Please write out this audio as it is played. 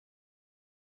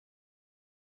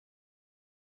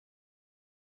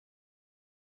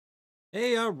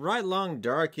Hey, alright, Long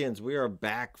Darkins. We are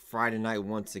back Friday night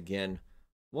once again.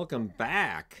 Welcome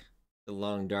back to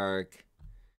Long Dark.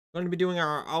 Going to be doing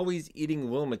our Always Eating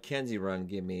Will Makenzie run.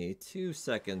 Give me 2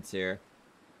 seconds here.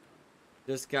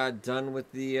 Just got done with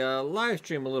the live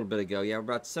stream a little bit ago. Yeah, we're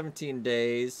about 17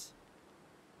 days.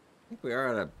 I think we are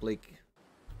at a bleak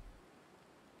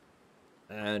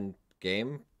and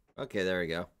game. Okay, there we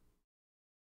go.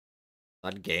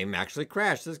 That game actually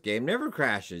crashed. This game never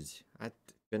crashes.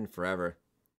 It's been forever.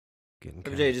 Getting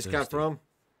MJ just got from.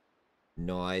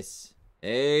 Nice.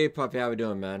 Hey, puppy, how we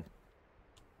doing, man?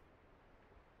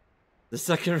 The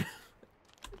second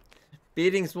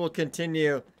beatings will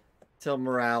continue till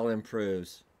morale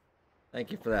improves.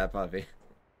 Thank you for that, puppy.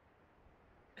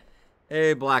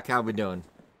 Hey, Black, how we doing?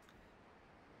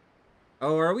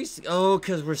 Oh, are we? Oh,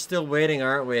 because we're still waiting,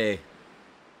 aren't we?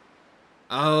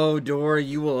 Oh, door,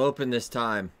 you will open this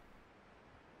time.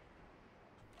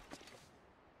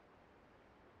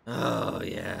 Oh,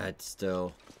 yeah, it's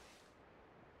still.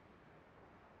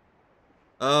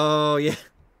 Oh, yeah.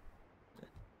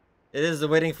 It is the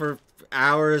waiting for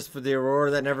hours for the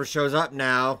Aurora that never shows up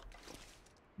now.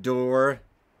 Door.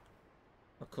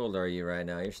 How cold are you right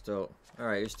now? You're still...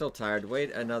 Alright, you're still tired.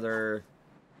 Wait another...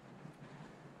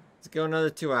 Let's go another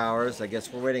 2 hours. I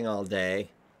guess we're waiting all day.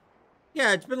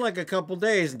 Yeah, it's been like a couple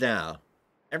days now.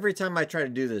 Every time I try to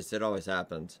do this, it always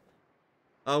happens.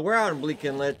 We're out in Bleak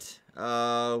Inlet.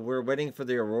 We're waiting for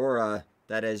the Aurora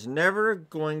that is never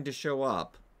going to show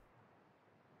up.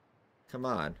 Come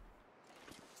on.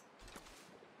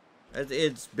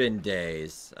 It's been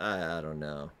days. I don't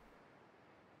know.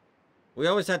 We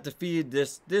always have to feed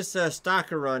this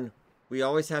Stalker run. We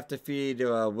always have to feed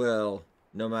Will,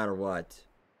 no matter what.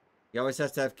 He always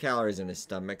has to have calories in his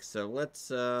stomach. So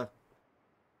let's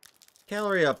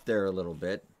calorie up there a little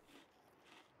bit.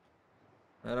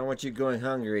 I don't want you going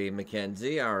hungry,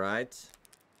 Makenzie. All right.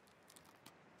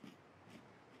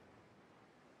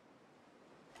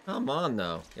 Come on,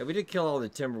 though. Yeah, we did kill all the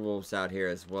Timberwolves out here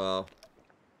as well.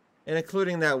 And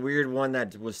including that weird one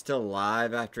that was still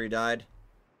alive after he died.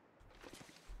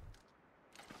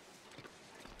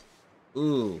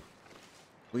 Ooh.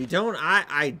 We don't...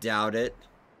 I doubt it.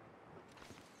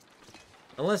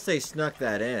 Unless they snuck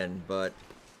that in, but...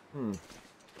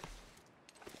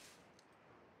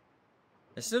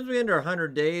 As soon as we enter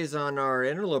 100 days on our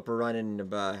interloper run in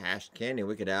Hash Canyon,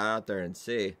 we could out there and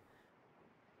see.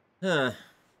 Huh.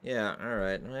 Yeah,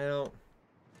 alright. Well...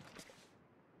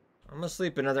 I'm gonna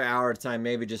sleep another hour at a time,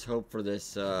 maybe just hope for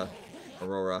this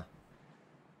Aurora.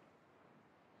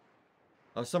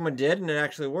 Oh, someone did, and it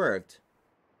actually worked.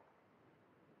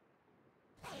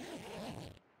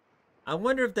 I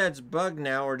wonder if that's bugged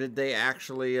now, or did they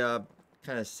actually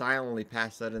kind of silently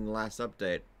pass that in the last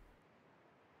update?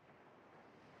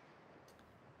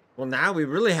 Well, now we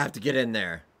really have to get in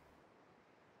there.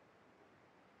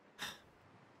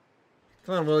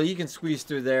 Come on, Will, you can squeeze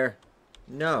through there.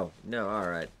 No,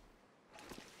 alright.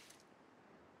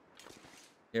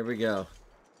 Here we go.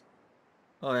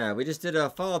 Oh yeah, we just did a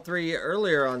Fallout 3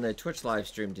 earlier on the Twitch live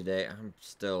stream today. I'm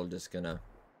still just gonna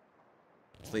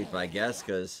sleep, I guess,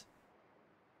 because...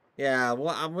 Yeah,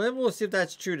 well, we'll see if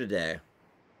that's true today.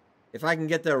 If I can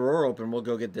get the Aurora open, we'll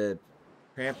go get the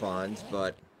crampons,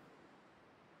 but...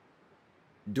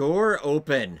 Door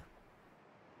open.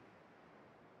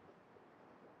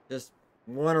 Just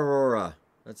one Aurora.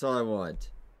 That's all I want.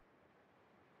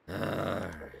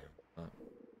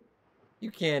 You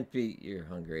can't be... You're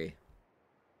hungry.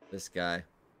 This guy.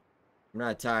 I'm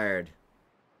not tired.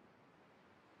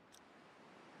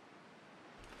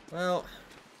 Well...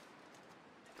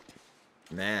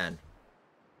 Man.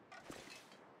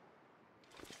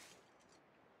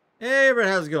 Hey,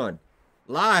 everybody, how's it going?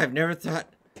 Live, never thought...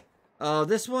 Oh,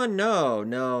 this one?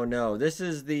 No. This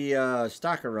is the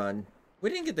Stalker run.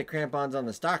 We didn't get the crampons on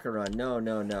the Stalker run. No.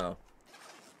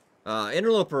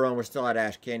 Interloper run, we're still at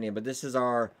Ash Canyon, but this is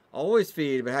our always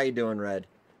feed. But how you doing, Red?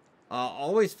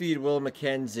 Always feed Will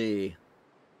Makenzie.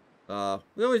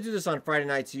 We always do this on Friday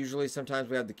nights usually. Sometimes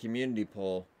we have the community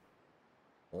poll.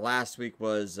 Last week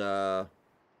was, yeah,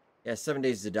 7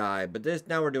 Days to Die. But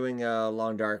now we're doing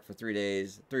Long Dark for 3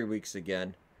 weeks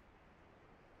again.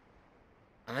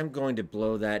 I'm going to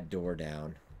blow that door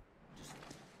down.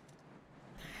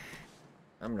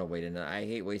 I'm gonna wait another. I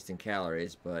hate wasting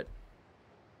calories, but...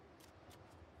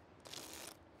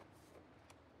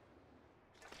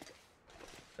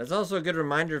 That's also a good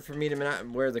reminder for me to not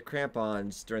wear the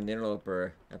crampons during the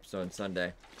Interloper episode on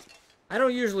Sunday. I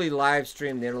don't usually live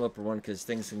stream the Interloper one because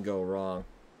things can go wrong.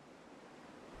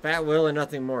 Fat Will and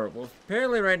nothing more. Well,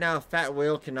 apparently right now, Fat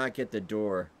Will cannot get the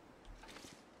door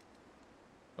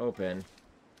open.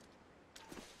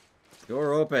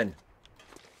 Door open.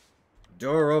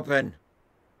 Door open.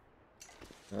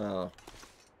 Oh.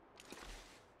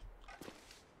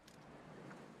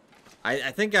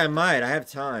 I think I might. I have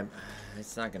time.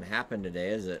 It's not going to happen today,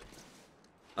 is it?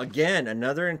 Again,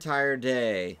 another entire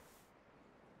day.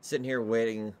 Sitting here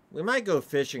waiting. We might go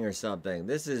fishing or something.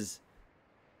 This is...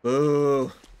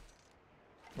 Boo.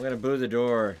 I'm going to boo the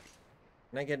door.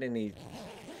 Can I get any...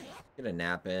 Get a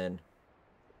nap in?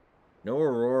 No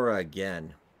Aurora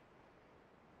again.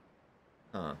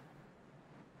 Huh.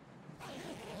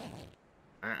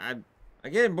 I'm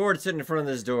getting bored sitting in front of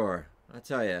this door. I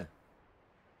tell you.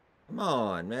 Come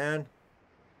on, man.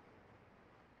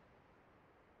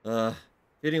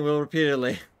 Feeding Will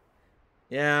repeatedly.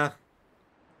 Yeah.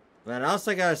 But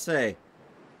also I gotta say,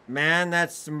 man,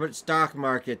 that's stock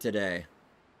market today.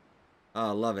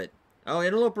 Oh, love it. Oh,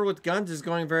 Interloper with Guns is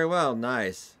going very well.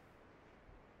 Nice.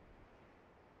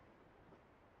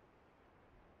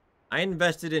 I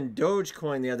invested in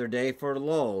Dogecoin the other day for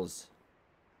lulz.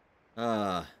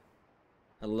 I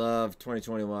love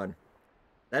 2021.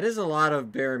 That is a lot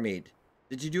of bear meat.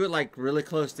 Did you do it like really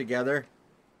close together?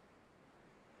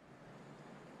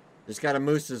 Just got a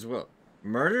moose as well.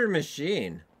 Murder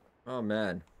Machine. Oh,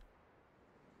 man.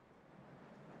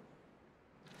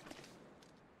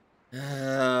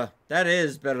 That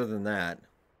is better than that.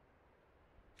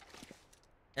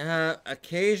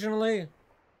 Occasionally...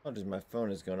 Oh, just my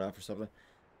phone is going off or something.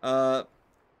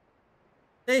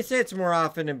 They say it's more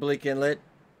often in Bleak Inlet.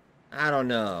 I don't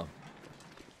know.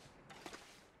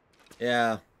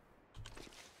 Yeah.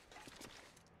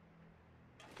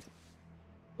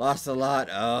 Lost a lot.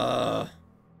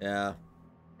 Yeah.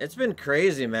 It's been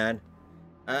crazy, man.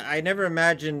 I never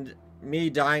imagined me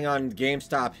dying on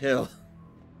GameStop Hill.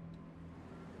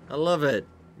 I love it,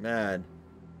 man.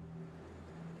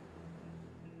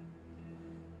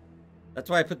 That's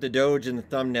why I put the Doge in the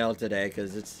thumbnail today,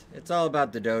 because it's all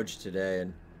about the Doge today,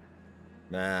 and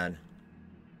man.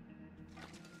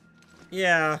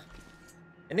 Yeah.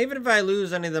 And even if I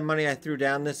lose any of the money I threw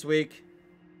down this week,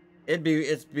 it'd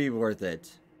be worth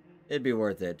it. It'd be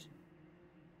worth it.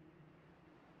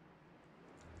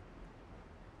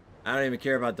 I don't even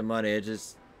care about the money.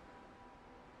 It's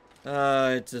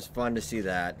just fun to see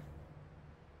that.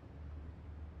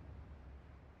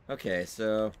 Okay,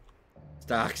 so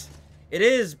stocks. It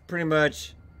is pretty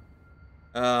much.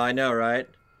 I know, right?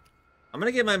 I'm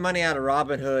gonna get my money out of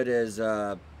Robinhood as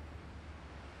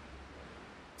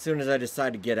soon as I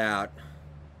decide to get out.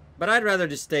 But I'd rather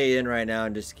just stay in right now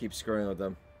and just keep screwing with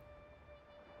them.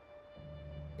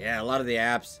 Yeah, a lot of the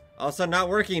apps also not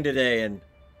working today, and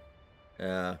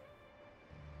yeah.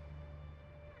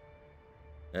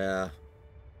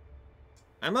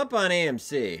 I'm up on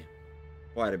AMC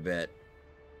quite a bit.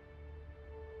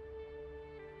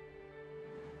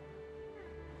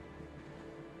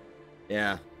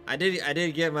 Yeah, I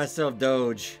did get myself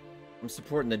Doge. I'm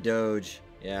supporting the Doge.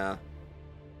 Yeah.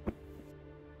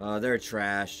 Oh, they're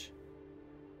trash.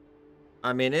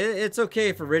 I mean, it's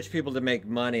okay for rich people to make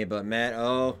money, but man,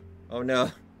 oh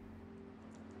no.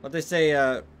 What they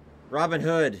say, Robin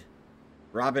Hood.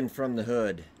 Robin from the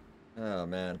Hood. Oh,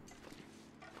 man.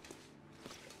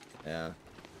 Yeah.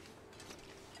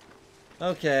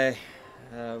 Okay.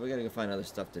 We gotta go find other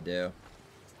stuff to do.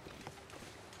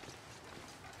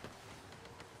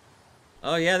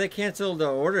 Oh, yeah, they canceled the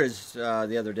orders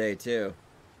the other day, too.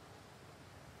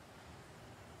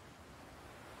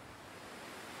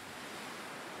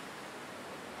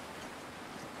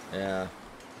 Yeah.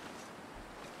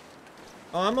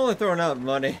 Oh, I'm only throwing out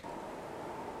money.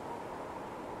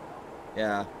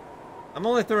 Yeah. I'm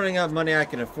only throwing out money I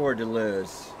can afford to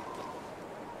lose.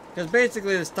 Because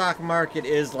basically the stock market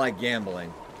is like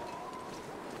gambling.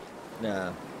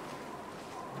 No.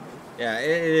 Yeah, it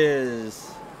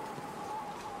is.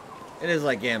 It is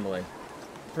like gambling.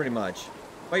 Pretty much.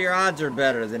 But your odds are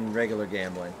better than regular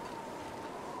gambling.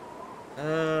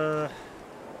 I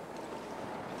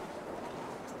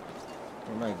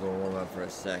might go warm up for a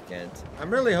second.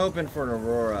 I'm really hoping for an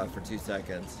Aurora for 2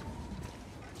 seconds.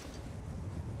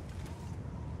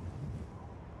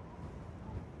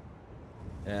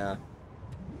 Yeah.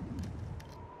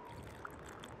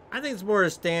 I think it's more a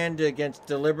stand against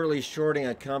deliberately shorting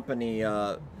a company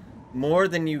more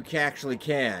than you actually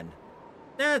can.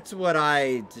 That's what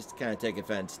I just kind of take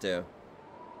offense to.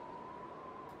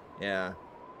 Yeah.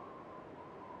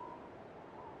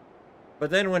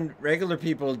 But then when regular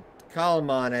people call them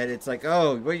on it, it's like,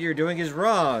 oh, what you're doing is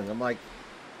wrong. I'm like,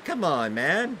 come on,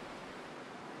 man.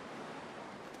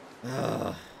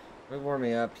 Ugh. Will it warm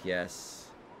me up? Yes.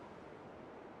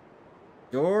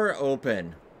 Door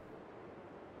open.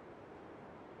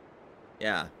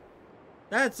 Yeah.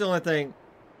 That's the only thing.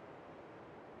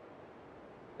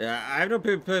 Yeah, I know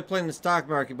people playing the stock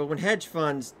market, but when hedge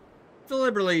funds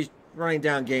deliberately running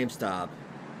down GameStop,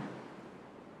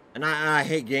 and I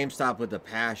hate GameStop with a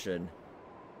passion.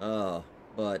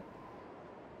 But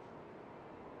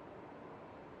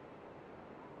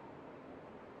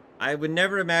I would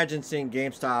never imagine seeing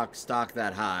GameStop stock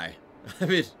that high. I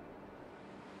mean,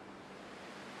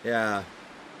 yeah.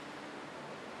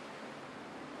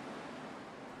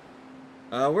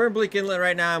 We're in Bleak Inlet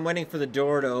right now. I'm waiting for the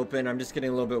door to open. I'm just getting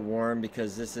a little bit warm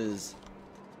because this has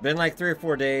been like 3 or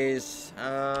 4 days.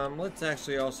 Let's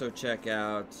actually also check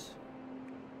out.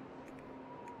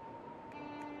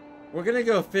 We're gonna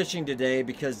go fishing today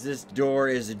because this door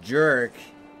is a jerk,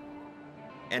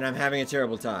 and I'm having a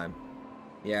terrible time.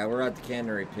 Yeah, we're at the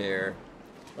cannery pier.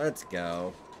 Let's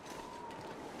go.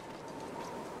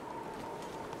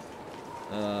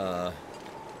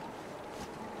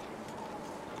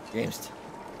 GameStop.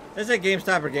 Is it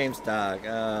GameStop or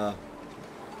GameStop?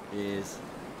 Jeez.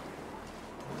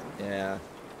 Yeah.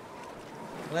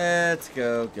 Let's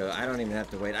go. I don't even have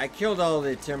to wait. I killed all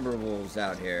the timber wolves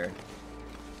out here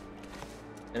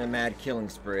in a mad killing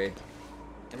spree.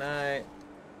 Can I?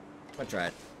 I'll try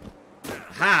it.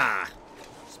 Ha!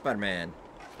 Spider-Man.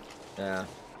 Yeah.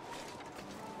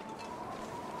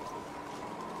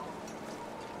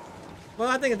 Well,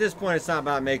 I think at this point it's not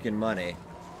about making money.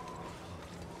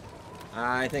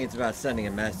 I think it's about sending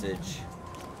a message.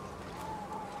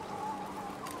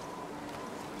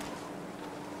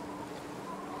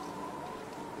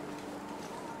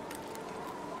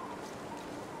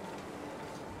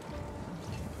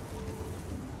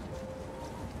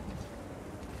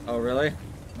 Oh, really?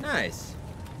 Nice.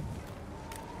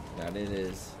 That it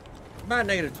is. About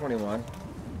 -21.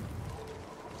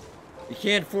 You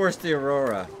can't force the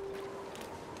aurora.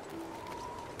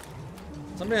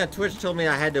 Somebody on Twitch told me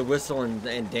I had to whistle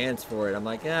and dance for it. I'm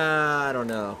like, I don't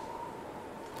know.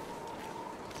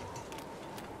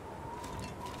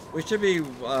 We should be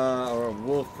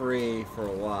wolf-free for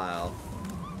a while.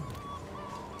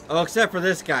 Oh, except for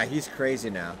this guy. He's crazy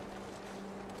now.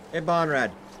 Hey,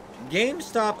 Bonrad.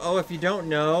 GameStop, oh, if you don't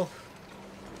know,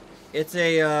 it's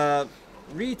a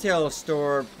retail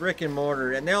store, brick and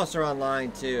mortar, and they also are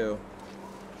online too.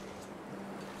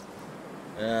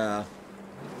 Yeah.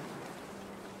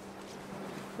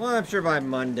 Well, I'm sure by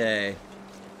Monday.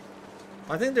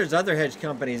 I think there's other hedge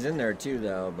companies in there too,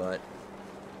 though, but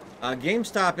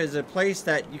GameStop is a place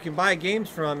that you can buy games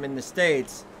from in the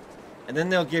States, and then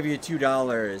they'll give you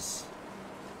 $2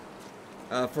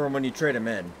 for them when you trade them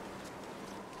in.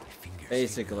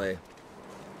 Basically.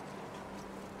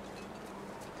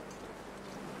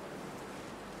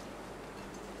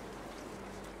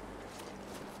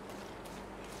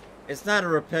 It's not a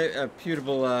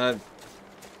reputable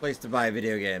place to buy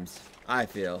video games, I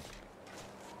feel.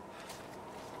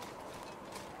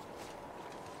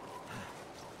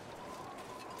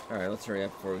 Alright, let's hurry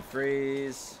up before we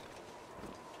freeze.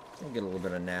 We'll get a little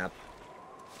bit of nap.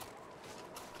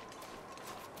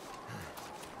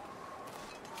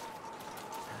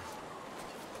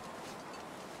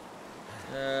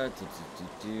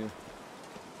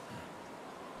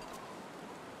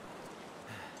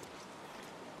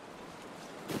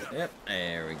 Yep,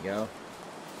 there we go.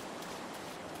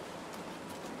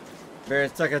 Bear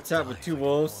stuck outside with 2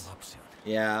 wolves.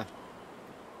 Yeah.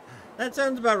 That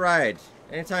sounds about right.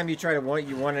 Anytime you try to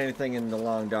want anything in the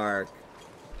long dark.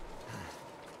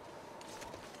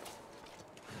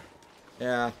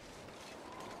 Yeah.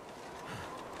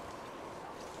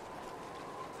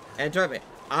 And trust me,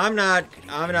 I'm not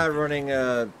running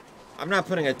I'm not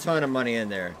putting a ton of money in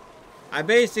there. I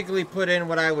basically put in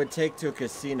what I would take to a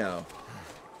casino.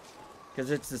 Because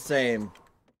it's the same.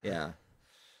 Yeah.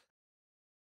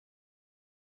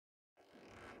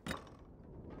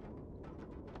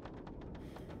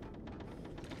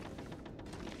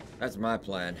 That's my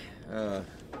plan.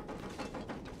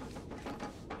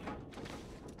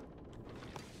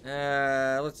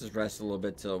 Let's just rest a little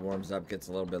bit till it warms up, gets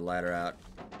a little bit lighter out.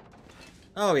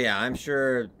 Oh yeah, I'm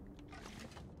sure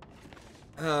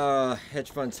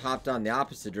hedge funds hopped on the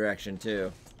opposite direction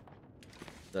too.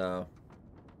 So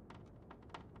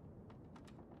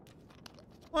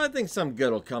well, I think some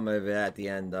good will come of it at the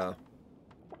end though.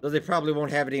 Though they probably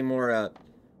won't have any more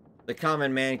the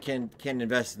common man can't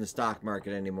invest in the stock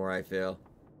market anymore, I feel.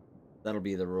 That'll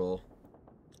be the rule.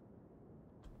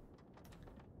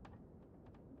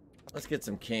 Let's get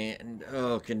some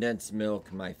condensed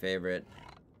milk, my favorite.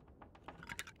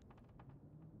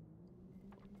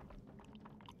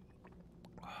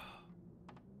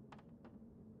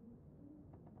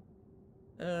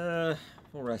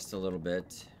 We'll rest a little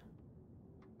bit.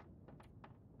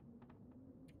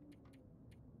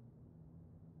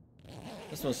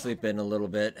 This one'll sleep in a little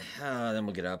bit. Then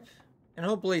we'll get up. And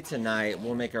hopefully tonight,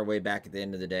 we'll make our way back at the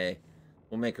end of the day.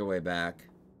 We'll make our way back.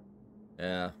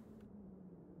 Yeah.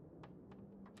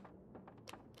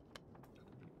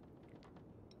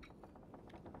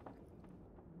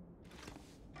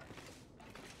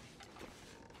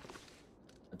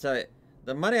 I'll tell you,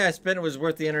 the money I spent was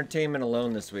worth the entertainment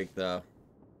alone this week, though.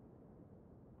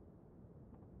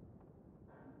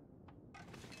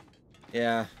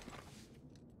 Yeah.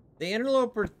 The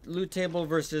interloper loot table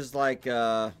versus, like,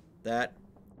 that.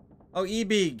 Oh,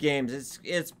 EB games,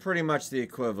 it's pretty much the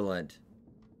equivalent.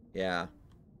 Yeah.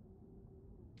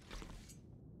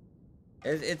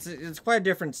 It's quite a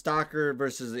different Stalker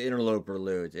versus the interloper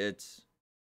loot. It's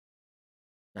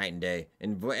night and day.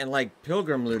 And like,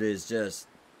 Pilgrim loot is just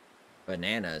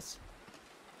bananas.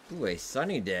 Ooh, a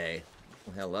sunny day.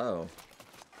 Oh, hello.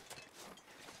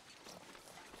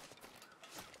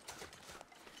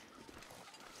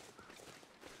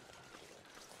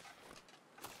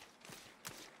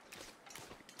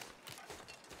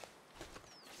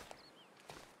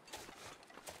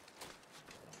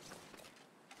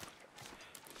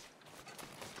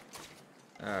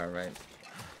 All right.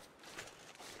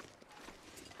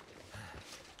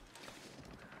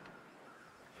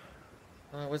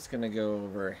 What's gonna go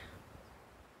over?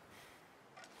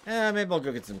 Maybe I'll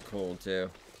go get some coal too.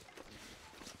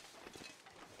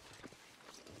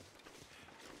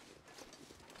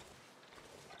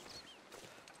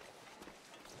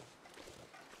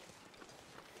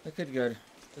 That could good.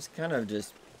 Just kind of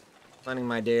just planning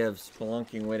my day of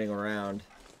spelunking, waiting around.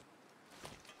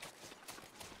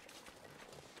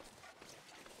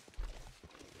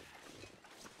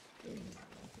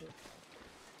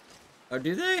 Oh,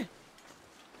 do they?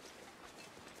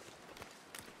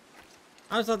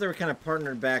 I always thought they were kind of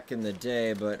partnered back in the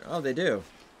day, but oh, they do.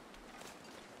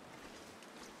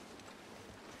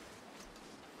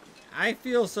 I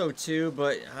feel so too,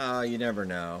 but you never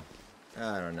know.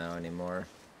 I don't know anymore.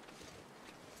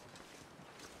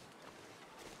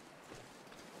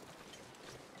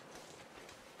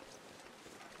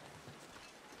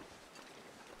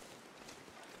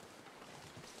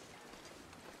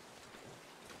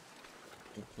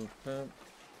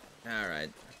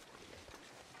 Alright.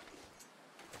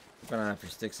 Keep an eye out for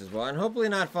sticks as well. And hopefully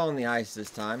not fall in the ice this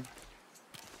time.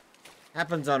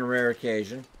 Happens on a rare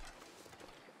occasion.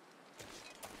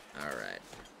 Alright.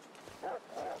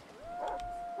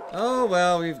 Oh,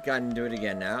 well, we've gotten to do it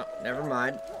again now. Never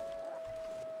mind.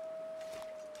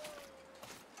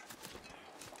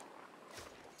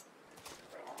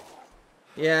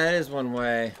 Yeah, it is one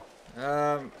way.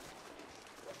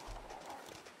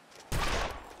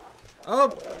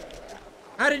 Oh!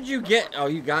 How did you get... Oh,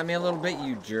 you got me a little bit,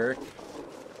 you jerk.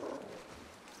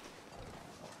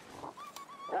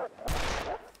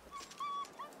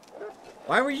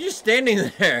 Why were you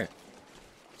standing there?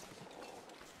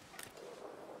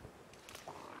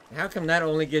 How come that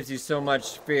only gives you so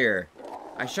much fear?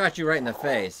 I shot you right in the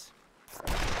face.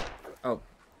 Oh,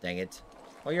 dang it.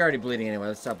 Well, you're already bleeding anyway.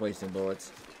 Let's stop wasting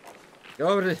bullets.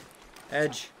 Go to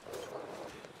edge.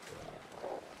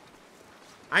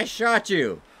 I shot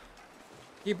you.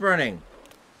 Keep running.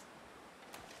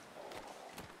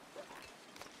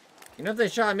 You know, if they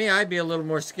shot me, I'd be a little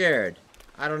more scared.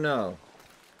 I don't know.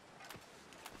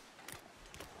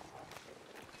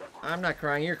 I'm not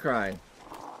crying, you're crying.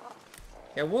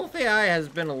 Yeah, Wolf AI has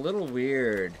been a little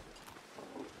weird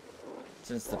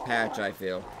since the patch, I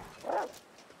feel.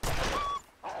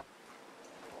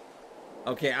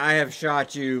 Okay, I have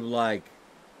shot you like...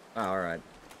 Oh, alright.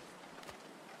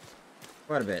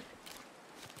 Quite a bit.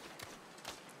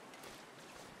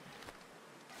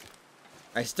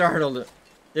 I startled it.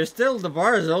 There's still... The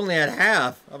bar is only at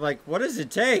half. I'm like, what does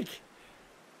it take?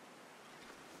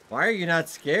 Why are you not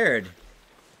scared?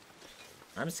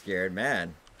 I'm scared,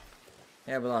 man.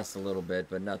 Yeah, we lost a little bit,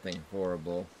 but nothing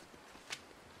horrible.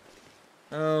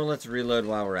 Oh, let's reload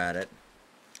while we're at it.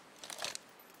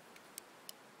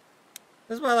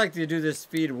 That's why I like to do this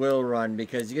speed will run,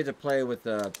 because you get to play with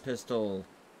a pistol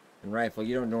and rifle.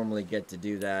 You don't normally get to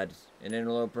do that in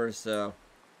Interloper, so...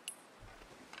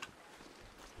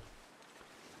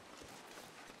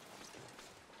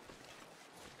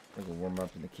 I'm gonna warm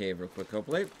up in the cave real quick,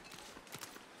 hopefully.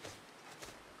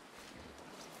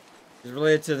 It's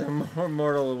related to the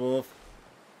mortal wolf.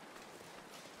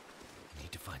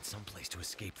 Need to find some place to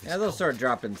escape this. Yeah, they'll start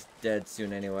dropping dead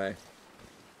soon anyway.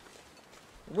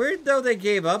 Weird though they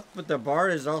gave up, but the bar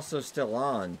is also still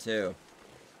on too.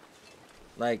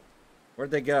 Like, where'd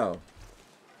they go?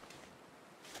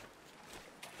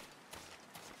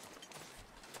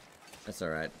 That's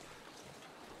alright.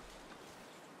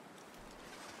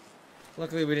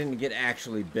 Luckily, we didn't get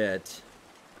actually bit.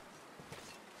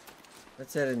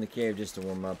 Let's head in the cave just to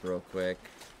warm up real quick.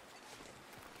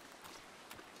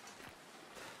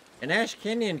 And Ash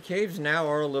Canyon caves now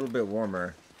are a little bit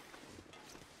warmer.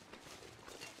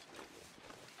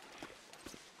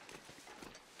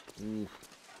 Ooh,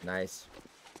 nice.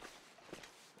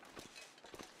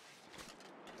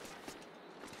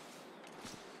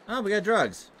 Oh, we got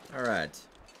drugs. Alright.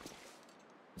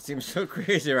 It seems so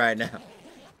crazy right now.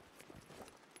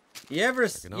 You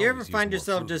ever find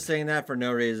yourself just saying that for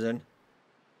no reason?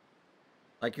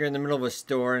 Like you're in the middle of a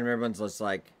store and everyone's just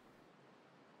like,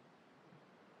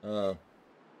 oh.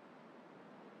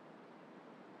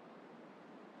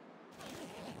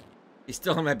 He's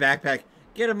still in my backpack.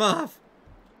 Get him off!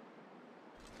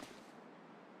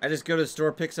 I just go to the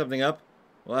store, pick something up.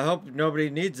 Well, I hope nobody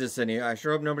needs this I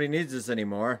sure hope nobody needs this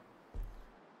anymore.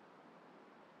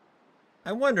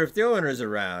 I wonder if the owner's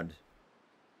around.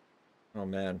 Oh,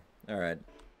 man. Alright.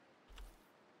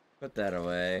 Put that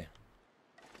away.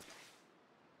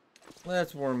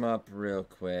 Let's warm up real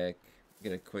quick.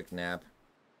 Get a quick nap.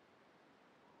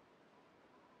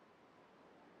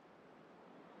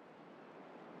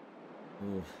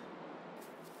 Oof.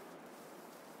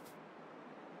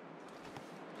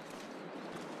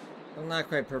 Well, not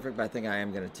quite perfect, but I think I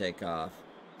am going to take off.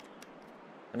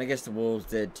 And I guess the wolves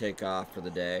did take off for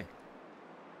the day.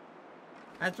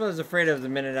 That's what I was afraid of the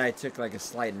minute I took like a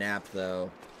slight nap, though.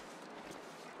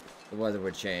 The weather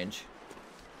would change.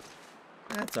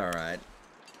 That's alright.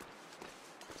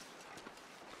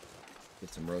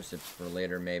 Get some roast tips for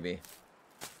later, maybe.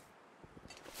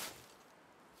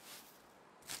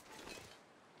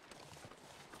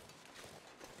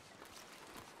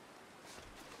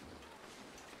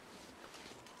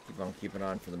 Keep on keeping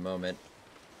on for the moment.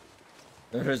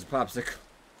 There's a popsicle.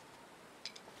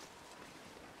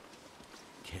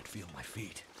 Can't feel my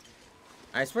feet.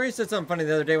 I swear you said something funny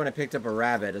the other day when I picked up a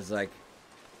rabbit. It's like,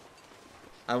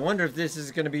 I wonder if this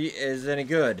is gonna be any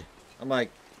good. I'm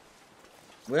like,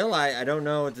 well, I don't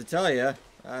know what to tell you.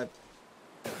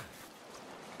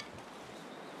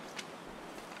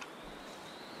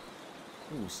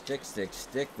 Ooh, stick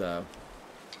though.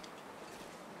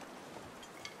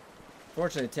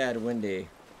 Fortunately, a tad windy,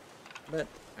 but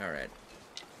all right.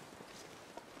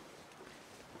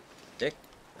 Stick.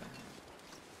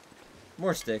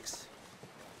 More sticks.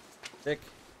 Stick.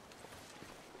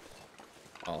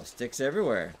 All sticks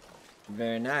everywhere.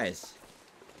 Very nice.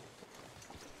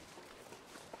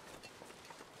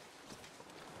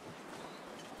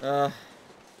 Trying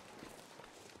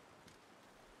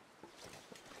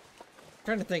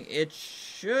to think. It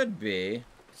should be.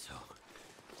 So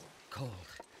cold.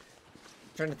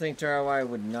 Trying to think to why it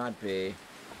would not be.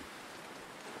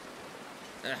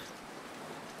 Ugh.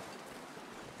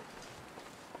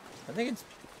 I think it's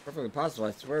perfectly possible.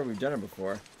 I swear we've done it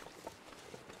before.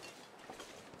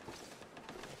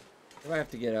 Do I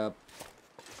have to get up?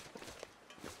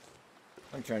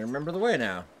 I'm trying to remember the way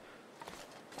now.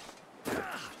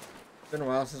 It's been a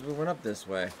while since we went up this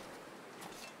way.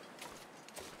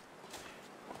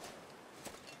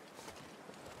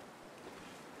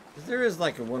 'Cause there is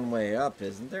like a one-way up,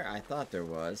 isn't there? I thought there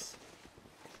was.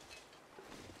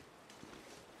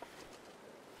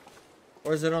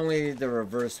 Or is it only the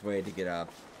reverse way to get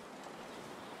up?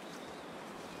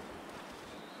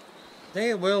 Dang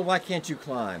it, Will, why can't you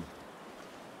climb?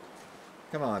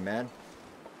 Come on, man.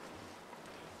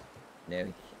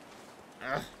 No.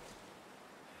 Ugh.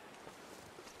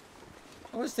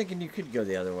 I was thinking you could go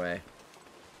the other way.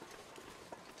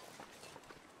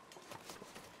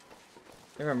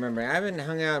 I remember, I haven't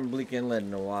hung out in Bleak Inlet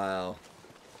in a while.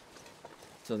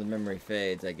 So the memory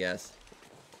fades, I guess.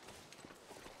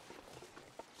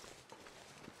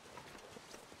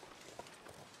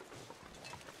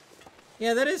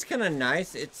 Yeah, that is kind of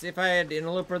nice. It's if I had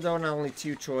Interloper though and only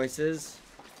 2 choices.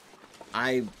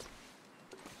 I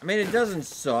mean, it doesn't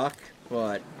suck,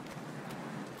 but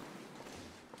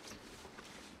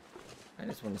I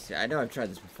just want to see. I know I've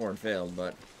tried this before and failed,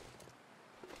 but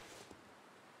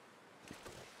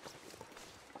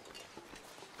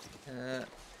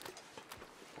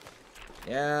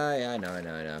yeah, I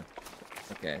know.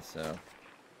 Okay, so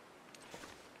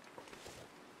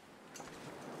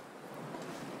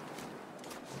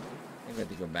I have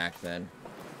to go back then.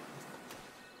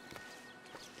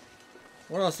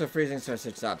 We're also freezing, so I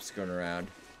should stop screwing around.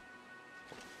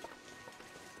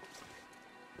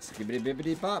 Skibbity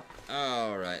bibbity pop.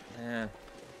 Alright. Yeah.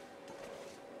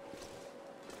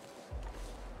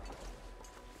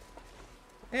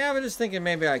 Yeah, I was just thinking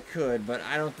maybe I could, but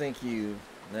I don't think you.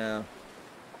 No.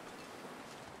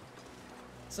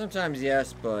 Sometimes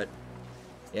yes, but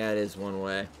yeah, it is one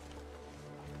way.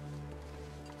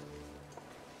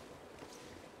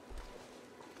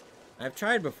 I've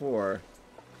tried before.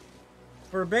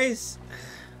 For a base,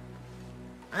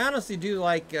 I honestly do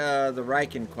like the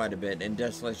Riken quite a bit in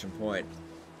Desolation Point.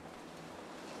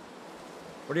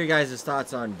 What are your guys'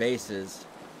 thoughts on bases?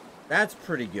 That's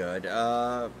pretty good.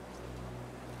 The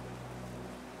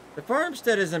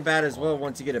farmstead isn't bad as well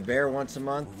once you get a bear once a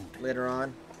month later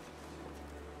on.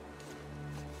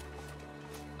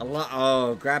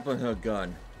 Oh, grappling hook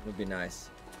gun would be nice.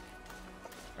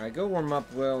 Alright, go warm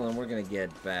up, Will, and we're gonna get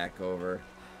back over.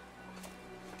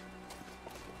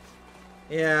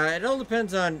 Yeah, it all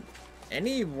depends on...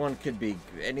 Any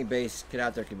base kit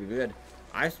out there could be good.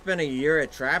 I spent a year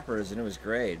at Trappers and it was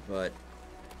great, but...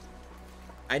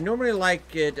 I normally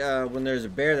like it when there's a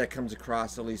bear that comes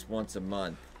across at least once a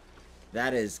month.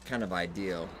 That is kind of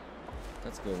ideal.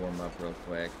 Let's go warm up real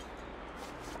quick.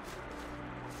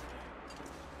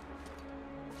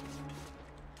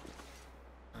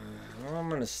 I'm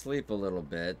gonna sleep a little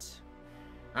bit.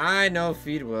 I know,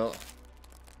 feed Will.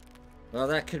 Well,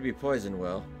 that could be poison,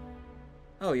 Will.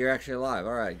 Oh, you're actually alive.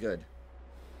 Alright, good.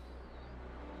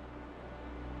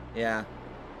 Yeah.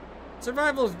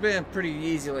 Survival's been pretty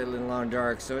easy lately in Long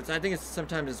Dark, so I think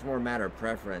sometimes it's more a matter of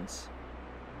preference.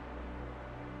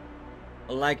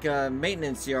 Like a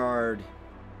maintenance yard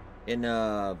in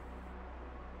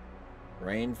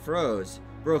Rain Froze.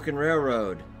 Broken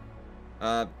Railroad.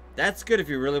 That's good if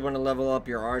you really want to level up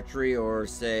your archery or,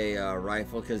 say,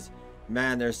 rifle, because,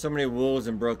 man, there's so many wolves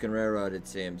in Broken Railroad, it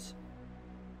seems.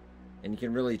 And you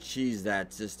can really cheese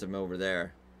that system over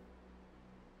there.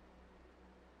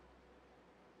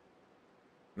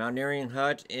 Mountaineering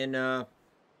Hut in, Jimwell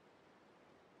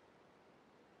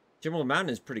Mountain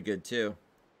is pretty good, too.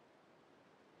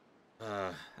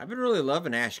 I've been really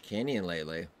loving Ash Canyon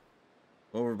lately.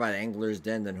 Over by the Angler's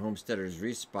Den, then Homesteader's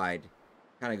Respite.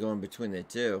 Kind of going between the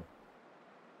two.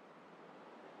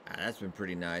 That's been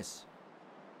pretty nice.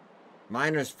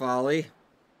 Miner's Folly.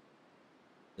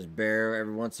 There's bear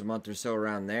every once a month or so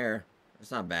around there. That's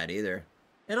not bad either.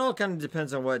 It all kind of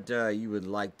depends on what you would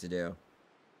like to do.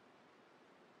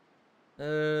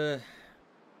 I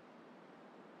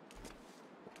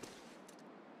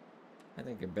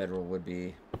think a bedroll would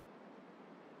be...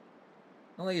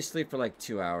 I'll let you sleep for like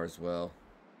 2 hours, Will.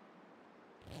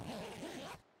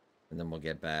 And then we'll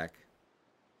get back.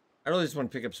 I really just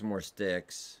want to pick up some more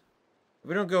sticks. If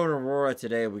we don't go in Aurora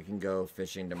today, we can go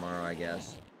fishing tomorrow, I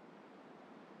guess.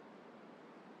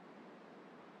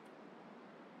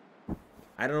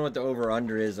 I don't know what the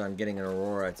over-under is on getting an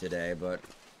Aurora today, but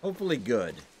hopefully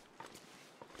good.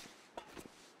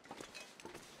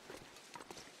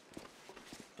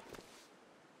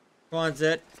 Come on,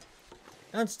 Zit.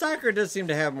 And Stalker does seem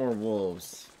to have more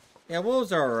wolves. Yeah,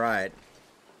 wolves are alright.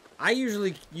 I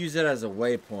usually use it as a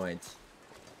waypoint.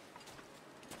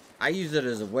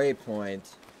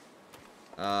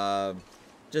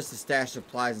 Just to stash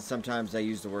supplies, and sometimes I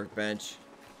use the workbench.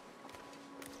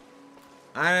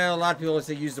 I know a lot of people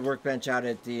say use the workbench out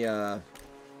at the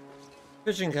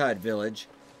fishing hut village.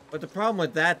 But the problem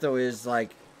with that, though, is,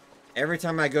 like, every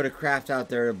time I go to craft out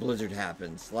there, a blizzard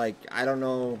happens. Like, I don't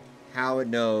know how it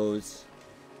knows.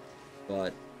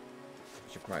 But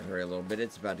I should probably hurry a little bit.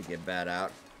 It's about to get bad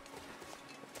out.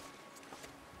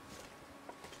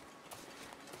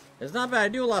 It's not bad. I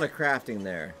do a lot of crafting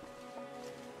there.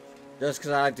 Just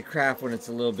because I like to craft when it's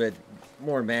a little bit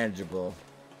more manageable.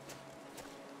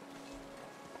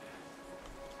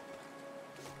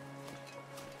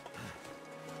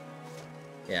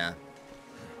 Yeah.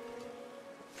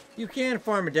 You can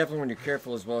farm it definitely when you're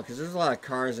careful as well, because there's a lot of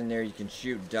cars in there you can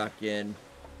shoot, duck in,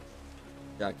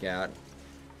 duck out.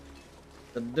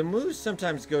 The moose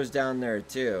sometimes goes down there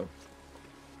too.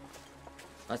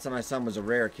 Last time I saw him was a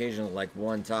rare occasion, like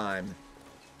one time.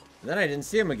 And then I didn't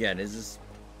see him again. It's just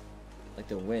like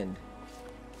the wind.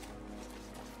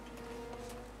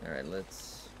 Alright,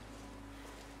 let's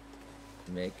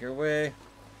make our way.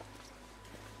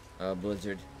 Oh,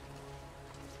 blizzard.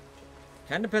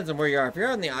 Kind of depends on where you are. If you're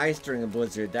out in the ice during a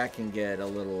blizzard, that can get a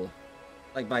little...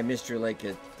 Like by Mystery Lake,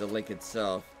 the lake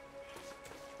itself.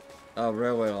 Oh,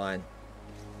 railway line.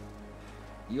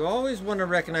 You always want to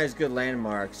recognize good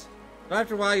landmarks. But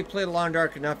after a while, you play Long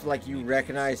Dark enough to, like, you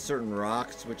recognize certain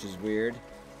rocks, which is weird.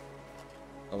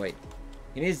 Oh, wait.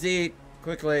 He needs to eat.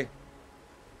 Quickly.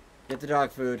 Get the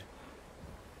dog food.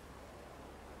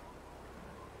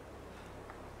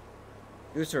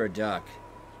 Goose or a duck?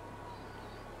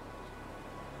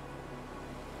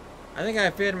 I think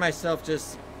I fed myself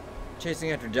just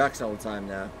chasing after ducks all the time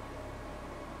now.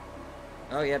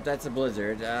 Oh, yep, that's a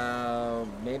blizzard.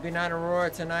 Maybe not Aurora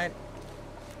tonight?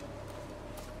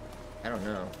 I don't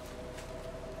know.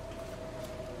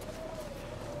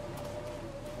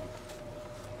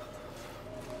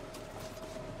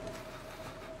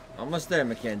 Almost there,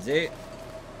 Makenzie.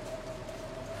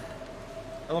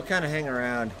 I will kind of hang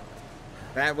around.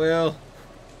 Fat Will.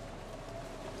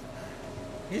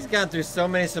 He's gone through so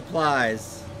many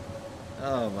supplies.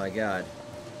 Oh my god.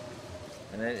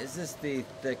 And then, is this the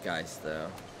thick ice, though?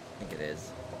 I think it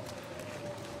is.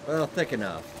 Well, thick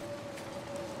enough.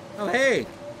 Oh, hey!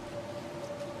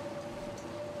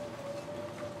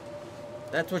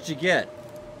 That's what you get.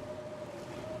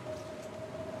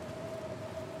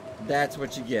 That's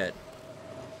what you get.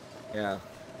 Yeah.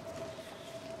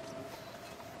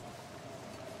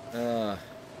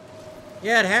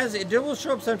 Yeah, it will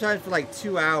show up sometimes for like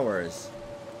 2 hours.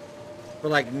 For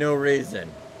like no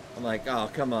reason. I'm like, oh,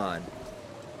 come on.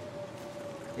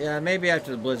 Yeah, maybe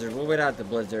after the blizzard. We'll wait out the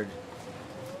blizzard.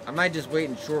 I might just wait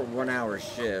in short 1 hour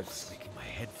shifts. Making my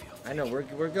head feel thick. I know,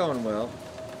 we're going, Will.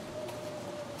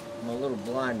 I'm a little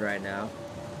blind right now.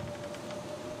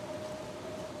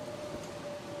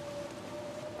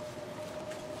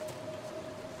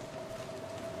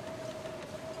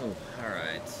 Oh,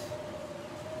 alright.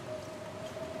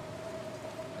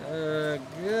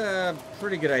 Yeah,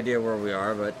 pretty good idea where we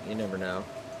are, but you never know.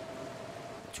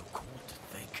 Too cold to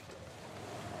think.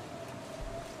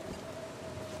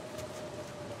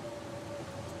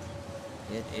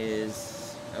 It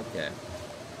is... okay.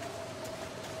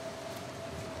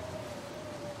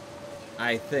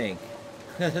 I think.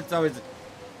 That's always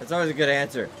a good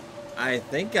answer. I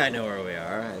think I know where we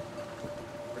are. I'm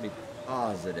pretty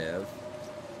positive.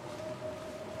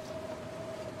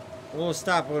 We'll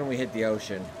stop when we hit the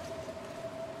ocean.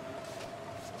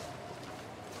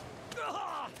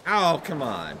 Oh, come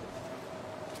on.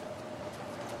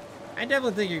 I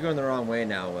definitely think you're going the wrong way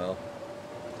now, Will.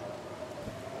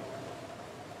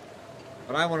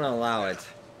 But I want to allow it.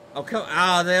 Oh, come...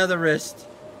 ah, the other wrist.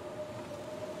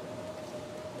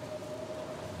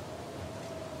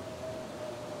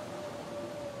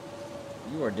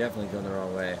 You are definitely going the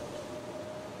wrong way.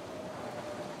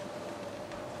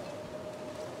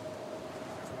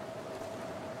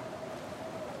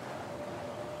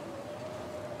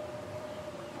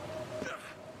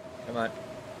 Come on.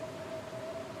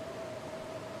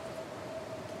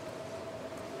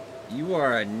 You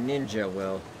are a ninja,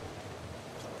 Will.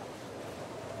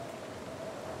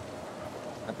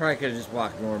 I probably could have just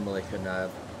walked normally, couldn't I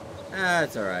have? Ah,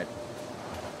 it's alright.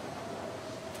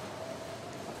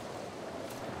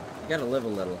 You gotta live a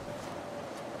little.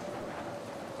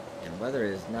 And weather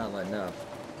is not letting up.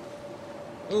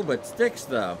 Ooh, but sticks,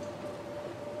 though.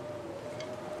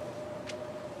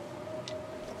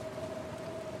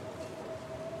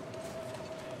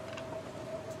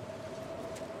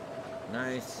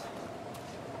 Nice.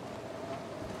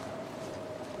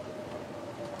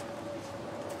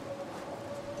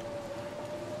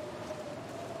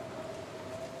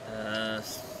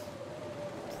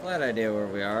 Slight idea where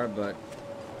we are, but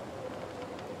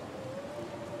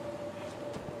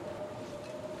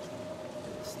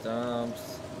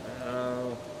stumps.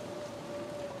 Oh,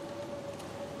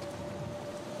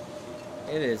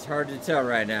 it is hard to tell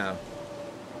right now.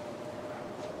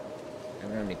 I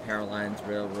don't have any power lines,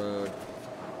 railroad.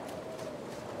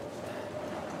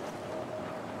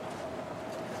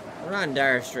 We're not in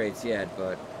dire straits yet,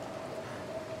 but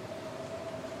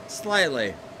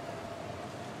slightly.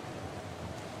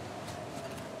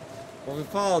 Well, if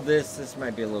we follow this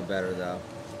might be a little better, though.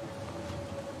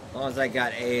 As long as I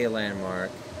got a landmark.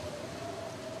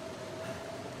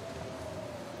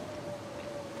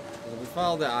 If we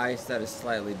follow the ice, that is a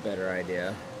slightly better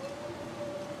idea.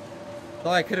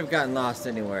 Though I could have gotten lost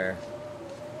anywhere.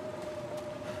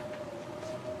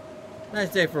 Nice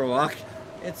day for a walk.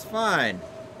 It's fine.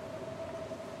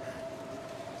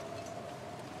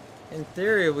 In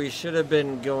theory, we should have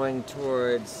been going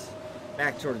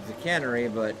back towards the cannery,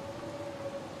 but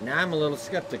now I'm a little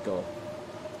skeptical.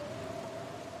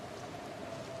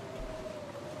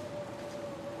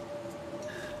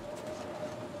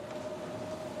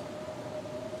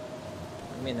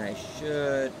 I mean, I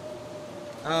should...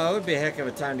 oh, it would be a heck of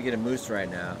a time to get a moose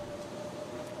right now.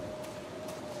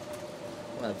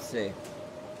 Let's see.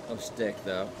 No stick,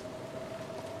 though.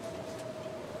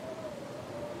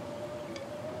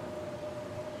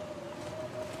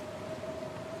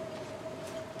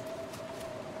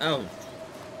 Oh.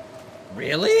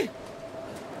 Really?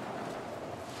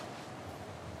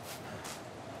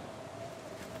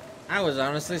 I was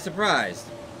honestly surprised.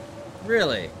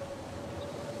 Really?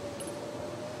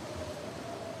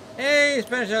 Hey,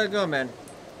 Spanish, how's it going, man?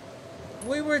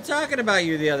 We were talking about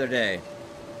you the other day.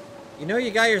 You know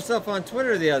you got yourself on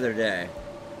Twitter the other day.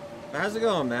 How's it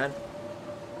going, man?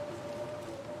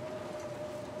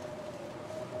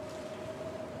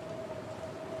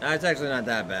 It's actually not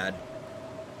that bad.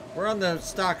 We're on the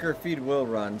Stalker feed will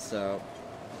run, so.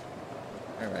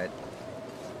 Alright.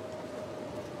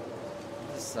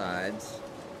 The sides.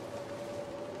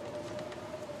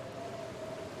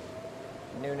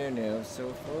 No. So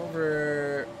if we're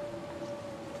over.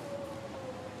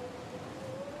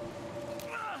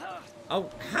 Oh,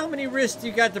 how many wrists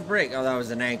you got to break? Oh, that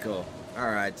was an ankle.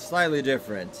 Alright, slightly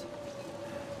different.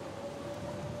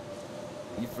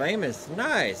 You famous.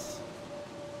 Nice.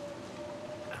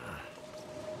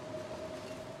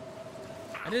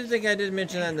 I didn't think I did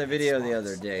mention that in the video the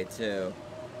other day, too.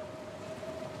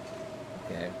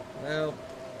 Okay, well.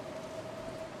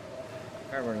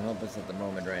 Probably won't help us at the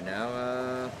moment right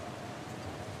now.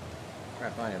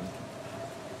 Crap, I am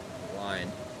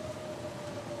blind.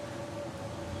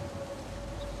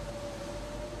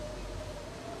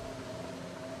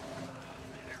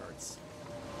 It hurts.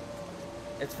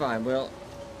 It's fine, Will.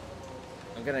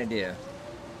 I've got an idea.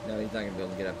 No, he's not gonna be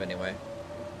able to get up anyway.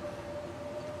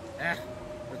 Ah,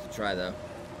 worth a try though.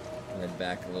 Head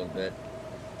back a little bit.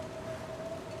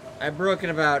 I've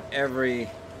broken about every.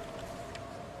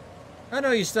 Oh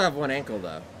no, you still have one ankle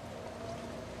though.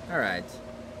 Alright.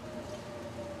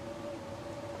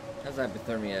 How's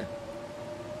hypothermia?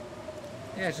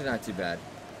 Yeah, actually not too bad.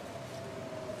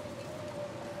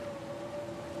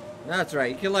 That's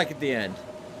right, you can like at the end.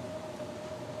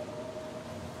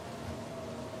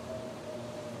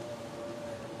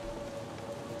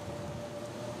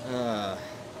 I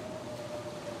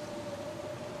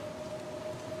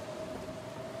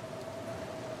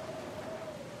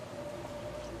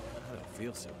don't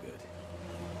feel so good.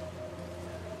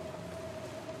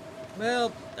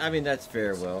 Well, I mean, that's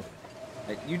fair, Will.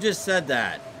 You just said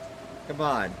that. Come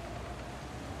on.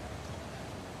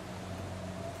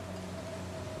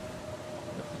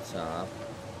 Up the top.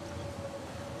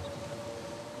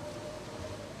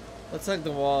 Let's hug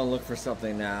the wall and look for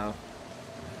something now.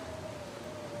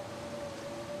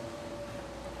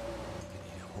 I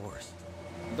need a horse.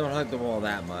 Don't hug the wall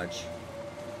that much.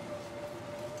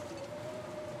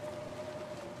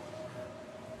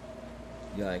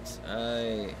 Yikes.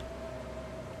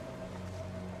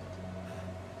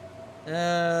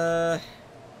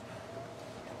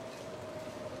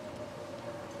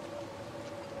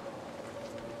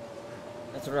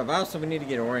 That's rough. Also, we need to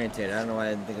get orientated. I don't know why I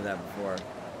didn't think of that before.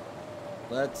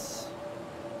 Let's.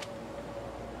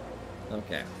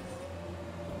 Okay.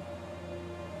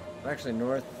 We're actually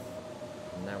north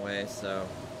in that way, so.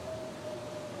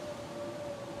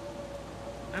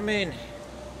 I mean.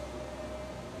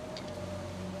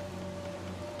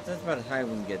 That's about as high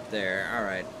we can get there.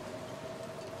 Alright.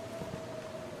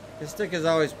 The stick is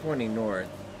always pointing north.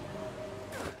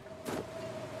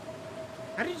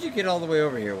 How did you get all the way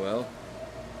over here, Will?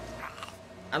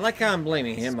 I like how I'm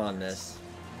blaming him on this.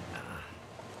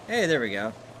 Hey, there we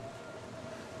go.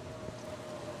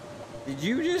 Did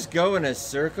you just go in a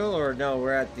circle, or no,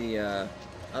 we're at the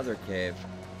other cave?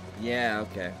 Yeah,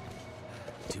 okay.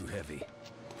 Too heavy.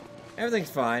 Everything's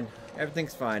fine.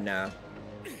 Everything's fine now.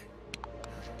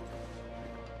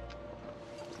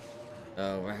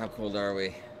 Oh, how cold are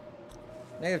we?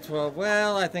 -12.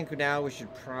 Well, I think now we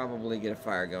should probably get a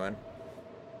fire going.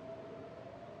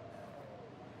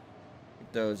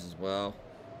 Get those as well.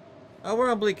 Oh, we're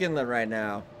on Bleak Inlet right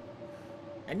now.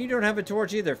 And you don't have a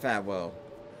torch either, Fatwo.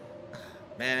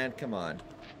 Man, come on.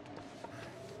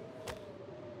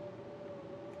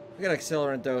 We got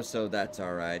accelerant though, so that's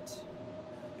alright.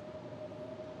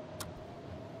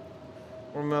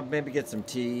 Or maybe get some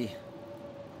tea.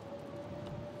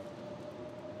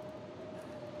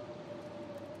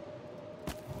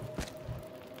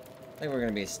 I think we're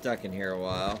gonna be stuck in here a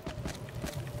while.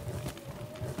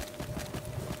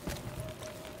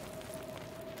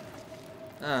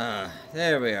 Ah,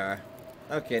 there we are.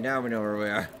 Okay, now we know where we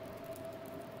are.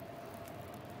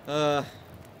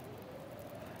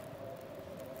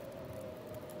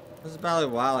 This is probably a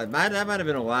while. That might have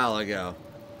been a while ago.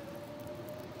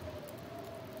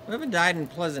 We haven't died in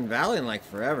Pleasant Valley in like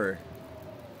forever.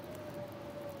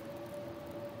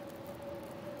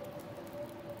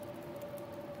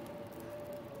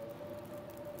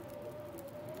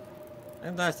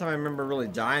 And last time I remember really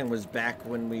dying was back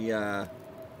when we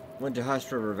went to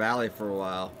Hush River Valley for a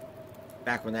while.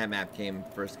 Back when that map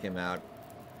first came out.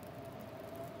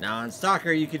 Now on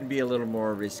Stalker you can be a little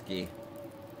more risky.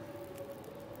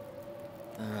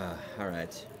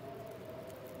 Alright.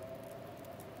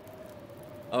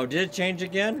 Oh, did it change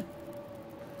again?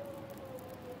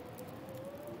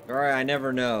 Alright, I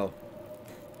never know.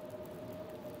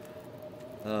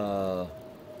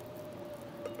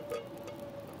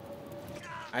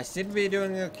 I seem to be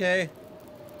doing okay.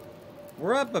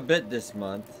 We're up a bit this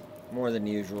month. more than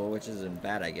usual, which isn't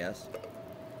bad, I guess.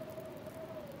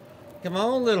 Come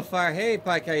on, little fire. Hey,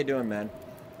 Pike, how you doing, man?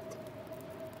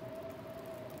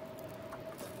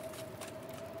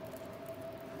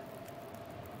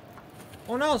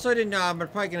 Oh, no, so I didn't know. I'm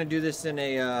probably going to do this in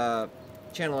a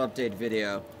channel update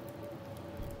video.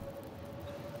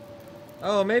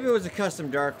 Oh, maybe it was a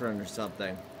custom dark run or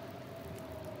something.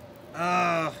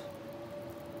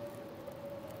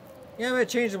 Yeah, I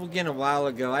changed it again a while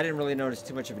ago. I didn't really notice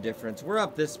too much of a difference. We're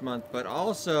up this month, but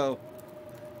also,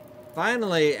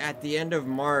 finally, at the end of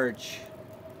March,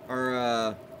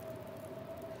 our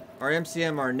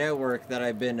MCM, our network that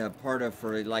I've been a part of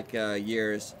for like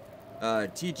years,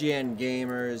 TGN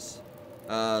Gamers,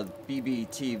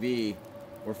 BBTV,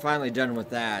 we're finally done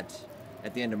with that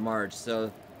at the end of March.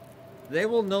 So they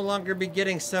will no longer be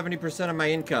getting 70% of my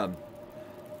income.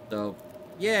 So,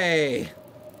 yay!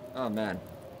 Oh, man.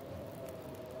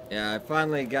 Yeah, I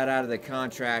finally got out of the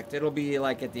contract. It'll be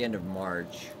like at the end of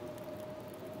March.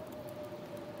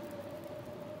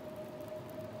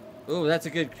 Ooh, that's a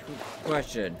good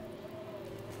question.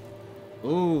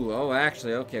 Ooh, oh,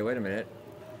 actually, okay, wait a minute.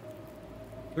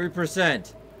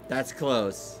 3%. That's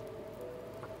close.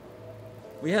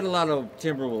 We had a lot of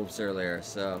Timberwolves earlier,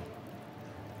 so...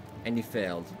 And you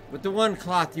failed. With the one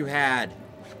cloth you had.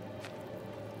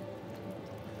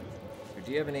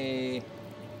 Do you have any...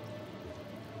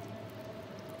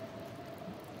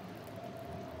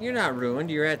 You're not ruined.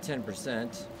 You're at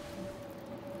 10%.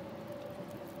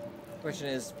 Question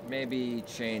is, maybe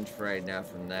change for right now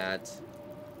from that.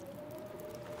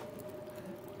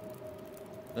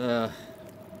 I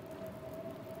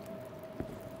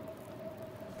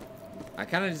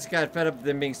kind of just got fed up with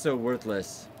them being so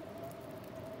worthless.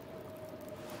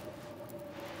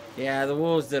 Yeah, the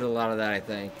Wolves did a lot of that, I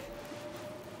think.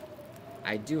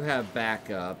 I do have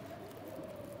backup.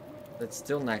 That's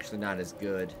still actually not as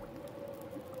good.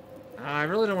 I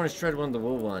really don't want to shred one of the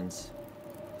wool ones.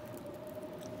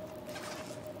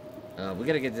 We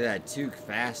gotta get to that toque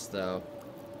fast, though.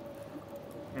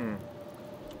 I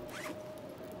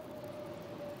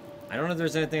don't know if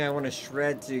there's anything I want to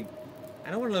shred to...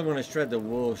 I don't really want to shred the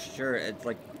wool shirt. It's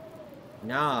like...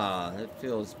 Nah, it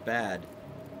feels bad.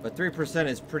 But 3%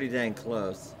 is pretty dang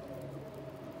close.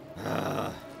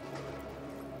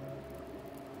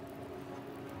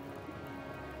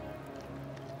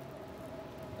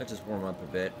 Let's just warm up a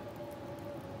bit.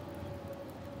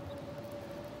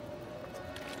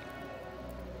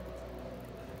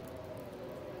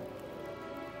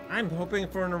 I'm hoping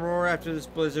for an aurora after this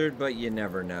blizzard, but you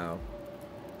never know.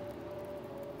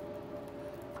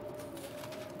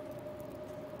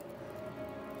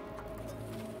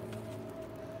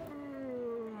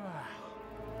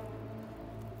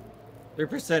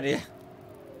 %, yeah.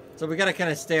 So we gotta kind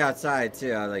of stay outside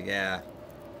too. I was like, yeah.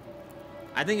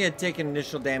 I think it had taken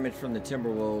initial damage from the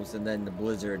Timberwolves, and then the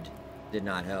blizzard did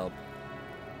not help.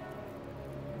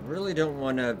 Really don't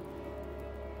want to...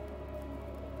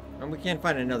 And we can't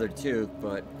find another toque,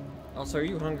 but... Also, are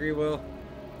you hungry, Will?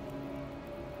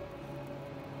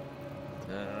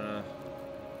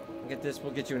 Get this,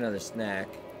 we'll get you another snack.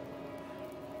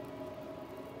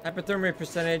 Hypothermia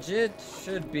percentage, it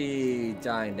should be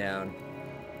dying down.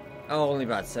 Oh, only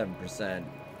about 7%.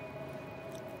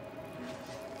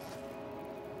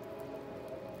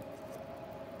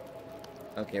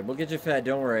 Okay, we'll get you fed,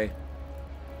 don't worry.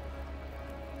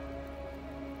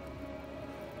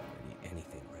 I need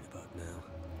anything right about now.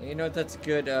 You know what, that's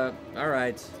good,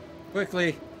 alright.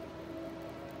 Quickly.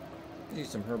 Do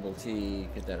some herbal tea,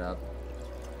 get that up.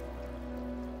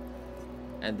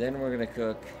 And then we're gonna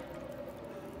cook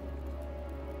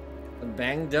some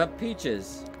banged up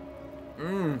peaches.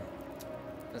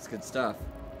 That's good stuff.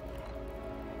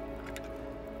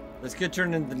 This could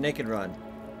turn into the naked run.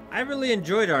 I really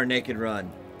enjoyed our naked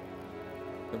run.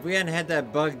 If we hadn't had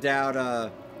that bugged out,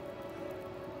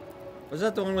 was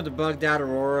that the one with the bugged out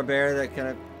Aurora Bear that kind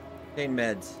of pain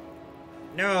meds?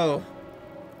 No!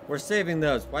 We're saving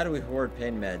those. Why do we hoard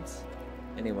pain meds?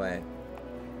 Anyway.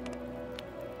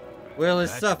 Will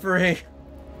is suffering.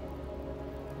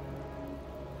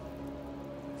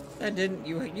 That didn't,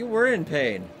 you were in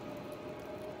pain.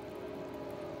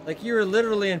 Like, you were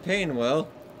literally in pain, Will.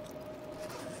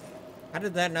 How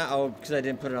did that not... Oh, because I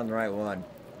didn't put it on the right one.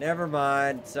 Never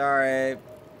mind. Sorry.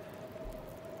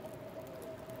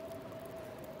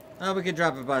 Oh, we could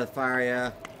drop it by the fire,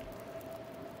 yeah.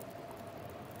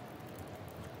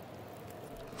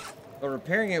 But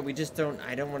repairing it, we just don't...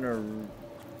 I don't want to...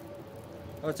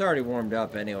 Oh, it's already warmed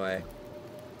up anyway.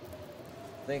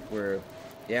 I think we're...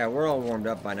 Yeah, we're all warmed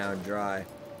up by now and dry.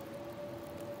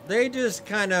 They just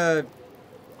kind of...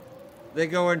 They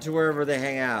go into wherever they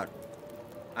hang out.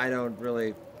 I don't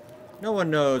really... No one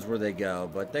knows where they go,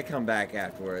 but they come back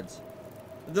afterwards.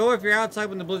 Though if you're outside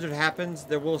when the blizzard happens,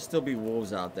 there will still be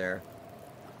wolves out there.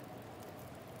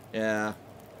 Yeah.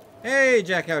 Hey,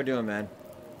 Jack, how you doing, man?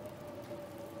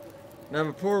 Now,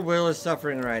 my poor Will is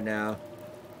suffering right now.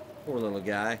 Poor little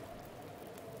guy.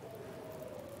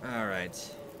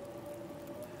 Alright.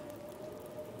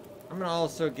 I'm gonna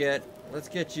also get... Let's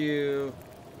get you...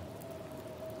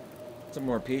 some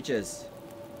more peaches.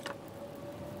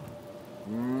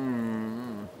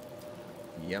 Mmm.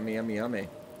 Yummy, yummy, yummy.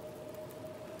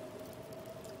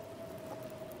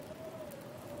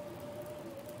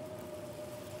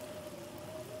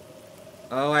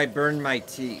 Oh, I burned my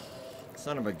tea.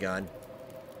 Son of a gun.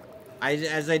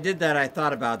 As I did that, I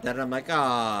thought about that. And I'm like,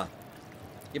 ah,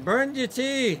 you burned your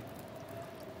tea.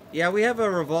 Yeah, we have a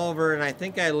revolver, and I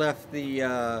think I left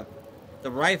the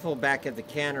rifle back at the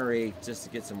cannery just to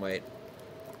get some weight.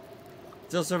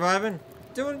 Still surviving?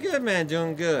 Doing good, man.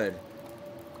 Doing good.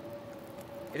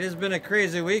 It has been a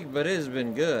crazy week, but it has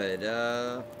been good.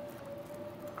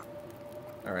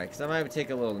 Alright, because I might take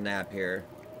a little nap here.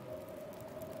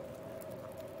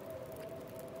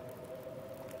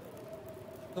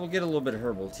 So we'll get a little bit of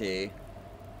herbal tea.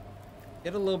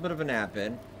 Get a little bit of a nap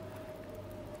in.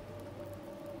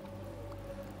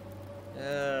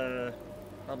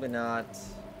 Probably not.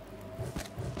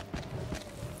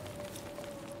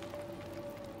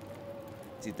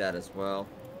 Let's eat that as well.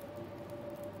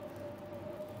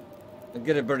 I'm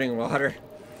good at burning water.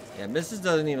 Yeah, Mrs.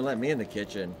 doesn't even let me in the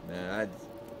kitchen. Man,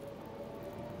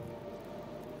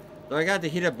 so I got to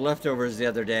heat up leftovers the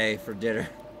other day for dinner.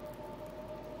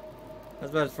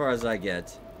 That's about as far as I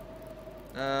get.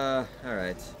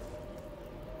 Alright.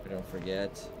 Don't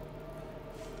forget.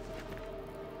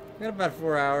 We got about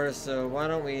 4 hours, so why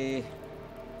don't we...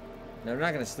 No, I'm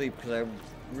not gonna sleep because I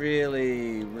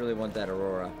really, really want that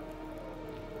Aurora.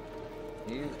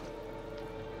 You...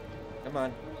 Come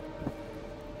on.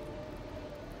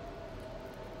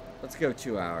 Let's go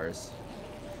 2 hours.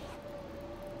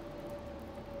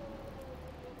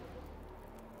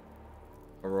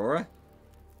 Aurora?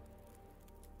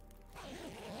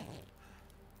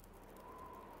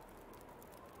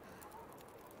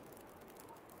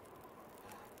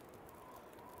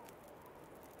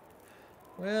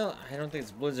 Well, I don't think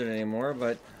it's blizzard anymore,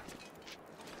 but...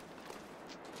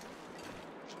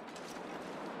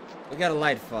 We got a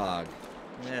light fog.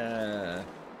 Yeah.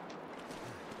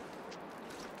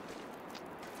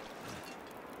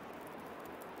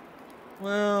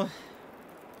 Well...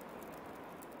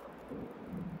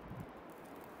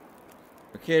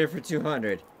 We're catered for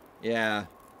 200. Yeah.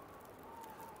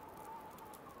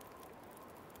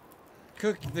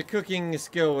 The cooking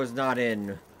skill was not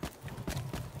in...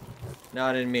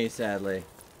 Not in me, sadly.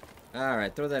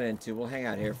 Alright, throw that in too. We'll hang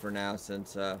out here for now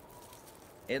since,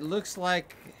 it looks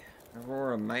like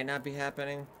Aurora might not be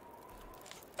happening.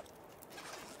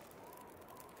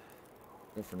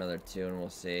 Go for another 2 and we'll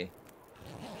see.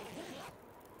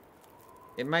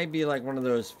 It might be like one of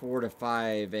those 4 to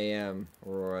 5 a.m.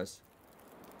 Auroras.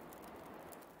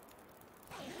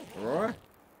 Aurora?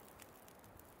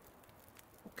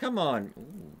 Come on.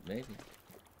 Ooh, maybe.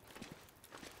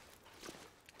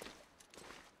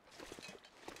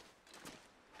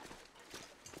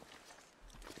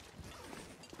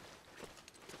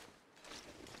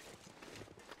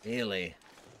 Really?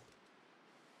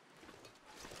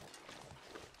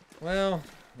 Well.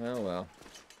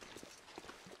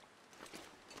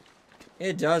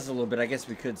 It does a little bit. I guess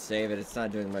we could save it. It's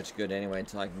not doing much good anyway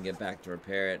until I can get back to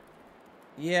repair it.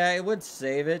 Yeah, it would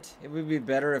save it. It would be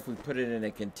better if we put it in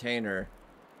a container.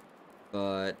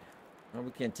 But, well,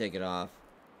 we can't take it off.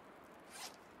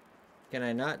 Can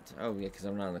I not? Oh, yeah, because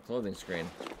I'm not on the clothing screen.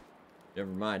 Never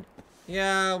mind.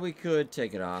 Yeah, we could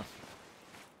take it off.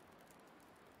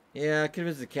 Yeah, I could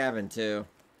visit the cabin, too.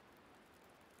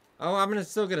 Oh, I'm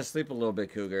still gonna sleep a little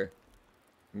bit, Cougar.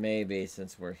 Maybe,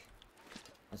 since we're...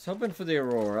 I was hoping for the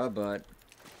Aurora, but...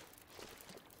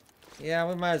 Yeah,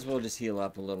 we might as well just heal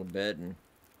up a little bit, and...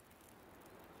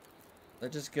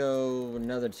 Let's just go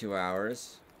another 2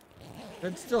 hours.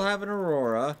 Could still have an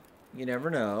Aurora. You never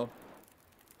know.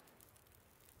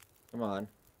 Come on.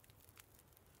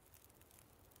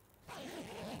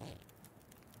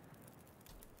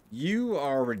 You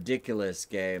are ridiculous,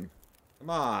 game. Come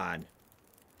on.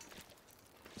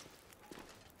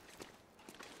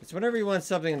 It's whenever you want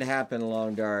something to happen in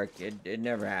Long Dark, it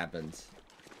never happens.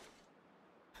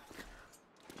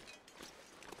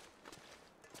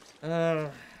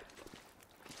 Alright,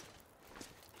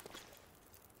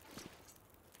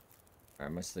 I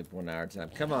must sleep 1 hour time.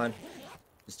 Come on.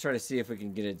 Just try to see if we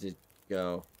can get it to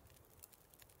go.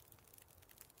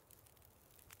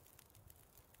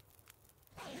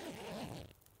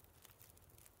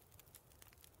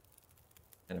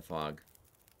 And a fog.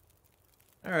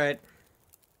 Alright.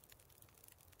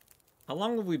 How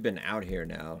long have we been out here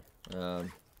now?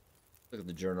 Look at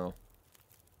the journal.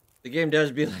 The game does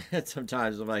be like that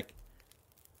sometimes. I'm like,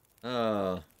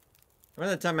 oh.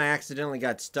 Remember the time I accidentally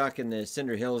got stuck in the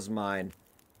Cinder Hills mine,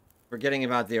 forgetting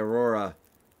about the Aurora.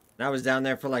 And I was down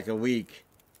there for like a week.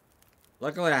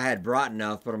 Luckily I had brought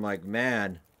enough, but I'm like,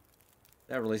 man,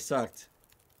 that really sucked.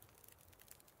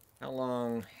 How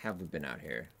long have we been out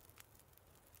here?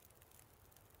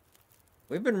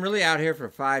 We've been really out here for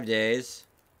 5 days.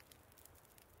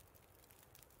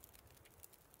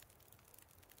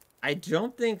 I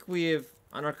don't think we've,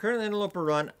 on our current interloper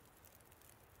run,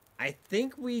 I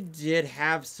think we did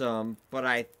have some, but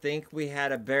I think we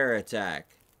had a bear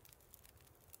attack.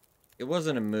 It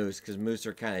wasn't a moose, because moose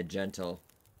are kind of gentle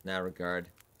in that regard.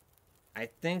 I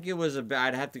think it was a bear.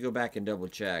 I'd have to go back and double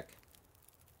check.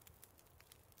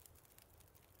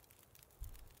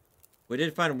 We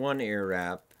did find one ear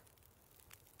wrap.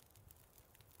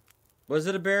 Was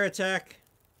it a bear attack?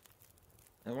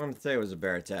 I want to say it was a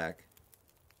bear attack.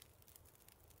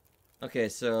 Okay,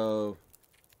 so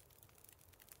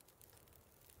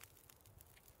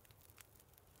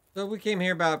we came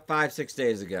here about 5-6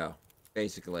 days ago,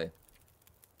 basically.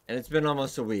 And it's been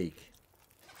almost a week.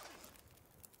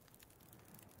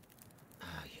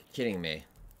 Oh, you're kidding me.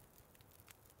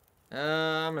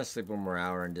 I'm gonna sleep one more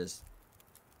hour and just...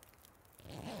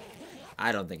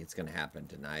 I don't think it's gonna happen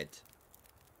tonight.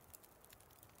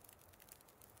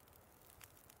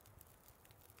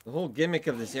 The whole gimmick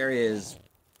of this area is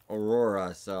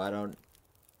Aurora, so I don't...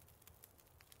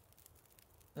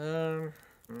 I'll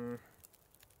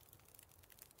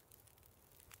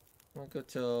go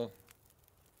till...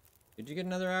 Did you get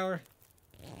another hour?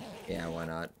 Yeah, why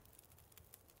not?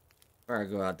 Or I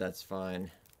go out, that's fine.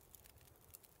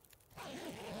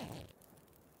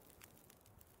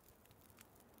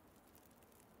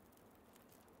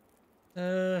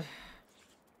 Yeah,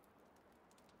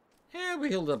 we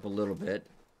healed up a little bit.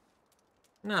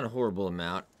 Not a horrible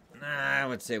amount. Nah, I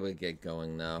would say we get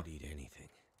going, though. Eat anything.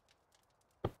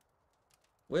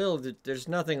 Well, there's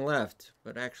nothing left,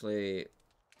 but actually...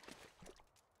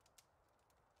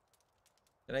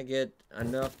 Can I get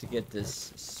enough to get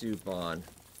this soup on?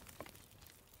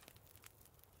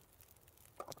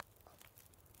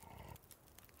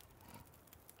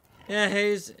 Yeah,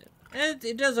 Hayes,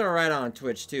 it does alright on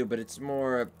Twitch, too, but it's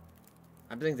more...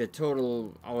 I think the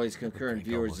total always concurrent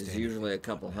viewers is usually a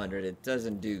couple hundred. It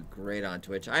doesn't do great on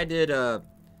Twitch. I did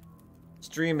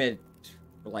stream it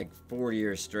for like 4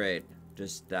 years straight.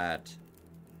 Just that.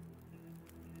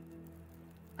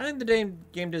 I think the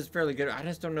game does fairly good. I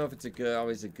just don't know if it's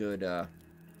always a good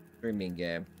streaming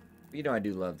game. But you know I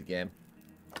do love the game.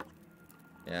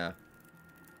 Yeah.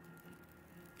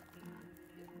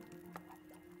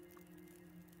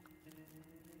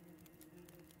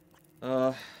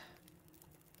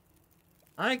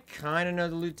 I kind of know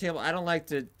the loot table. I don't like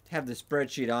to have the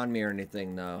spreadsheet on me or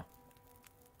anything, though.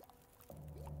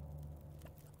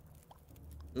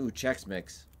 Ooh, Chex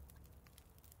Mix.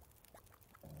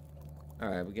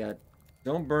 Alright, we got...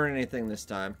 Don't burn anything this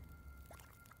time.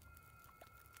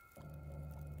 I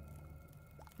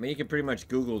mean, you can pretty much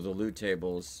Google the loot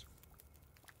tables.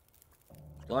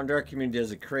 Long Dark Community does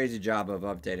a crazy job of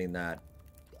updating that.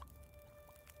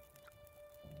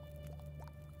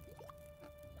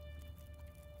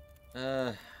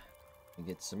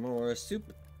 Get some more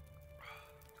soup.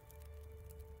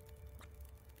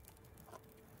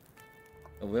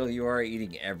 Oh, Will, you are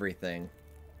eating everything.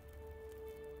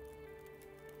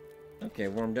 Okay,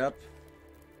 warmed up.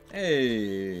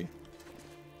 Hey!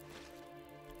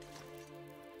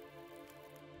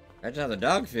 Imagine how the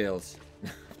dog feels.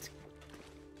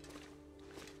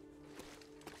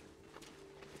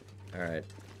 Alright.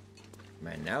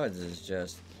 Man, now it is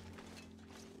just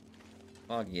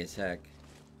foggy as heck.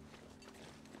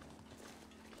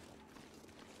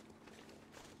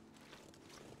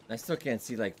 I still can't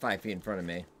see like 5 feet in front of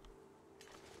me.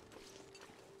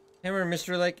 Hammer and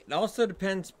Mr. Lake. It also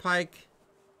depends, Pike.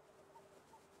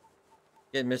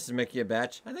 Get Mrs. Mickey a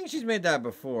batch. I think she's made that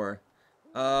before.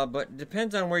 But it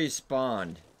depends on where you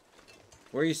spawned.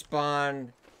 Where you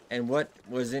spawned and what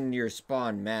was in your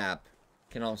spawn map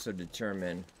can also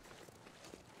determine.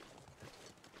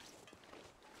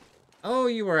 Oh,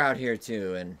 you were out here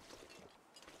too, and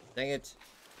dang it.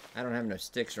 I don't have no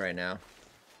sticks right now.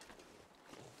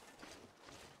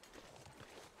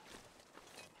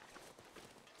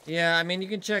 Yeah, I mean, you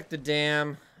can check the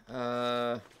dam.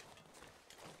 I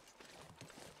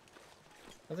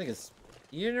think it's...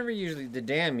 You never usually... The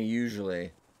dam,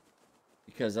 usually.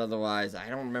 Because otherwise, I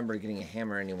don't remember getting a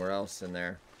hammer anywhere else in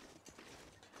there.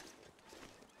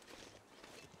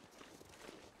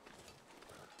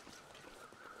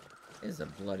 is a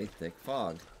bloody thick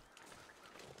fog.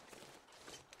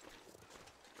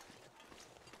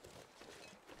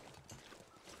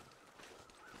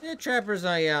 Yeah, trappers,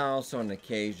 also on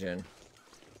occasion.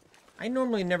 I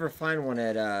normally never find one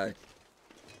at,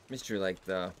 Mystery Lake,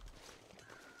 though.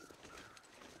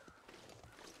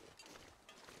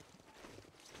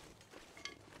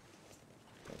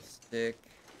 Stick.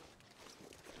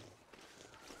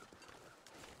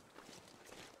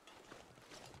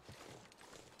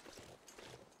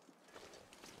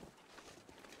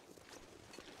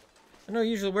 I know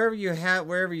usually wherever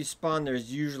you spawn,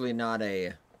 there's usually not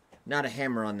a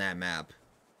hammer on that map.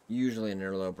 Usually an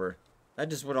interloper. That's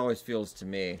just what always feels to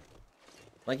me.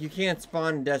 Like you can't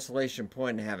spawn in Desolation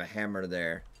Point and have a hammer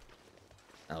there.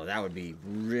 Oh, that would be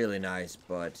really nice,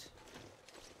 but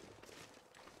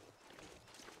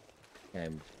okay,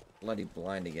 I'm bloody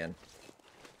blind again.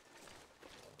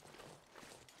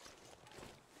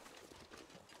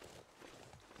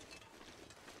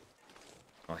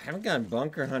 Oh, I haven't gone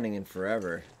bunker hunting in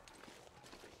forever.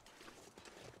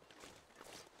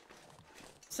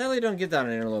 Sadly, don't get that on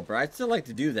an interloper. I'd still like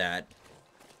to do that.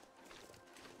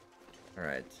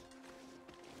 Alright.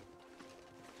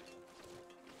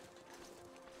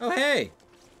 Oh, hey!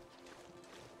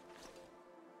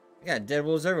 I got dead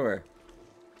wolves everywhere.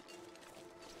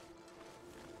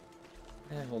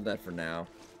 Hold that for now.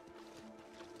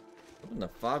 Hoping the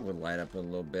fog would light up a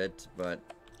little bit, but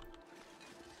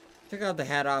took out the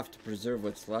hat off to preserve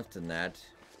what's left in that.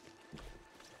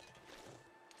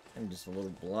 I'm just a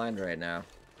little blind right now.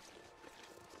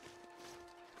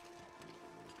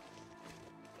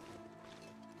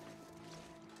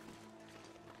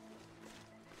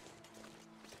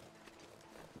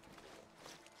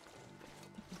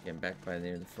 Getting back by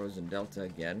near the frozen delta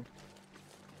again.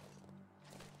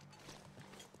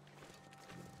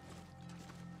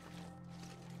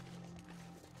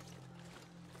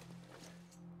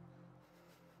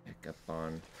 Back up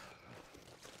on.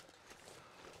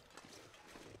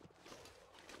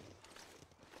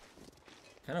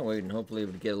 Kind of waiting, hopefully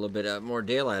we get a little bit more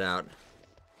daylight out.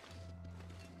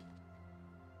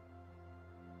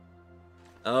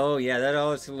 Oh yeah, that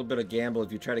always a little bit of gamble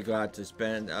if you try to go out to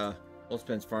spend Old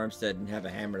Spence Farmstead and have a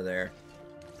hammer there.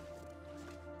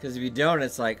 Because if you don't,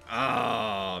 it's like,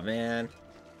 oh man.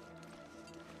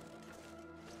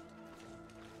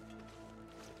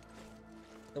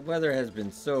 The weather has been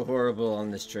so horrible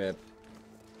on this trip.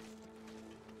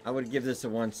 I would give this a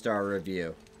 1-star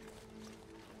review.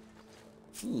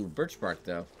 Ooh, birch bark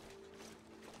though.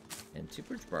 And 2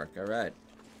 birch bark, alright.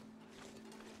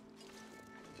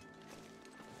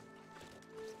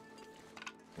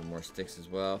 One more sticks as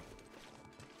well.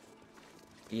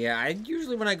 Yeah,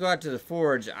 usually when I go out to the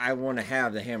forge, I want to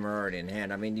have the hammer already in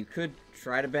hand. I mean, you could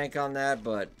try to bank on that,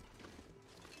 but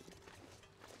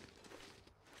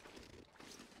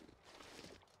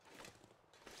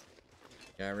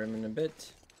got rim in a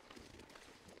bit.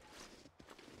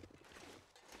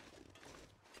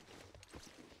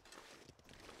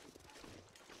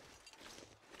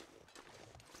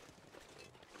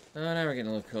 Oh, now we're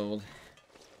getting a little cold.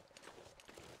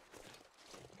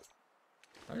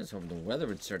 I was hoping the weather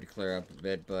would start to clear up a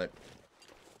bit, but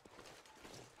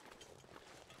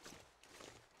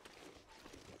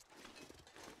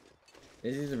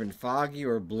it's either been foggy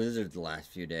or blizzard the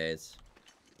last few days.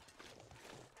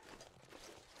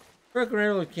 Broken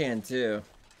Railroad can too.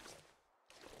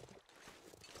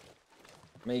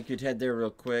 Maybe you could head there real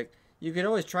quick. You could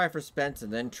always try for Spence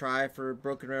and then try for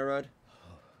Broken Railroad.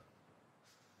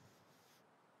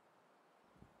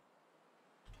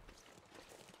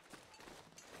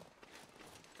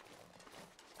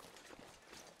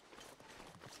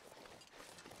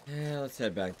 Yeah, let's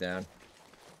head back down.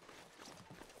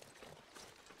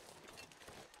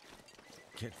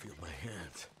 Can't feel my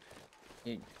hands.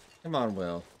 Come on,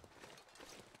 Will.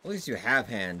 At least you have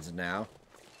hands now.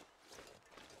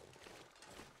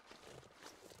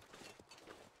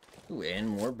 Ooh, and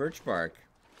more birch bark.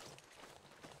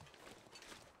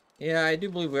 Yeah, I do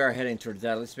believe we are heading towards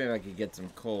that. At least maybe I could get some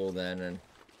coal then. And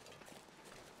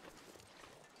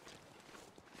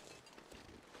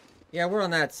yeah, we're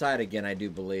on that side again, I do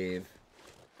believe.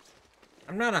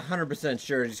 I'm not 100%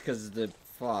 sure just because of the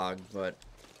fog, but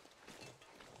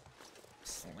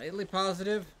slightly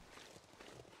positive.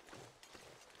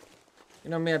 You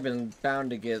know me, I've been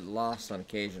bound to get lost on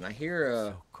occasion. I hear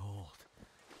So cold.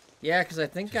 yeah, because I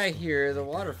think Just I hear the lay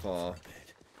down waterfall. for a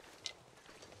bit.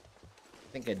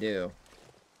 I think I do.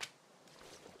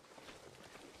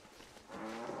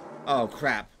 Oh,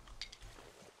 crap.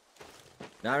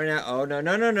 Not right now. Oh, no,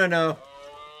 no, no, no, no.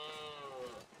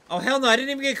 Oh, hell no, I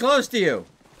didn't even get close to you.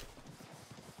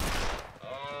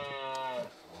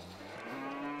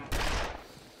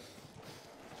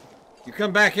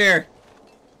 come back here.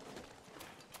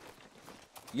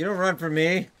 You don't run from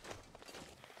me.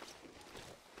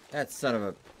 That son of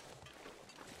a...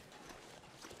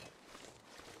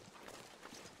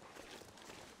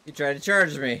 He tried to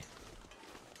charge me.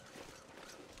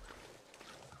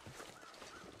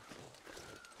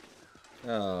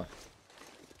 Oh.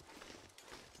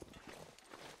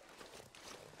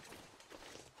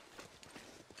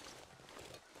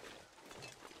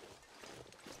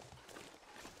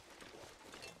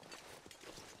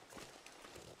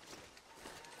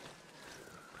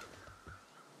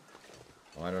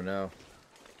 Oh, I don't know.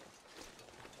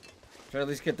 Try to at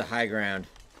least get the high ground.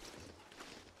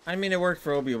 I mean, it worked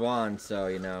for Obi-Wan, so,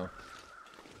 you know.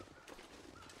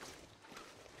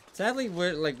 Sadly,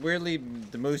 weirdly,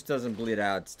 the moose doesn't bleed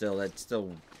out still. That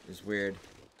still is weird.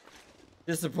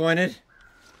 Disappointed.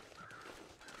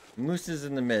 Mooses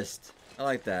in the mist. I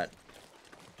like that.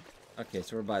 Okay,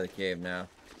 so we're by the cave now.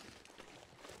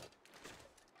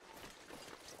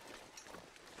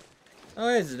 Oh,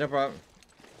 is it? No problem.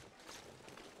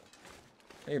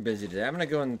 You're busy today. I'm gonna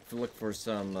go and look for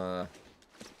some,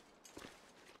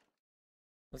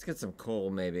 let's get some coal,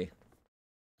 maybe.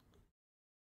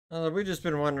 We've just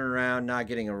been wandering around, not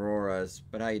getting auroras.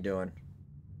 But how you doing?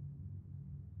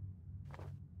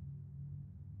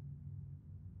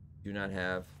 Do not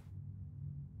have.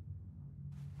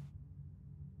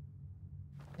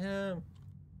 Yeah.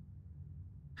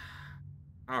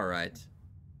 Alright.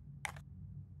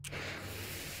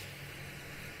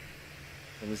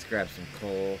 Let's grab some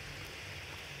coal.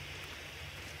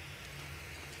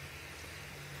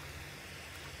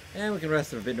 And we can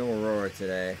rest a bit no aurora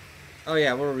today. Oh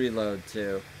yeah, we'll reload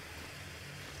too.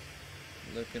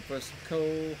 Looking for some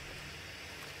coal.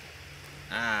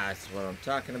 Ah, that's what I'm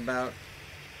talking about.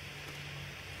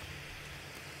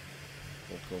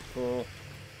 Cool.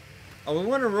 Oh, we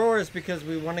want auroras because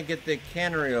we want to get the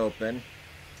cannery open.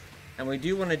 And we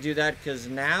do want to do that because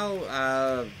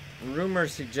now,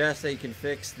 rumors suggest that you can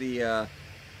fix the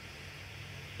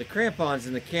crampons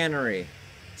in the cannery.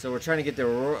 So we're trying to get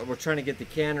the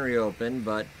cannery open,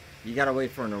 but you gotta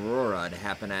wait for an aurora to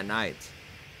happen at night,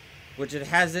 which it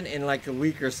hasn't in like a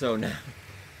week or so now.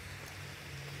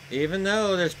 Even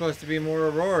though there's supposed to be more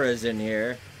auroras in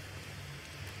here,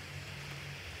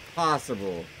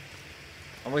 possible.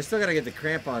 And we still gotta get the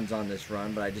crampons on this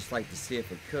run, but I just like to see if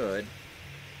we could.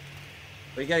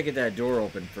 But you gotta get that door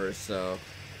open first, so.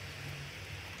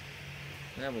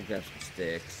 Now we'll grab some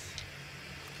sticks.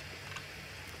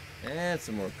 And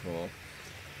some more coal.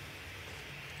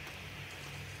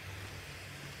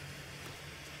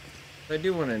 I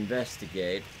do want to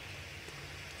investigate.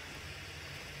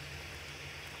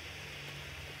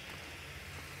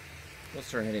 We'll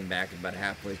start heading back about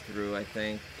halfway through, I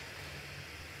think.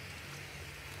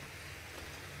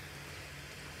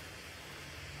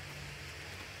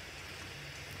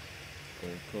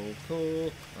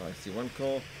 Coal. Oh, I see one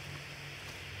coal.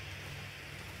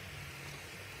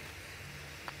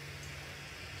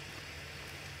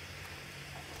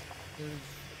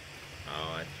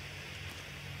 Oh, I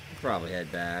probably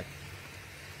head back.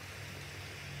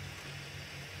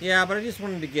 Yeah, but I just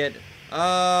wanted to get,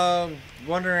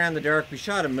 wandering around the dark. We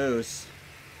shot a moose.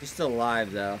 He's still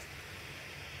alive, though.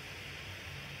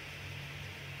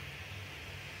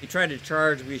 He tried to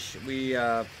charge. We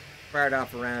fired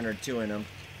off a round or two in him.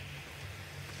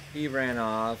 He ran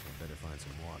off. Better find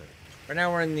some water. Right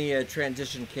now we're in the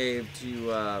transition cave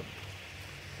to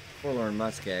Forlorn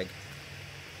Muskeg.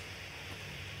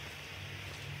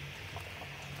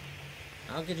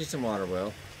 I'll get you some water,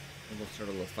 Will. And we'll start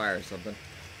a little fire or something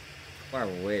while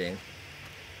we're waiting.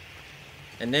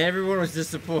 And then everyone was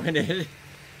disappointed.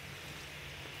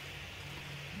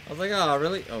 I was like, oh,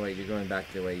 really? Oh, wait, you're going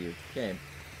back the way you came.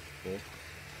 Cool.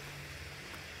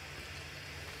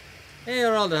 Hey,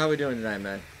 Geraldo, how we doing tonight,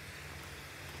 man?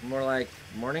 More like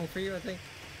morning for you, I think.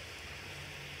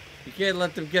 You can't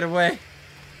let them get away.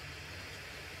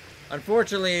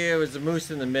 Unfortunately, it was a moose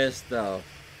in the mist, though.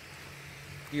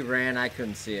 He ran, I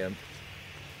couldn't see him.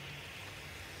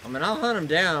 I mean, I'll hunt him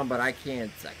down, but I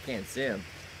can't see him.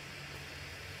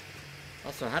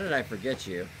 Also, how did I forget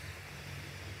you?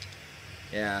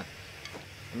 Yeah.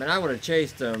 I mean, I would have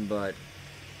chased him, but...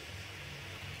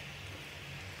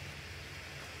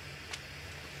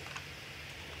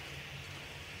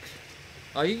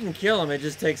 Oh, you can kill him, it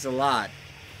just takes a lot.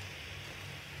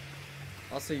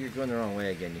 Also, you're going the wrong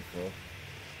way again, you fool.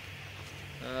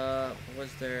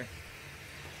 Was there...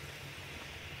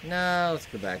 No, let's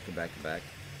go back.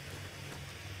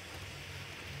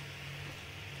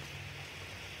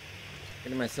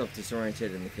 Getting myself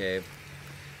disoriented in the cave.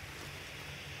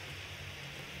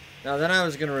 Now then I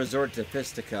was going to resort to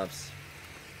fisticuffs.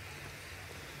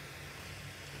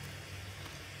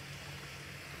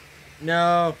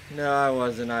 No, no, I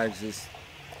wasn't. I was just...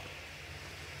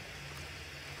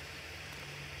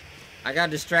 I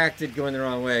got distracted going the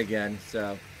wrong way again,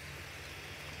 so...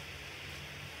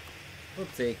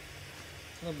 Whoopsie.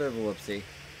 A little bit of a whoopsie.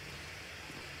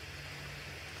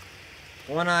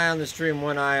 One eye on the stream,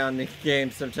 one eye on the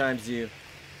game. Sometimes you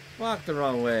walk the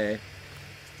wrong way.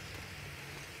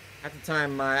 At the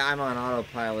time, I'm on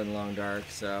autopilot in Long Dark,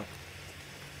 so...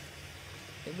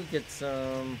 Maybe we get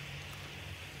some...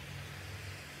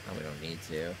 Oh, we don't need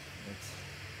to. It's...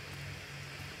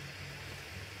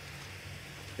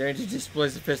 Danger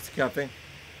displays of fisticuffing.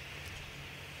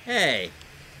 Hey!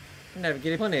 I'm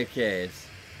navigating plenty of caves.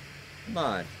 Come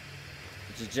on.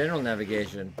 It's just general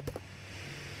navigation.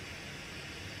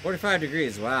 45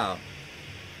 degrees, wow.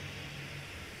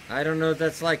 I don't know what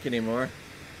that's like anymore.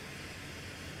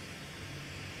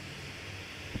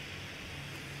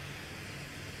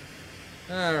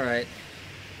 Alright.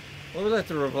 Well, we left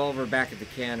the revolver back at the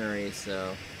cannery,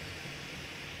 so...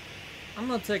 I'm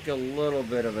gonna take a little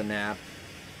bit of a nap.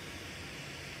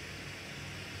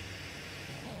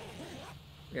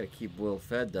 We gotta keep Will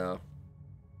fed, though.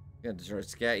 We gotta start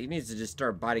scat. He needs to just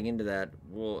start biting into that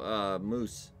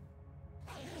moose.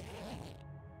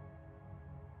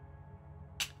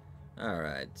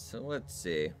 Alright, so let's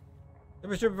see.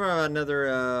 We're streaming for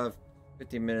another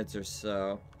 15 minutes or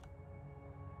so.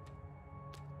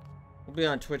 We'll be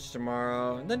on Twitch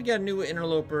tomorrow. And then you got a new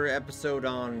Interloper episode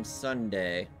on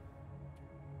Sunday.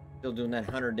 Still doing that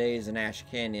 100 days in Ash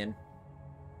Canyon.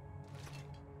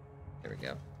 There we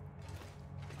go.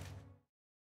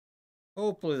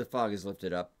 Hopefully the fog is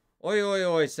lifted up. Oi, oi,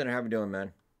 oi, Center. How we doing,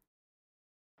 man?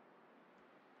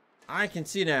 I can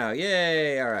see now.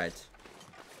 Yay! Alright.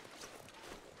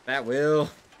 That will.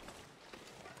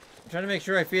 I'm trying to make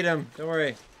sure I feed him. Don't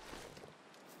worry.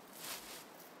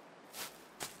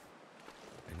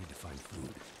 I need to find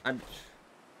food.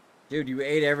 Dude, you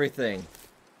ate everything.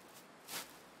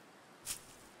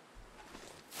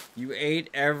 You ate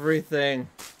everything.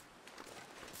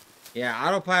 Yeah,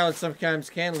 autopilot sometimes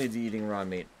can lead to eating raw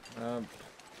meat.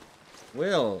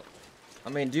 Will. I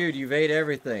mean, dude, you've ate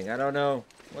everything. I don't know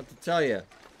what to tell you.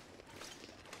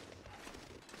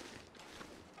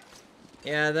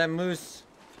 Yeah, that moose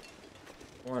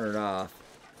wandered off.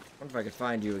 I wonder if I could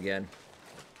find you again.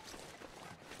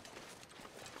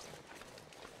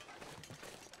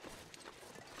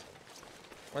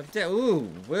 What the? Ooh,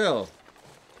 Will.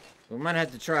 We might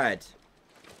have to try it.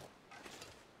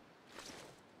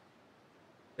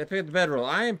 Did I pick up the bedroll?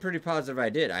 I am pretty positive I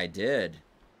did. I did.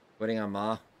 Waiting on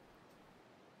Ma.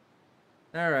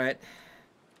 Alright.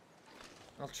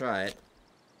 I'll try it.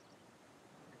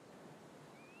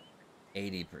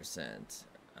 80%.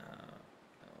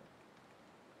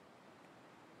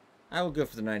 I will go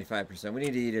for the 95%. We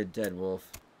need to eat a dead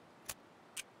wolf.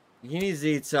 He needs to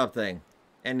eat something.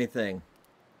 Anything.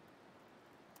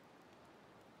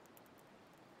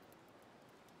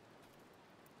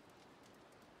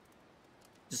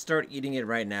 Just start eating it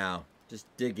right now. Just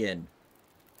dig in.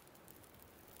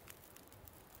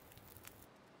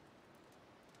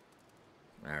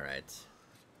 Alright.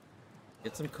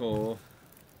 Get some coal.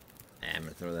 I'm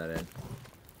gonna throw that in.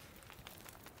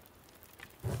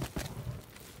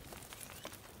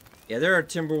 Yeah, there are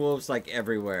timber wolves like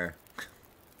everywhere.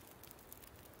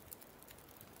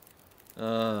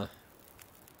 Alright,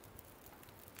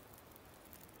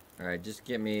 just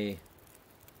get me...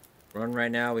 Run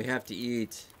right now, we have to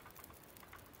eat.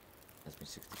 That's me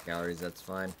 60 calories, that's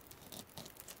fine.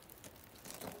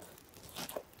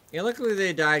 Yeah, luckily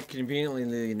they died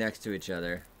conveniently next to each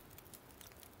other.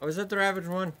 Oh, is that the ravaged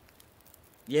one?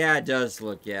 Yeah, it does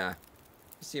look, yeah.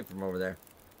 You see it from over there.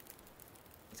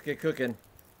 Let's get cooking.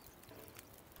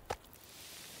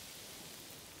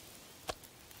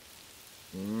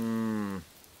 Mmm.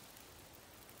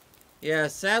 Yeah,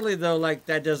 sadly though, like,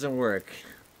 that doesn't work.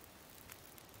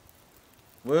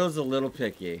 Will's a little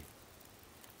picky.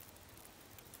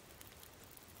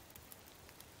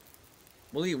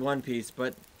 We'll eat one piece,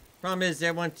 but problem is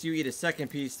that once you eat a second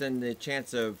piece, then the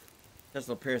chance of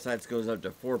intestinal parasites goes up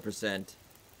to 4%.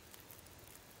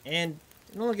 And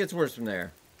it only gets worse from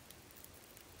there.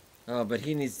 Oh, but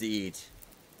he needs to eat.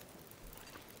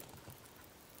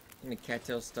 Give me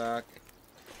cattail stock.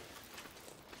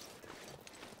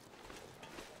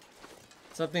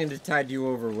 Something to tide you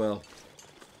over, Will.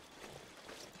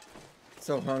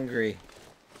 So hungry.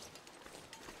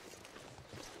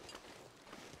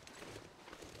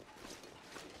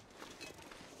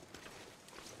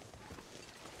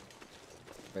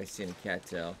 If I see any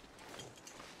cattail.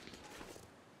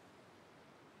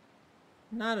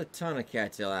 Not a ton of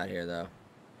cattail out here, though.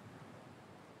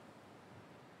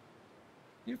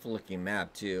 Beautiful looking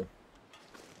map too.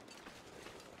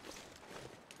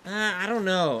 I don't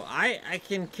know. I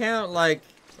can count like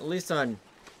at least on,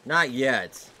 not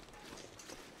yet.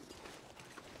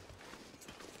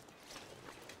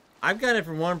 I've got it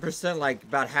from 1% like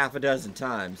about half a dozen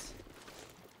times.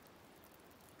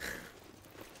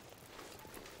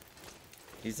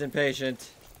 He's impatient.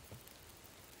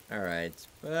 Alright.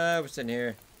 We're sitting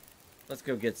here. Let's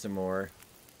go get some more.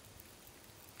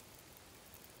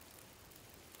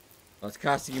 Well, it's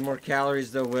costing you more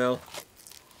calories though, Will.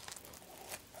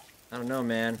 I don't know,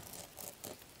 man.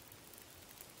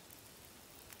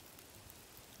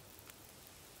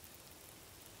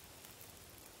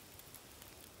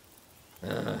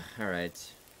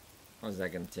 Alright. How long is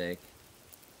that gonna take?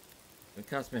 It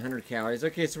cost me 100 calories.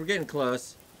 Okay, so we're getting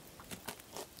close.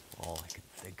 All I could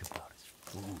think about is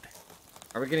food.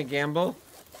 Are we gonna gamble?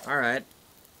 Alright.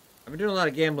 I've been doing a lot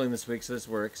of gambling this week, so this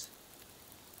works.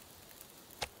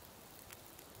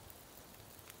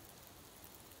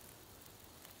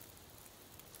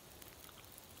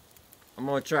 I'm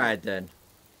gonna try it then.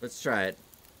 Let's try it.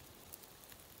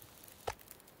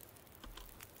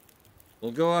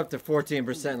 We'll go up to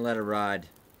 14% and let it ride.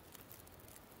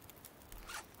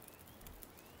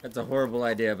 That's a horrible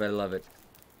idea, but I love it.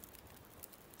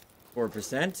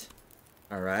 4%.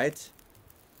 Alright.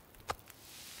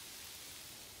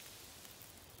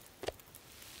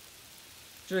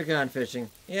 Should have gone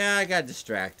fishing. Yeah, I got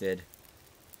distracted.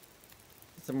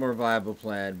 It's a more viable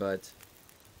plan, but...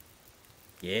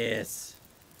 Yes.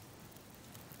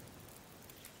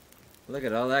 Look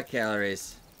at all that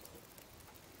calories.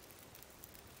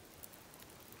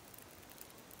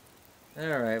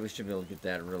 Alright, we should be able to get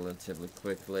that relatively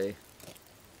quickly.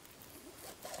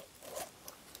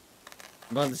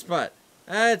 I'm on the spot.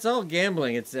 It's all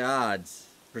gambling. It's the odds.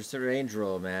 For range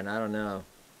roll, man. I don't know.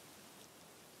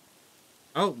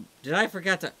 Oh, did I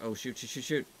forget to... Oh, shoot, shoot, shoot,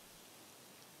 shoot.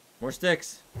 More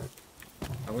sticks.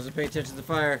 I wasn't paying attention to the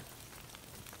fire.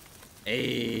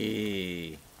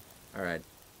 Hey. Alright.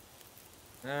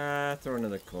 Throw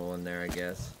another coal in there, I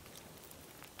guess.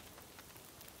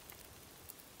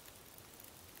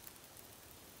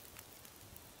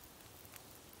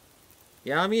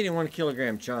 Yeah, I'm eating 1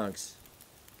 kilogram chunks.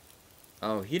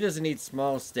 Oh, he doesn't eat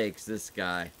small steaks, this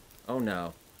guy. Oh,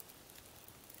 no.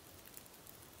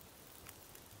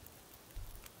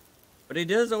 But he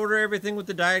does order everything with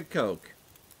the Diet Coke.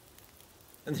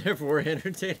 And therefore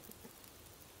entertaining.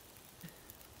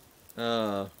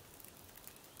 Oh.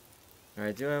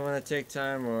 Alright, do I want to take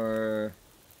time or...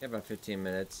 Yeah, about 15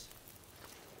 minutes.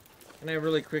 Can I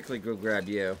really quickly go grab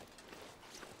you?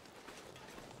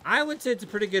 I would say it's a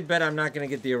pretty good bet I'm not going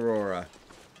to get the Aurora.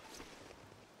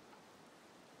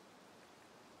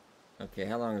 Okay,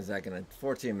 how long is that going to...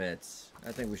 14 minutes.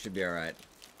 I think we should be alright.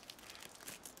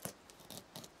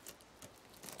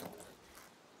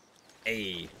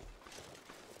 Hey.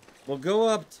 We'll go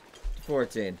up to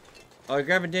 14. Oh, you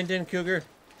grabbing Din Din, Cougar?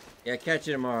 Yeah, catch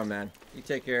you tomorrow, man. You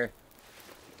take care.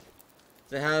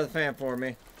 Say hi to the fam for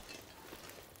me.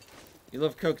 You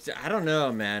love Coke? I don't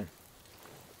know, man.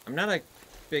 I'm not a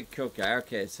big Coke guy.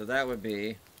 Okay, so that would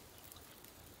be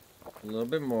a little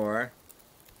bit more.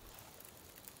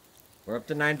 We're up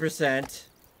to 9%.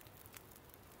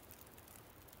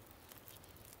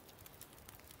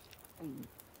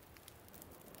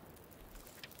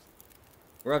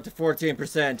 We're up to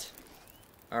 14%.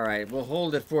 Alright, we'll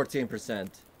hold at 14%.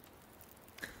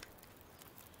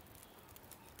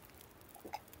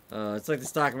 It's like the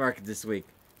stock market this week.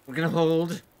 We're gonna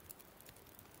hold.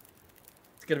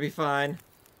 It's gonna be fine.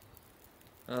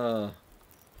 You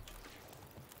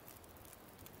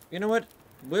know what?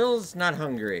 Will's not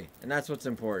hungry, and that's what's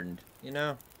important, you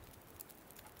know?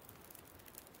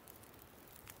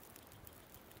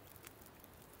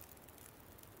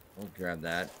 We'll grab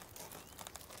that.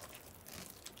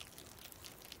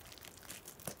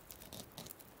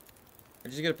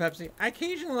 Did you get a Pepsi? I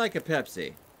occasionally like a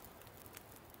Pepsi.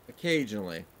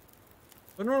 Occasionally.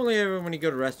 But normally when you go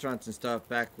to restaurants and stuff,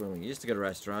 back when we used to go to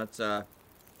restaurants,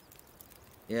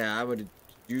 yeah, I would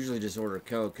usually just order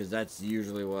Coke, because that's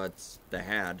usually what's they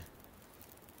had.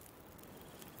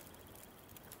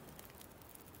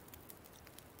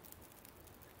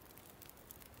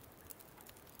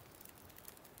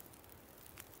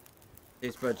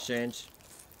 Taste buds change.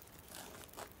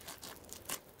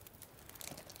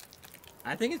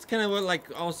 I think it's kind of what, like,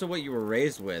 also what you were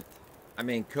raised with. I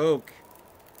mean, Coke.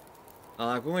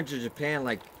 Like, we went to Japan,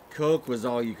 like, Coke was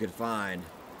all you could find.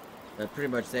 Pretty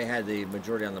much they had the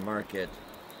majority on the market.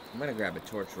 I'm gonna grab a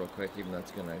torch real quick, even though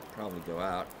it's gonna probably go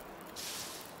out.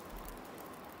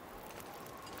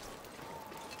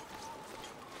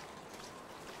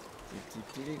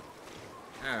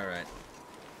 Alright.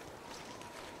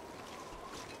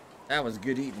 That was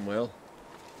good eating, Will.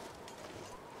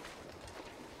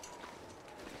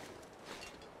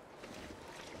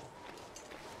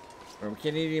 Or we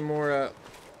can't eat any more,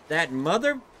 that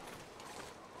mother?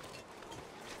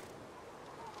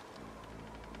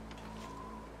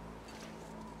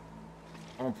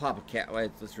 I'm gonna pop a cat.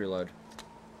 Wait, let's reload.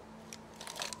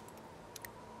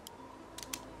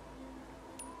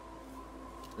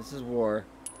 This is war.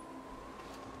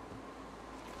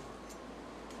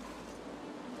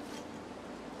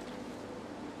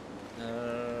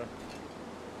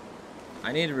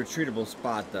 I need a retreatable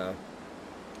spot, though.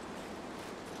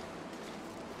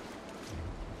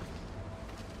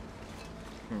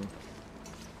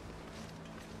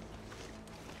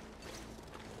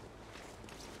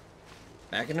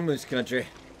 Back in the moose country.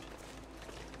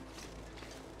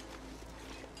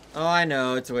 Oh, I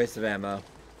know, it's a waste of ammo.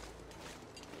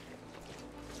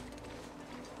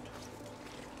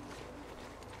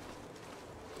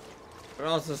 But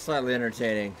also slightly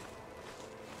entertaining.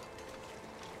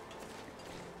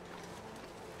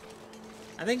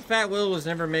 I think Fat Will was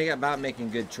never about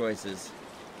making good choices.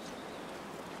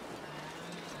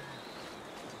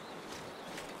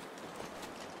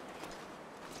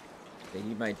 Okay,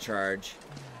 he might charge.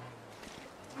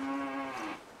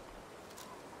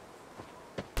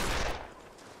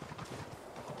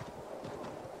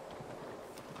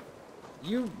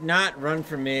 You not run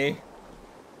from me.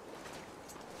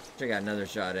 I got another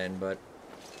shot in, but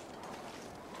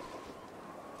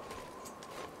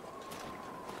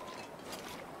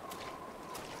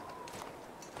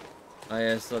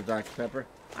I still have Dr. Pepper.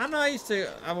 I don't know,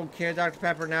 I won't care Dr.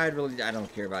 Pepper now. I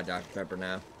don't care about Dr. Pepper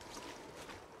now.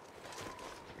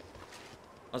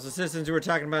 Also, citizens, we were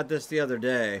talking about this the other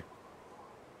day.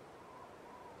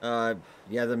 Yeah,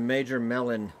 the Major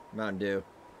Melon Mountain Dew.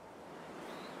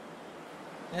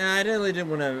 Yeah, I really didn't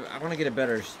want to. I want to get a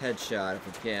better headshot if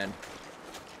we can.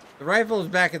 The rifle is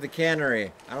back at the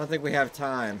cannery. I don't think we have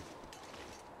time.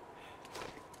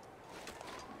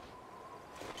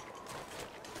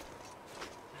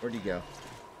 Where'd he go?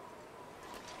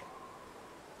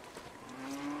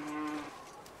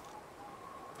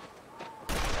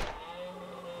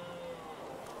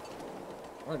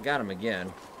 Well, I got him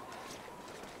again.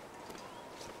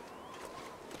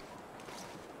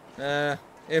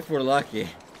 If we're lucky.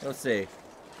 Let's see.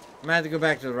 I might have to go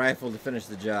back to the rifle to finish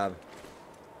the job.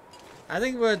 I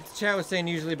think what the chat was saying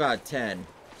usually about 10.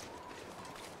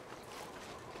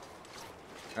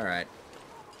 Alright.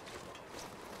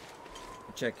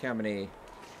 Check how many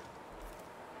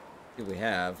do we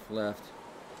have left.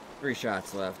 3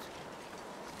 shots left.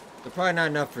 They're probably not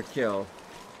enough for kill.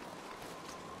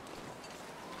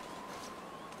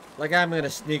 Like I'm gonna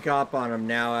sneak up on him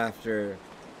now after.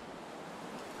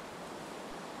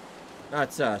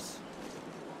 Not sus.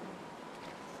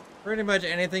 Pretty much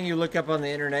anything you look up on the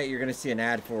internet, you're gonna see an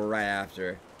ad for right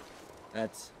after.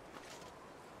 That's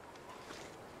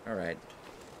alright.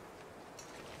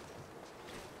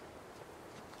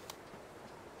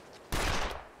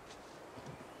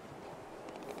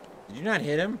 Did you not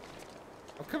hit him?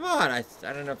 Oh, come on! I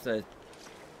don't know if I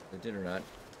did or not.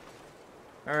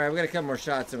 Alright, we got a couple more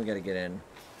shots and we gotta get in.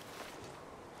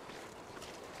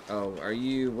 Oh, are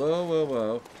you... Whoa, whoa,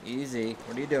 whoa. Easy.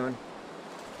 What are you doing?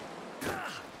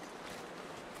 Let's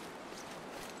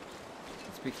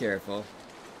be careful.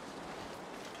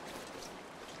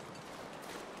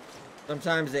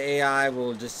 Sometimes the AI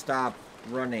will just stop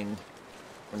running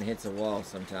when it hits a wall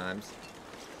sometimes.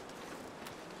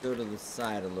 Go to the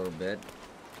side a little bit.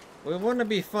 We want to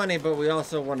be funny, but we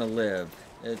also want to live.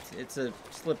 It's a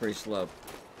slippery slope.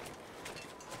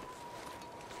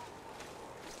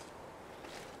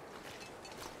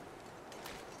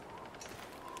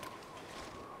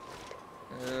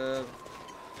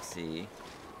 Let's see.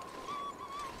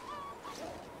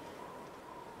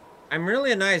 I'm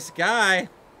really a nice guy.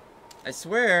 I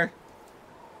swear.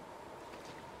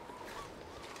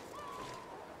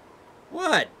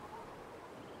 What?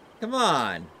 Come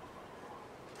on.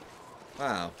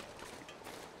 Wow.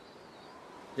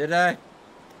 Did I?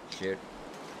 Shoot.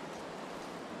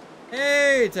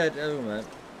 Hey, Ted. Oh, man.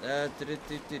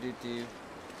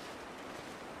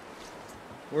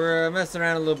 We're messing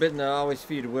around a little bit in the always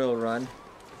feed Will run.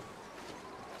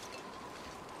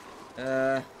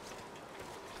 That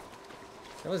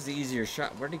was the easier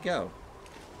shot. Where'd he go?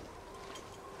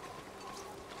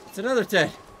 It's another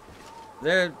Ted.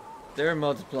 They're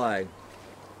multiplying.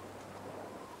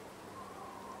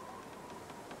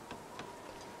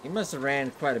 He must have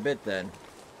ran quite a bit then.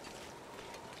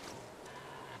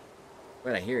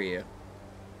 Wait, I hear you.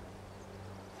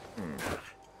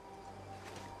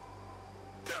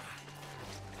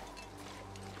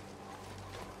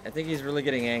 I think he's really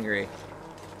getting angry.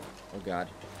 Oh god.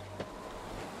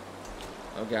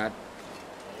 Oh god.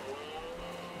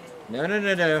 No, no,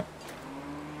 no, no.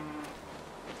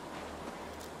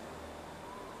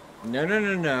 No, no,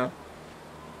 no, no.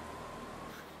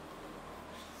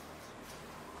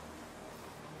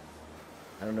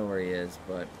 I don't know where he is,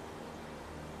 but... a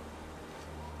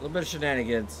little bit of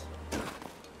shenanigans.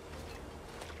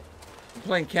 I'm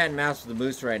playing cat and mouse with the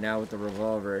moose right now with the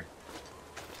revolver.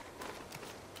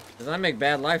 Because I make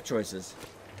bad life choices.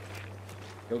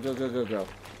 Go, go, go, go, go.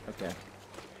 Okay.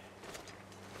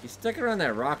 He's stuck around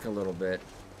that rock a little bit.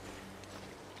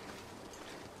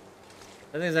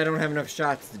 The thing is, I don't have enough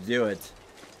shots to do it.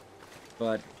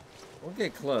 But we'll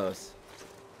get close.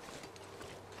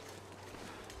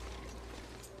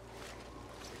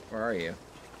 Where are you?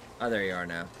 Oh, there you are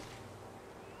now.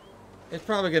 It's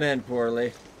probably gonna end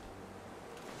poorly.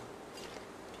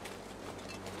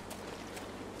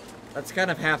 That's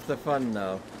kind of half the fun,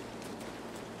 though.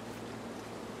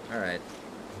 Alright.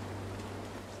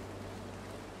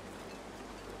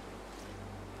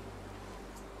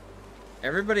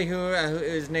 Everybody who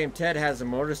is named Ted has a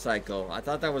motorcycle. I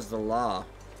thought that was the law.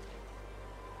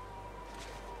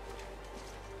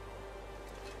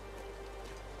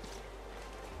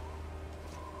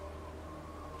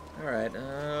 Alright,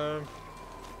 at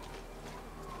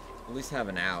least have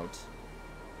an out.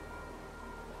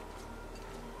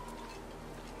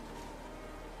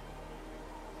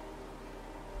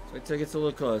 So wait till it gets a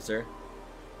little closer.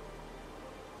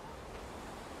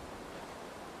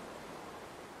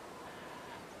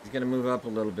 He's gonna move up a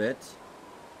little bit.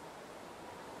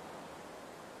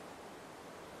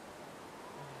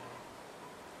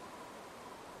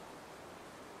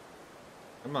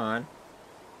 Come on.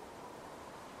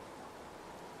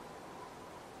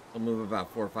 He'll move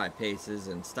about 4 or 5 paces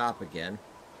and stop again.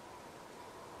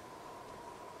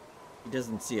 He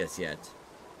doesn't see us yet.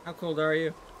 How cold are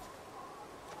you?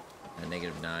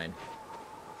 -9.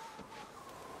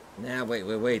 Nah, wait.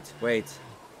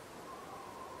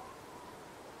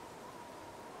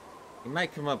 He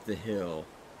might come up the hill.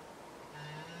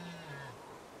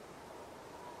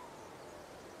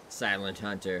 Silent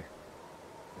Hunter.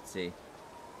 Let's see.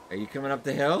 Are you coming up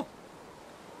the hill?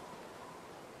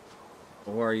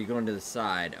 Or are you going to the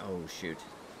side? Oh, shoot.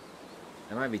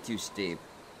 That might be too steep.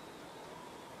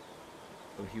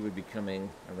 So he would be coming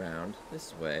around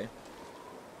this way.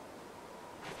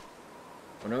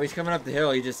 Oh no, he's coming up the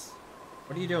hill. He just...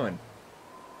 what are you doing?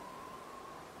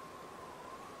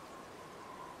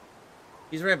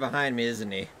 He's right behind me,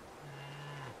 isn't he?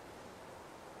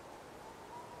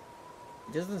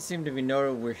 He doesn't seem to be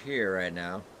know we're here right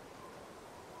now.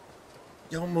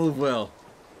 Don't move, Will.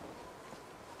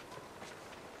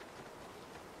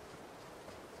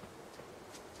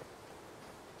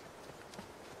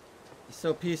 He's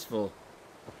so peaceful.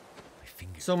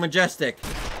 So majestic.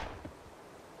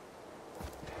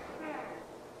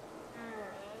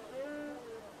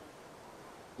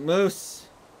 Moose.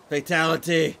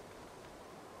 Fatality.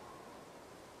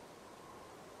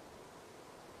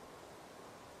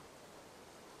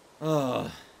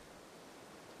 Oh.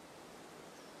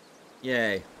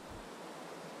 Yay.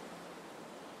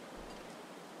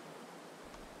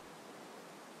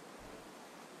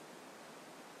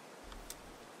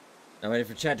 I'm waiting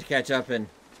for chat to catch up and...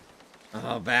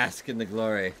 oh, bask in the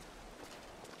glory.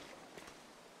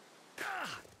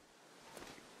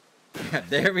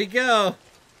 There we go.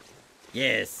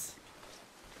 Yes.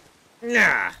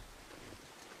 Nah.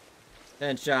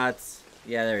 10 shots.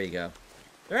 Yeah, there you go.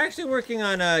 They're actually working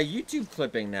on YouTube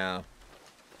clipping now.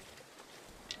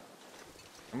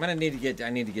 I'm gonna need to get... I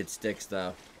need to get sticks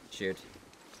though. Shoot.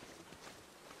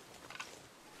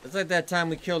 It's like that time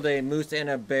we killed a moose and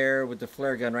a bear with the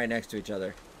flare gun right next to each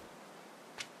other.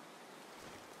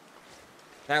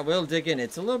 That will dig in.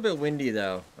 It's a little bit windy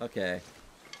though. Okay.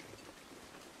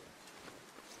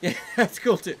 Yeah, that's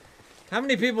cool too. How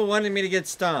many people wanted me to get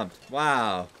stomped?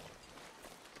 Wow.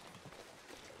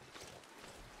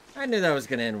 I knew that was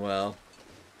gonna end well.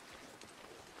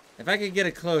 If I could get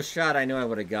a close shot, I knew I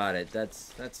would have got it.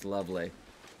 That's lovely.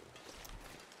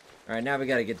 Alright, now we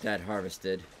gotta get that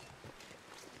harvested.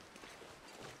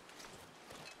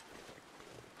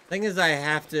 Thing is, I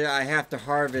have to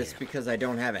harvest because I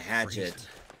don't have a hatchet.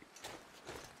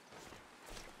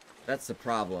 That's the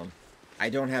problem. I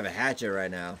don't have a hatchet right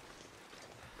now.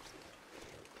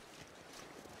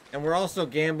 And we're also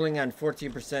gambling on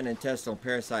 14% intestinal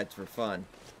parasites for fun.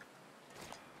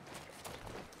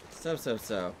 So.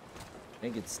 I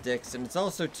think it sticks, and it's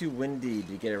also too windy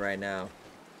to get it right now.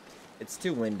 It's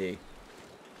too windy.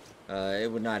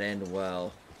 It would not end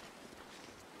well.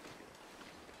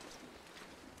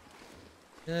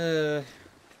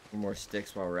 More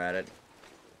sticks while we're at it.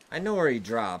 I know where he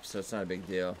drops, so it's not a big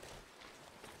deal.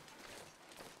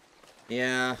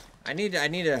 Yeah, I need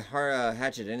a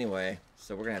hatchet anyway,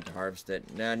 so we're gonna have to harvest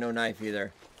it. Nah, no knife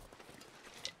either.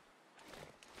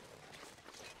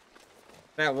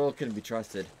 That wool couldn't be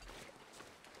trusted.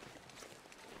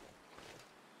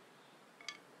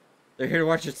 They're here to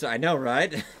watch it, so I know,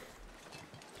 right?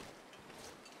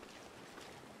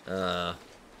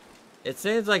 It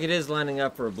seems like it is lining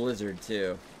up for a blizzard,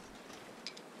 too.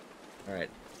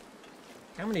 Alright.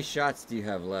 How many shots do you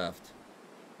have left?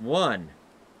 1.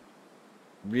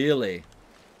 Really?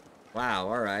 Wow,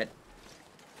 alright.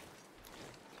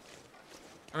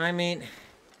 I mean,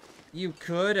 you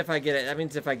could if I get it. That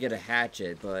means if I get a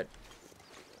hatchet, but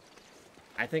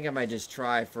I think I might just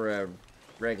try for a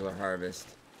regular harvest.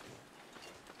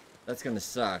 That's gonna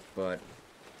suck, but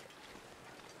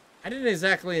I didn't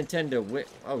exactly intend to win.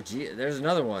 Oh, gee, there's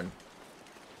another one.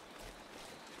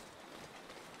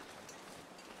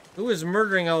 Who is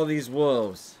murdering all these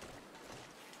wolves?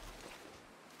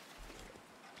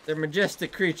 They're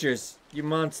majestic creatures, you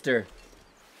monster.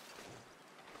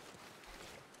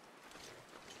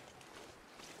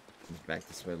 Back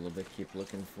this way a little bit, keep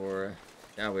looking for...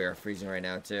 Now we are freezing right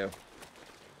now, too.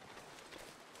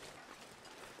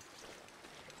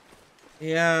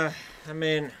 Yeah, I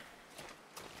mean...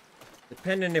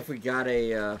 Depending if we got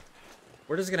a...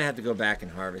 we're just gonna have to go back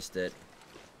and harvest it.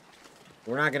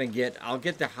 We're not gonna get... I'll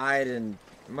get the hide and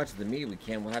much of the meat we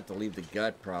can. We'll have to leave the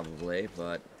gut, probably,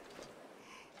 but...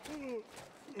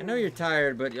 I know you're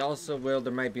tired, but you also will.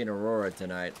 There might be an aurora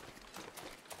tonight.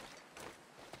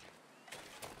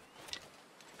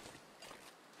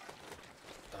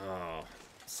 Oh,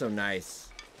 so nice.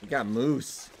 We got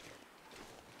moose.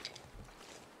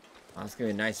 Oh, it's gonna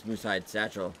be a nice moose hide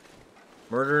satchel.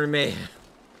 Murdering me.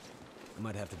 I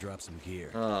might have to drop some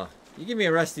gear. Oh, you give me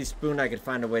a rusty spoon, I could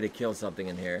find a way to kill something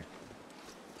in here.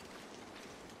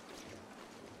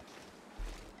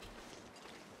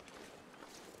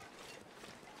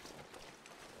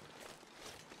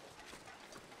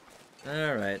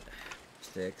 Alright.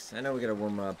 Sticks. I know we gotta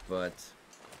warm up, but...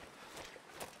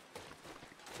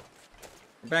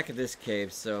 We're back at this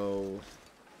cave, so...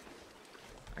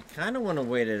 I kinda wanna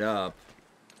wait it up.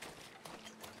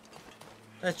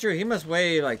 That's true, he must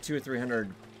weigh like 200 or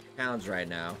 300 pounds right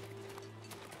now.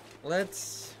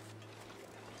 Let's...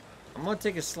 I'm gonna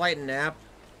take a slight nap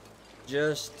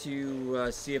just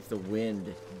to see if the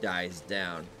wind dies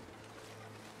down.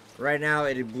 Right now,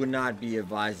 it would not be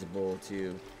advisable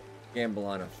to gamble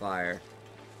on a fire.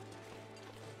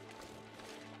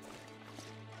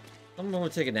 I'm gonna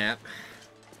take a nap.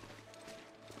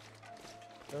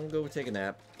 I'm gonna go take a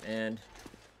nap. And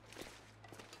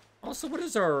also, what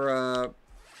is our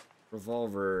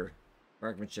revolver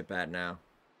marksmanship at now?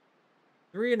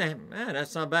 3.5. Man,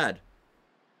 that's not bad.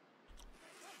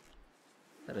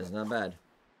 That is not bad.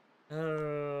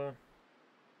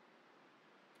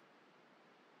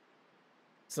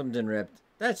 Something ripped.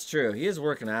 That's true. He is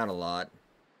working out a lot.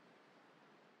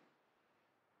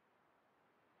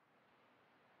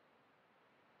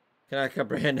 Can I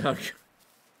comprehend how...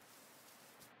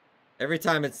 Every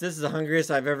time this is the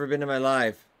hungriest I've ever been in my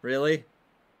life. Really?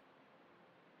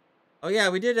 Oh yeah,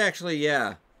 we did actually,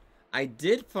 yeah. I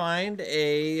did find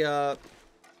a,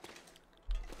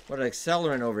 what, an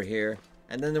accelerant over here.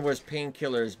 And then there was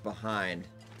painkillers behind.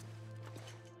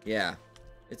 Yeah.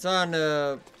 It's on,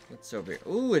 what's over here?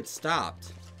 Ooh, it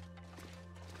stopped.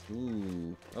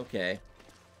 Ooh, okay.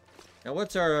 Now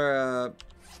what's our,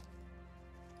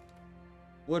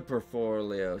 wood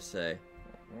portfolio say?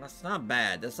 Well, that's not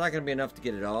bad. That's not going to be enough to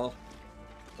get it all.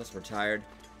 Plus we're tired.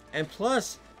 And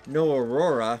plus, no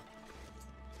aurora.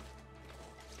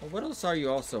 Well, what else are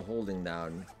you also holding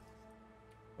down?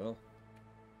 Well.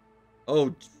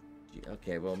 Oh,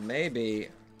 okay. Well, maybe.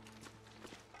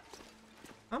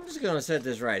 I'm just going to set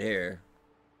this right here.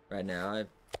 Right now.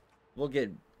 We'll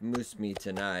get moose meat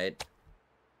tonight.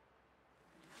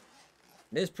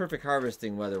 It is perfect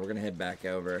harvesting weather. We're going to head back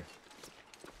over.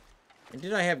 And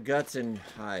did I have guts and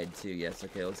hide too? Yes,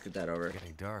 okay, let's get that over.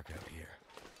 Getting dark out here.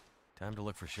 Time to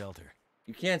look for shelter.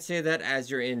 You can't say that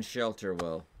as you're in shelter,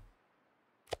 Will.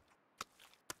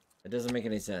 It doesn't make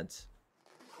any sense.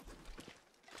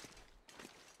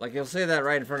 Like, you'll say that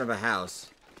right in front of a house.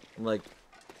 I'm like,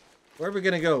 where are we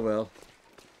gonna go, Will?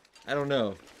 I don't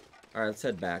know. Alright, let's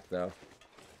head back, though.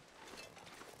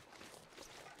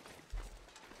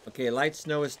 Okay, light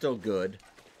snow is still good.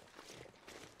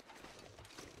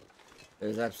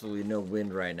 There's absolutely no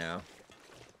wind right now.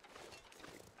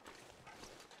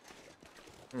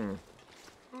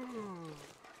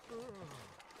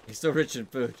 He's so rich in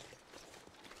food.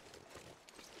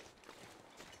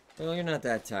 Well, you're not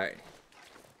that tired.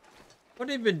 What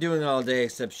have you been doing all day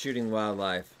except shooting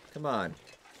wildlife? Come on.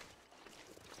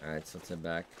 Alright, so let's head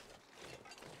back.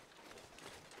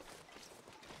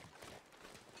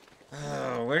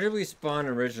 Oh, where did we spawn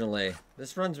originally?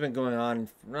 This run's been going on,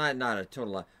 not a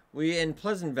total lot. We in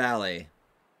Pleasant Valley.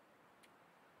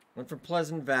 Went from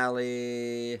Pleasant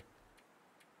Valley,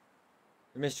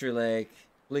 the Mystery Lake,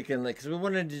 Bleakin Lake, because we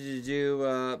wanted to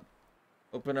do,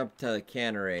 open up to the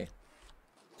cannery.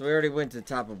 So we already went to the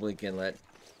top of Bleak Inlet.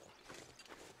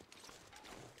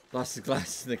 Lost his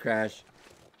glasses in the crash.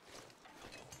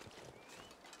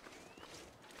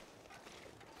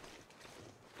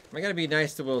 I gotta be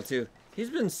nice to Will, too.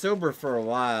 He's been sober for a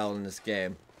while in this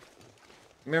game.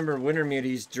 Remember, Wintermute,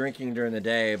 he's drinking during the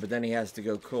day, but then he has to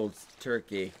go cold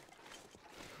turkey.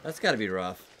 That's gotta be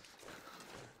rough.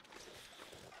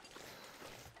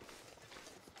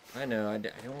 I know, I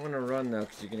don't want to run, though,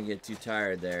 because you're gonna get too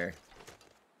tired there.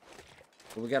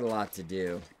 But we got a lot to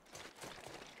do.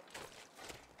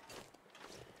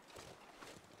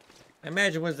 I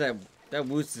imagine what's that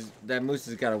moose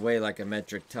has got to weigh like a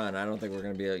metric ton. I don't think we're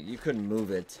gonna be able, you couldn't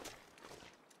move it.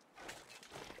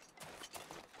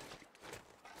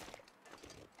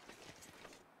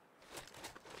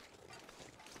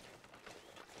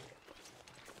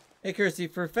 Hey Kirsty,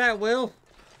 for Fat Will,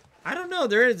 I don't know,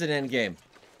 there is an end game.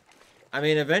 I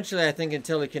mean, eventually I think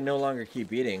until he can no longer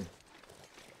keep eating.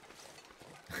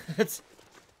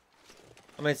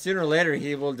 I mean, sooner or later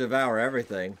he will devour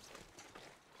everything.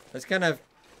 That's kind of...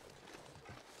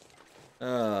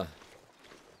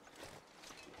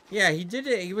 Yeah, he did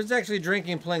it. He was actually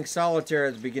drinking, playing solitaire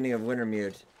at the beginning of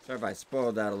Wintermute. Sorry if I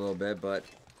spoiled that a little bit, but...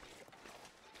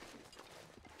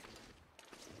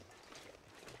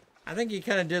 I think he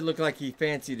kind of did look like he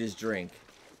fancied his drink.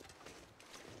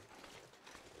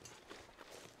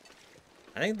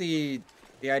 I think the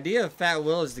idea of Fat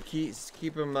Will is to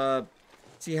keep him,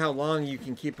 see how long you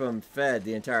can keep him fed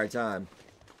the entire time.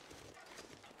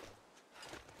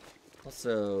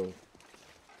 Also,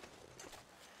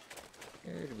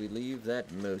 where did we leave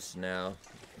that moose now?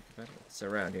 It's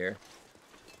around here.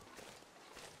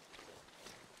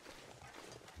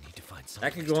 Need to find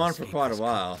that could go on for quite a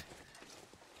while.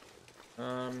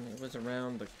 It was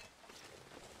around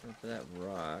that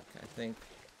rock, I think.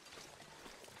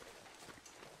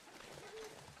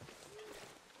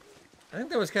 I think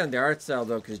that was kind of the art style,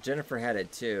 though, because Jennifer had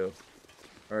it, too.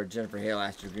 Or Jennifer Hale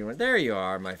asked her green one. There you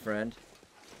are, my friend.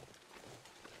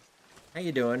 How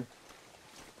you doing?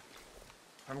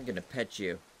 I'm gonna pet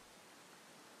you.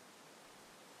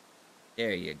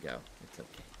 There you go. It's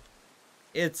okay.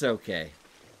 It's okay.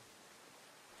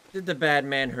 Did the bad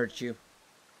man hurt you?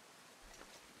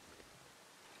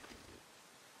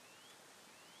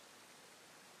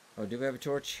 Oh, do we have a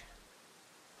torch?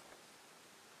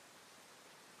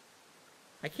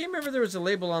 I can't remember if there was a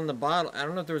label on the bottle. I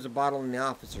don't know if there was a bottle in the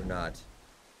office or not.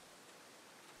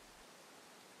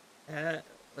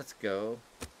 Let's go.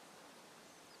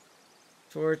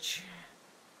 Torch.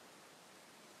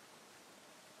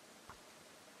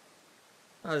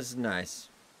 Oh, this is nice.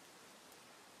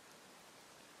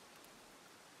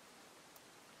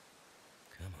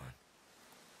 Come on.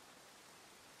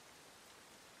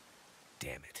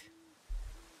 Damn it.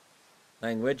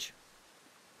 Language.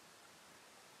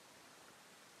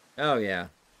 Oh, yeah.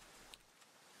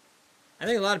 I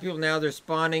think a lot of people now, they're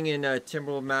spawning in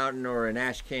Timberwolf Mountain or in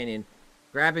Ash Canyon,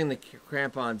 grabbing the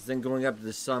crampons, then going up to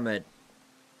the summit.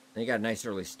 And you got a nice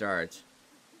early start.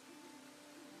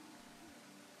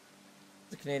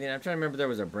 The Canadian, I'm trying to remember if there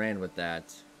was a brand with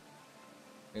that.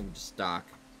 Maybe just stock.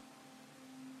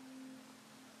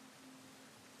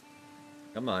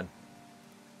 Come on.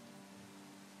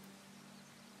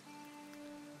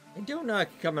 I don't know I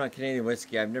can comment on Canadian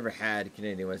whiskey. I've never had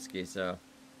Canadian whiskey, so.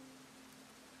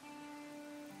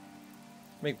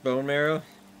 Make bone marrow.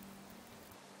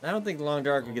 I don't think Long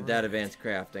Dark can get that advanced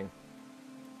crafting.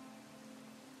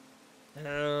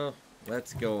 Oh,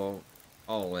 let's go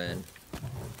all in.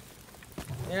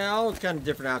 Yeah, all kind of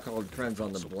different alcohol depends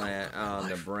on the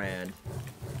brand.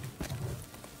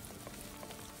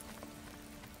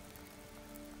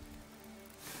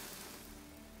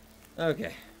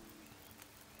 Okay.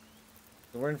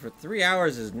 So we're in for 3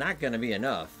 hours is not going to be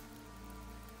enough.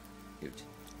 Shoot.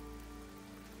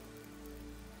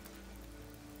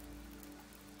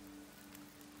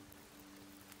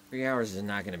 Three hours is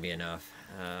not going to be enough.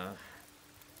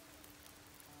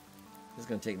 This is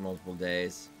going to take multiple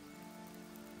days.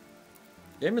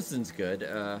 Jameson's good.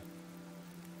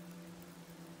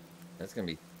 That's going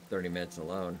to be 30 minutes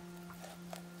alone.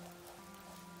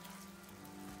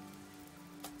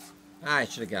 I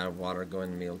should have got water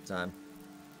going in the mealtime.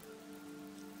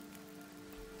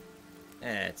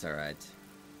 It's alright.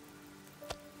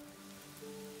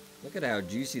 Look at how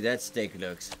juicy that steak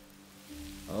looks.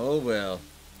 Oh well.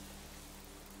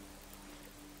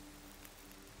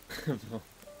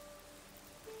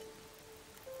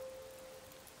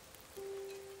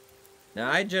 Now,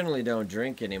 I generally don't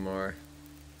drink anymore.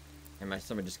 And my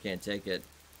stomach just can't take it.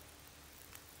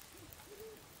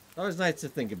 It's always nice to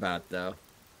think about, though.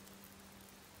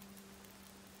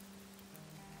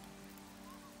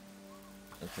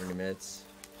 In 30 minutes.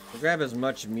 We'll grab as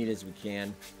much meat as we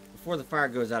can. Before the fire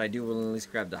goes out, I do will at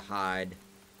least grab the hide.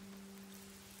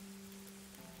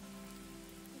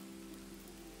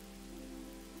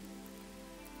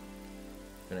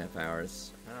 Two and a half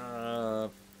hours.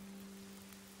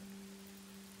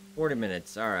 40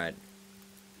 minutes. Alright.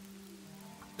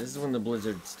 This is when the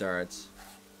blizzard starts.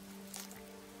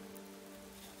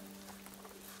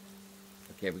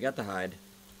 Okay, we got the hide.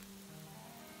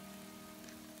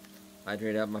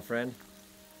 Hydrate up, my friend.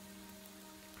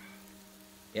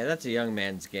 Yeah, that's a young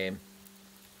man's game.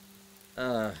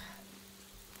 Moose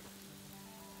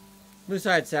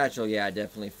hide satchel, yeah,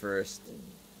 definitely first.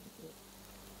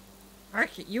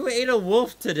 You ate a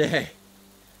wolf today.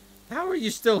 How are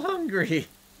you still hungry?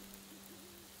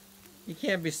 You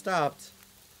can't be stopped.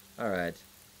 Alright.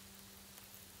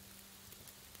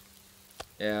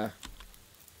 Yeah.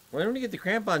 When you get the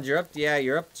crampons, you're up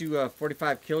to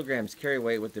 45 kilograms carry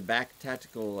weight with the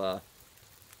technical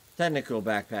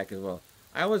backpack as well.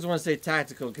 I always want to say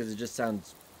tactical because it just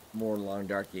sounds more long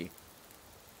darky.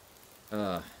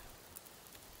 Just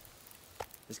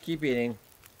keep eating.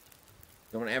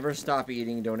 Don't ever stop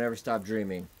eating. Don't ever stop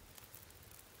dreaming.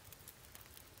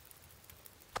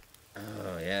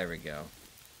 Oh, yeah, there we go.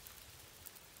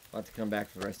 I'll have to come back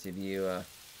for the rest of you. The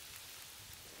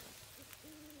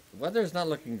weather's not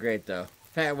looking great, though.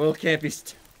 Fat Will can't be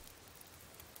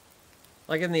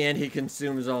like, in the end, he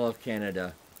consumes all of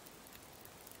Canada.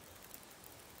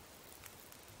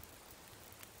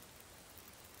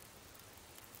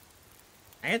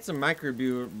 I had some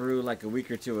microbrew like a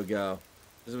week or two ago.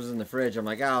 This was in the fridge. I'm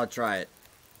like, oh, I'll try it.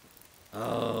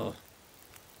 Oh.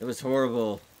 It was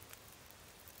horrible.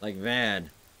 Like, man.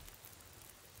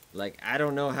 Like, I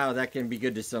don't know how that can be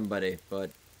good to somebody,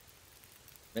 but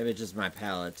maybe it's just my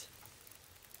palate.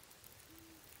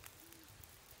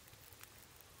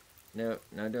 No,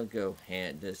 don't go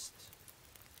just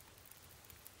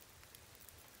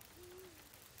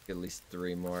get at least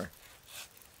 3 more.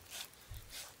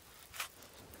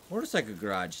 Motorcycle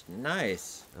garage,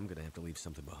 nice. I'm gonna have to leave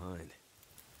something behind.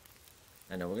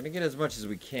 I know, we're gonna get as much as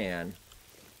we can.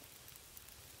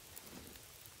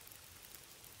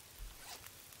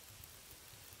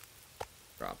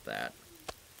 Drop that.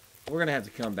 We're gonna have to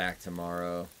come back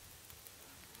tomorrow.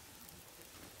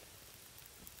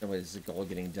 Anyway, this is all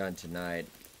getting done tonight.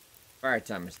 Fire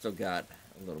time, I still got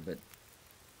a little bit.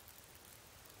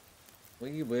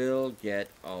 We will get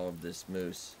all of this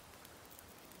moose.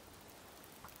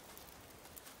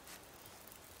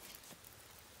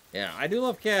 Yeah, I do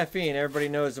love caffeine. Everybody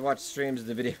knows to watch streams of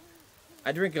the video.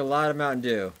 I drink a lot of Mountain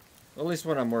Dew. Well, at least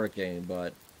when I'm working,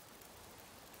 but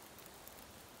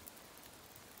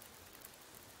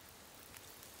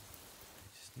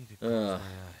I just need to close my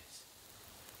eyes.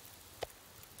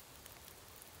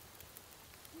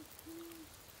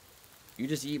 You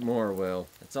just eat more, Will.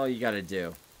 That's all you gotta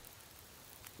do.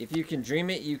 If you can dream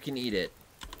it, you can eat it.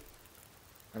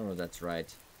 I don't know if that's right.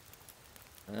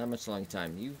 How much long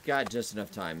time? You've got just enough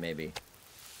time, maybe.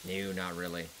 No, not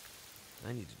really.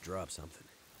 I need to drop something.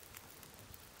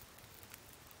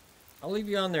 I'll leave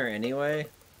you on there anyway,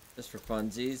 just for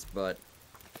funsies, but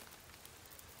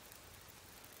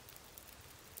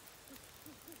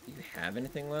do you have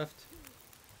anything left?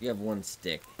 You have 1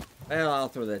 stick. Well, I'll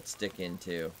throw that stick in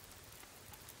too.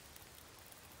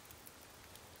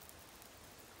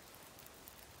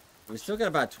 We still got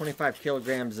about 25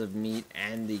 kilograms of meat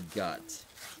and the gut.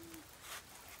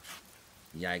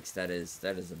 Yikes, that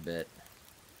is a bit.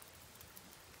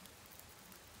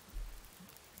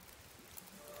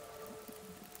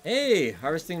 Hey,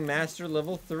 harvesting master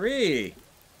level 3.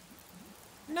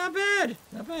 Not bad,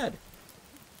 not bad.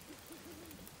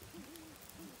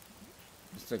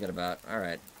 Still got about, all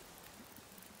right.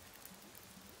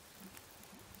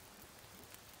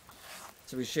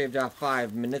 So we shaved off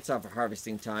 5 minutes off of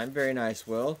harvesting time. Very nice,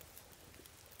 Will.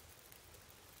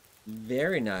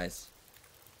 Very nice.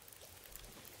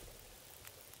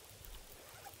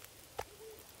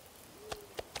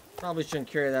 Probably shouldn't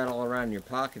carry that all around in your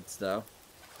pockets, though.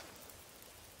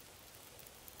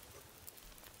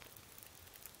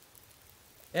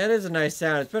 Yeah, it is a nice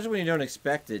sound, especially when you don't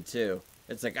expect it, too.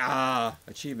 It's like, ah,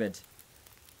 achievement.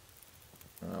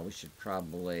 We should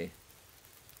probably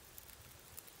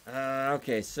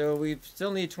Okay, so we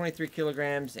still need 23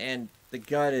 kilograms, and the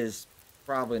gut is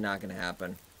probably not going to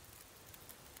happen.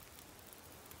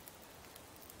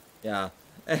 Yeah.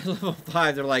 At level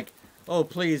 5, they're like, oh,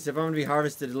 please, if I'm going to be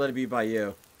harvested, let it be by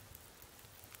you.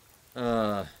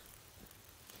 Uh,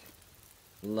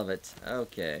 love it.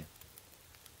 Okay.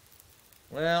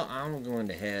 Well, I'm going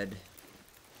to head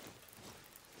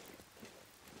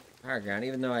higher ground,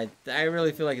 even though I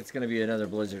really feel like it's going to be another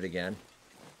blizzard again.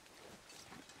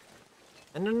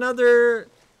 And another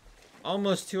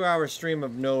almost 2-hour stream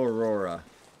of no aurora.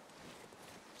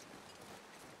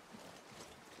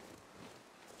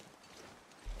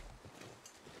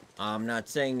 I'm not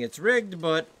saying it's rigged,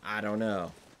 but I don't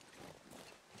know.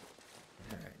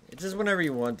 Alright. It's just whenever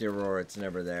you want the aurora, it's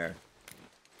never there.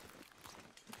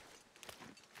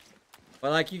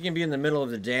 But like, you can be in the middle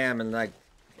of the dam and like,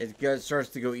 starts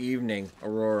to go evening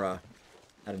aurora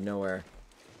out of nowhere.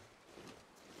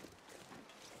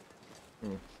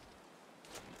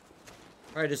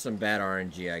 Probably just some bad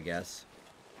RNG, I guess.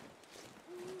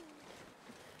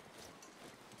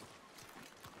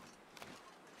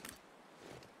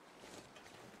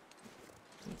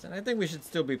 And I think we should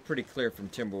still be pretty clear from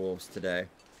Timberwolves today.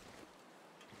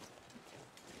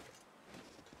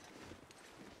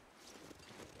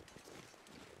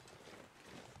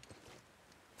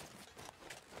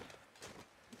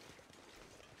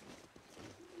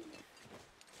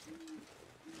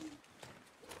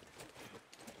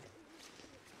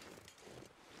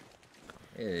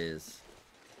 It is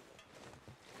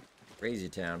crazy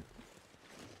town.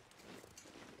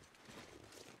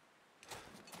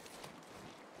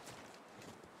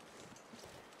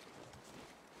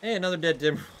 Hey, another dead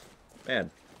timber. Man,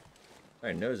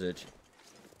 my nose itch.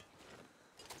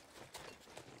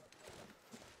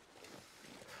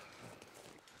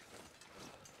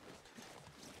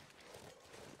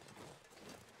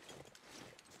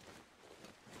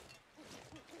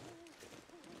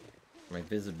 My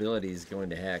visibility is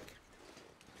going to heck.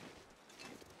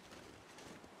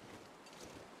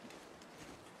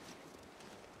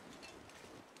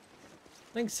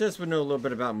 I think Sis would know a little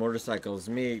bit about motorcycles.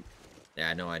 Me,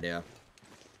 yeah, no idea.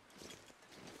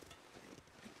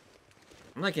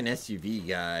 I'm like an SUV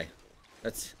guy.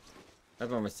 That's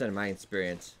almost my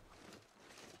experience.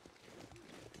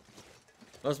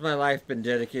 Most of my life been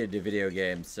dedicated to video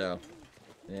games, so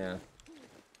yeah.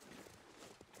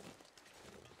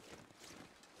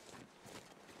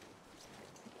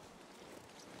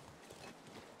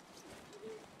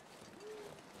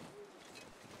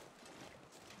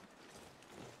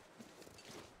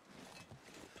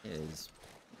 His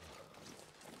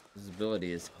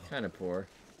visibility is kind of poor.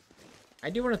 I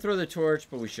do want to throw the torch,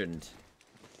 but we shouldn't.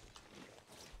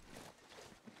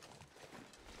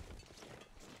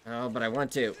 Oh, but I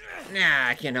want to. Nah,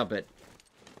 I can't help it.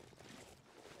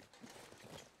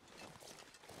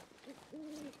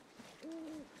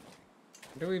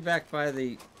 What are we back by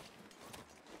the...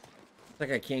 It's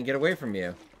like I can't get away from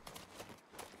you.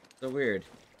 So weird.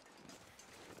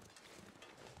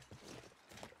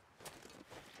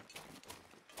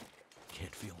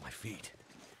 Can't feel my feet.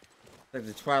 It's like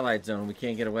the Twilight Zone, we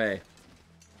can't get away.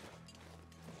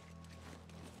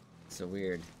 So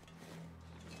weird.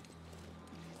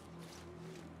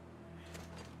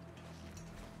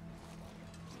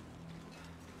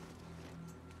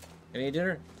 Any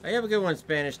dinner? I have a good one,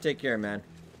 Spanish. Take care, man.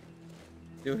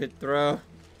 Do hit throw.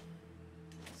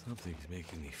 Something's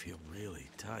making me feel really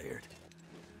tired.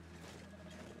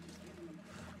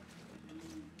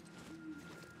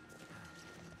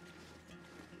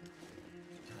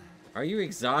 Are you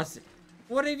exhausted?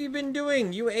 What have you been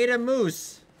doing? You ate a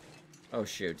moose. Oh,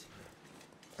 shoot.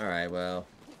 Alright, well.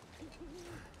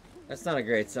 That's not a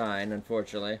great sign,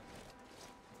 unfortunately.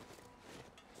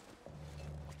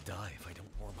 I'll die if I don't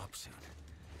warm up soon.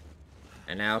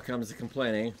 And now comes the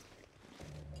complaining.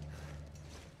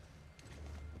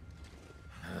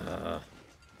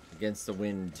 Against the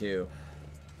wind, too.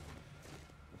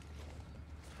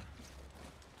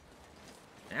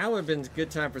 Now would have been a good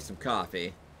time for some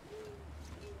coffee.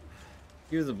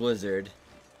 Cue the blizzard.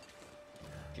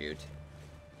 Shoot.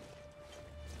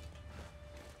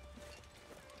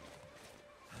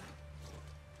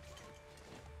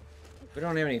 We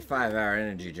don't have any 5-hour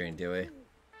energy drink, do we?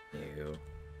 Ew.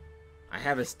 I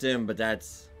have a stim, but that'd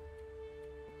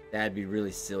be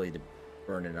really silly to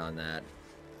burn it on that.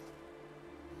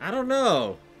 I don't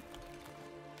know.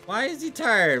 Why is he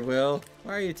tired, Will?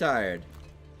 Why are you tired?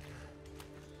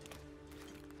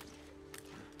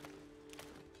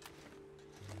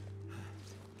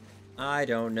 I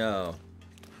don't know.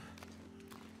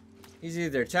 He's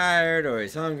either tired or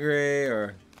he's hungry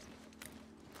or...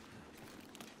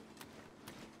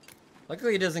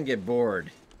 Luckily he doesn't get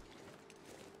bored.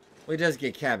 Well, he does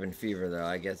get cabin fever, though.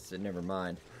 I guess, never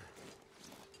mind.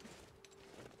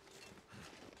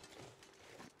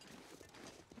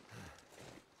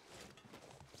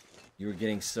 You were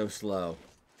getting so slow.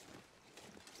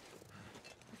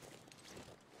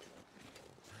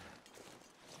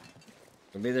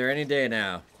 We'll be there any day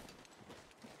now.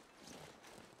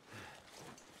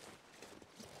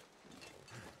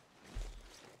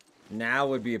 Now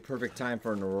would be a perfect time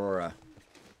for an Aurora.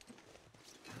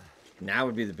 Now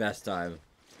would be the best time.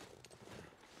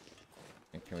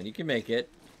 Okay, well, you can make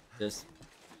it. Just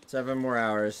 7 more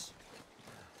hours.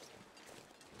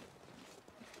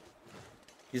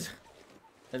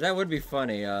 That would be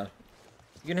funny. You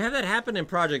can have that happen in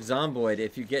Project Zomboid.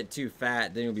 If you get too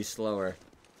fat, then you'll be slower.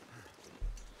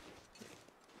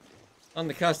 On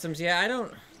the customs, yeah,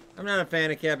 I'm not a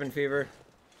fan of cabin fever.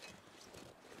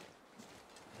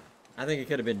 I think it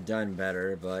could have been done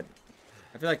better, but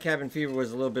I feel like cabin fever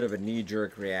was a little bit of a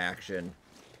knee-jerk reaction.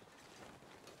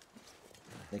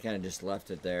 They kind of just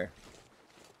left it there.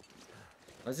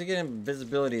 Once again,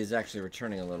 visibility is actually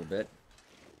returning a little bit.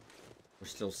 We're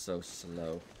still so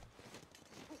slow.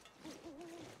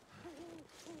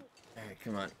 Alright,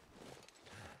 come on.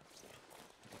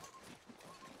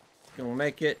 Can we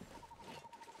make it?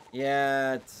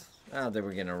 Yeah, it's... I don't think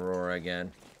we're getting Aurora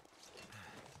again.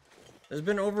 It's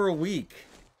been over a week.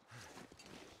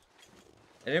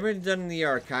 Had anybody done the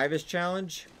Archivist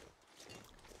Challenge?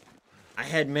 I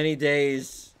had many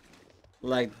days.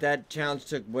 Like, that challenge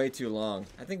took way too long.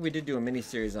 I think we did do a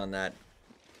mini-series on that.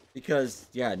 Because,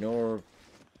 yeah,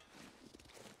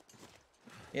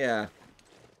 yeah.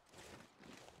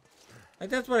 Like,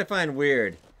 that's what I find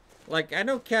weird. Like, I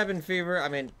know cabin fever, I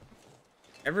mean,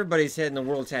 everybody's head in the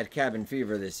world's had cabin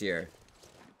fever this year.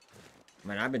 I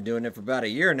mean, I've been doing it for about a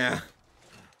year now.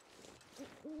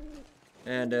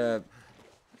 And,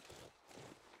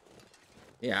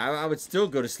 yeah, I would still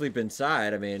go to sleep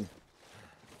inside, I mean.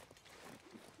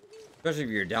 Especially if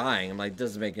you're dying, I'm like, it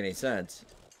doesn't make any sense.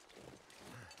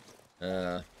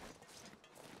 Like,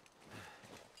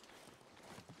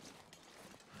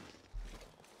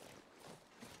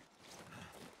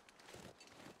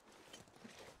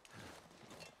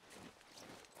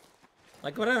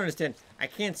 what I don't understand, I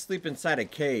can't sleep inside a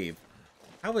cave.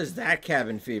 How is that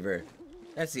cabin fever?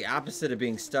 That's the opposite of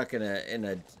being stuck in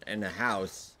a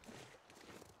house.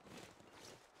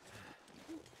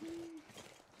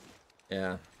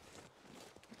 Yeah.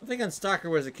 I think on Stalker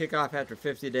was a kickoff after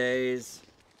 50 days.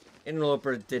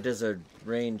 Interloper does a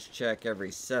range check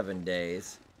every 7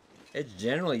 days. It's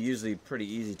generally usually pretty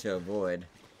easy to avoid.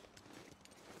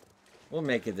 We'll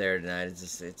make it there tonight.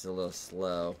 It's a little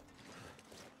slow.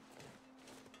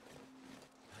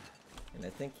 And I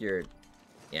think you're...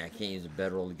 Yeah, I can't use a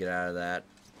bedroll to get out of that.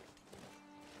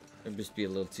 It'd just be a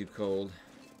little too cold.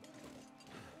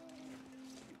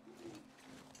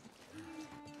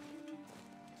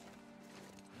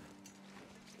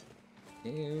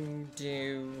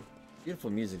 Beautiful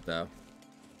music, though.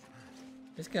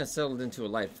 It's kind of settled into a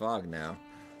light fog now.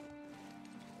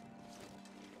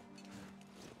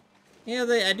 Yeah,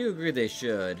 I do agree they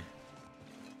should.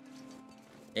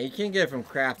 Yeah, you can get it from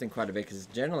crafting quite a bit, because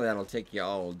generally that'll take you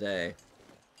all day.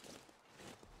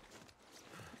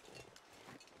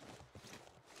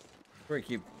 Before you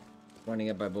keep running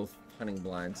up by both hunting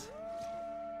blinds.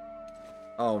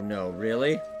 Oh no,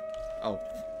 really? Oh.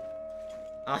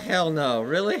 Oh hell no,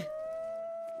 really?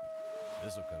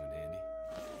 This'll come in handy.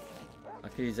 I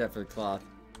could use that for the cloth.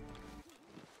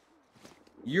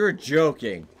 You're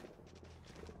joking.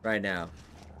 Right now.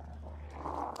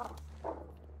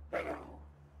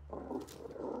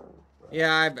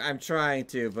 Yeah, I'm trying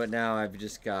to, but now I've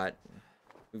just got...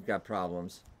 We've got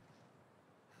problems.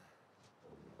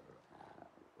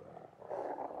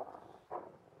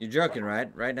 You're joking, right?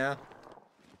 Right now?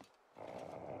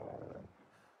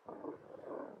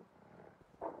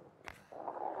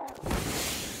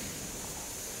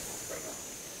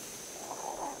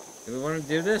 Do we want to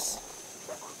do this?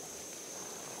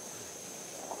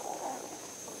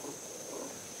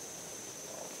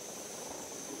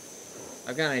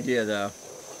 I've got an idea, though.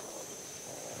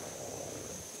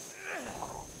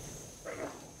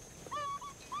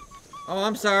 Oh,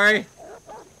 I'm sorry.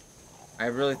 I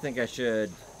really think I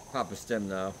should pop a stem,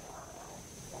 though.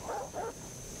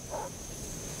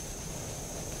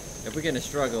 If we get in a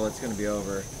struggle, it's going to be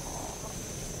over.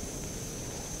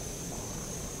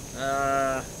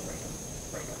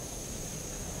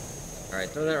 Alright,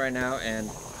 throw that right now, and...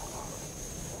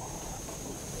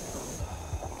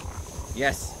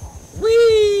 Yes!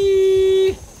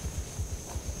 Whee!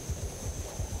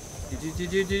 Do do do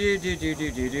do do do do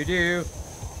do do do do.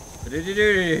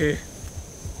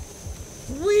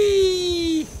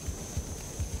 Whee!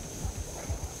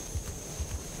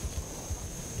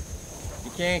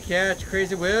 You can't catch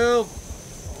Crazy Will.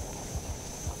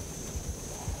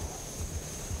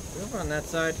 We're over on that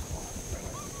side.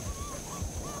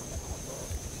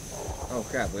 Oh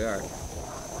crap, we are.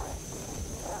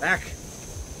 Back!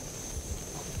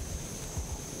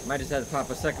 Might just have to pop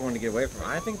a second one to get away from it.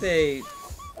 I think they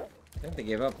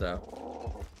gave up though.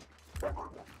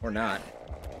 Or not.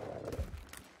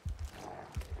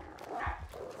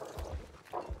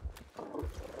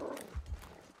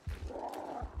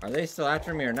 Are they still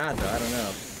after me or not though? I don't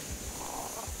know.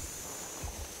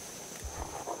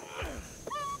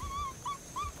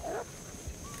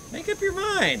 Make up your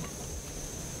mind!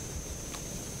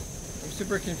 I'm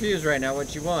super confused right now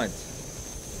what you want.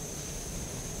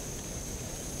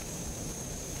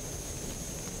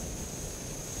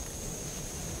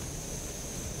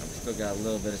 I've still got a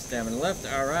little bit of stamina left.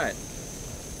 Alright.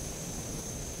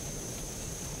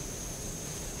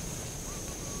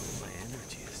 My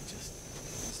energy is just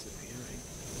disappearing.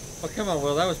 Oh, come on,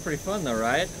 Will. That was pretty fun though,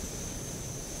 right?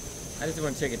 I just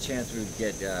want to take a chance we would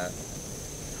get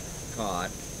caught.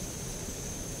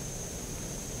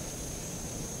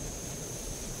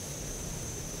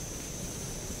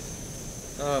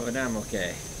 Oh, but now I'm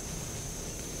okay.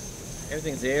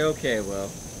 Everything's A-okay, Will.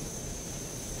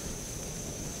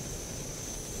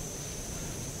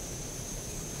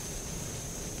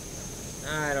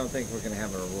 I don't think we're gonna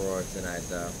have an Aurora tonight,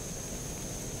 though.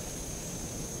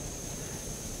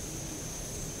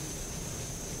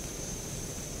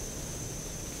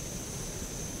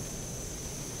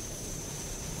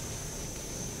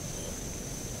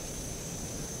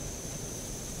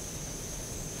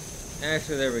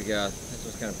 Actually, there we go. This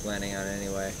was kind of planning on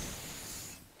anyway.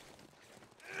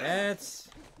 That's...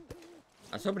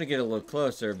 I was hoping to get a little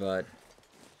closer, but...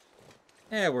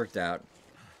 yeah, it worked out.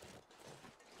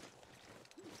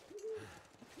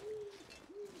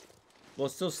 We'll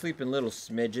still sleep in little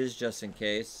smidges, just in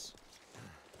case.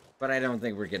 But I don't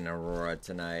think we're getting Aurora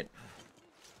tonight.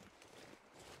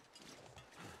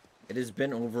 It has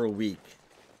been over a week.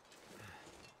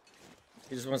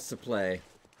 He just wants to play.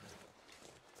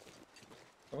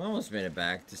 We almost made it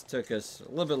back. Just took us a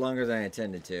little bit longer than I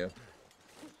intended to.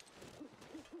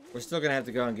 We're still gonna have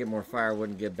to go and get more firewood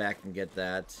and get back and get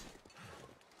that.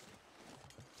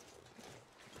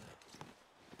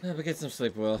 But get some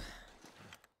sleep, Will. Do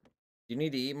you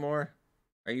need to eat more?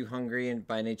 Are you hungry and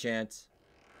by any chance?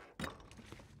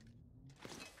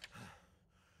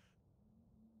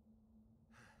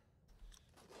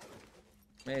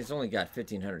 Man, he's only got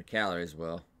 1,500 calories,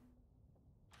 Will.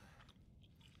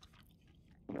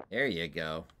 There you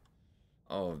go.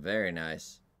 Oh, very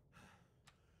nice.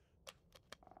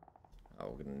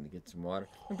 Oh, we're gonna get some water.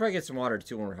 We'll probably get some water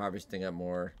too when we're harvesting up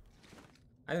more.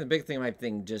 I think the big thing might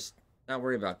be just not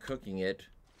worry about cooking it.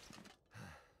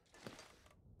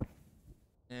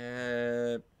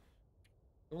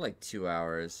 Like 2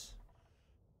 hours.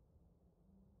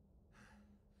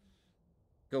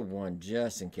 Go 1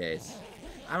 just in case.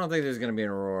 I don't think there's gonna be an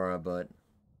Aurora, but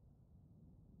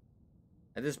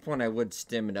at this point I would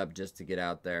stim it up just to get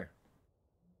out there.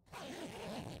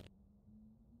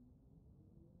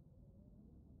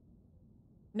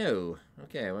 No.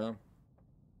 Okay, well.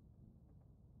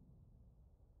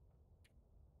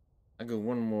 I'll go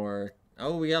 1 more.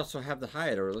 Oh, we also have the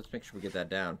hide, or let's make sure we get that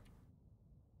down.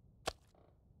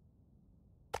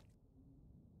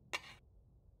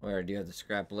 Where do you have the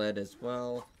scrap lead as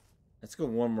well? Let's go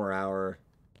 1 more hour.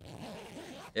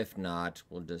 If not,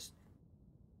 we'll just,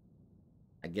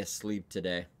 I guess, sleep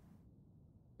today.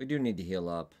 We do need to heal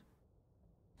up.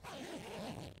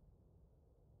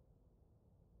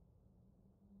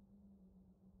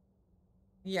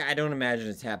 Yeah, I don't imagine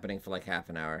it's happening for like half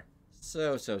an hour.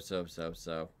 So.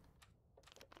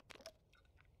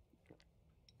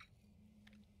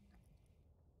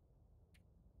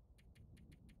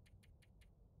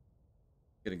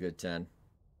 Get a good 10.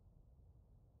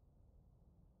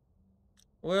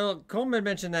 Well, Coleman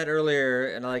mentioned that earlier,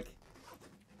 and like,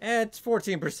 it's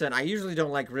 14%. I usually don't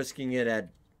like risking it at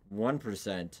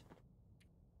 1%.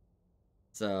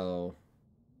 So,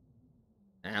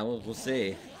 we'll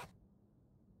see.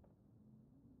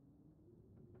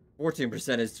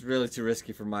 14% is really too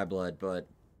risky for my blood, but...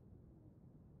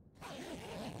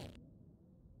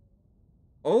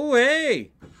 oh,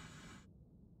 hey!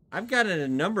 I've gotten it a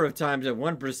number of times at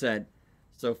 1%.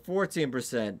 So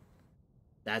 14%.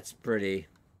 That's pretty.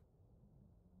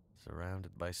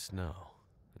 Surrounded by snow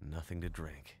and nothing to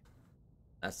drink.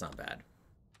 That's not bad.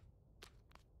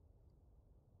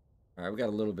 Alright, we got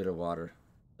a little bit of water.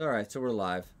 Alright, so we're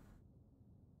live.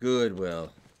 Good, Will.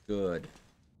 Good.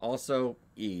 Also,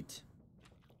 eat.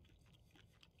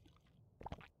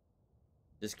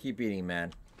 Just keep eating,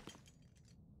 man.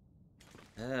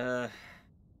 Ooh,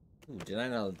 did I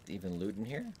not even loot in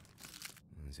here?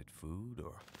 Is it food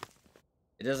or?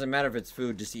 It doesn't matter if it's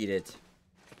food, just eat it.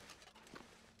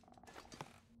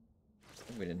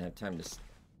 We didn't have time to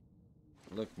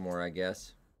look more, I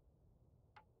guess.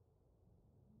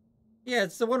 Yeah,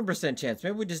 it's the 1% chance.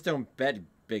 Maybe we just don't bet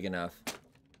big enough.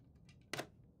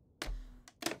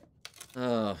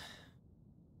 Oh.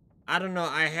 I don't know.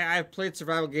 I've played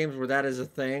survival games where that is a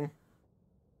thing.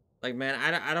 Like, man,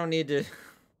 I don't need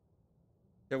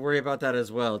to worry about that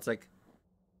as well. It's like,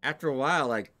 after a while,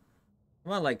 like,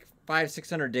 come on, like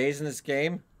 500-600 days in this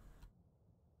game,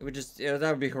 it would just, that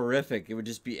would be horrific. It would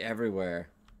just be everywhere.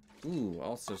 Ooh,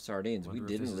 also sardines. We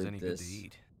didn't loot this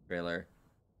trailer.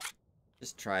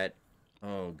 Just try it.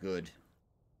 Oh, good.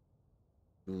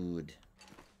 Good.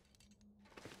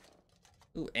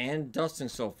 Ooh, and dusting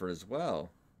sulfur as well.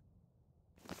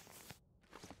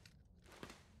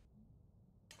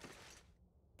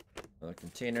 Another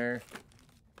container.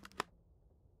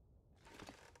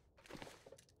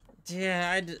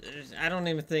 Yeah, I don't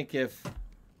even think if...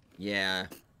 Yeah.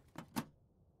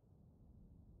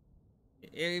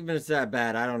 Even if it's that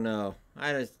bad, I don't know.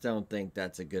 I just don't think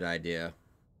that's a good idea. I'm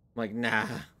like, nah.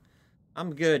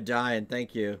 I'm good dying,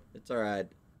 thank you. It's alright.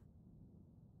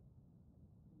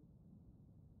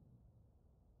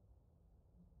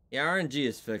 Yeah, RNG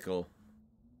is fickle.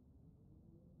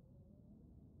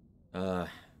 You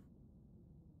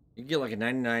get like a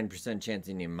 99% chance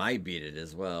and you might beat it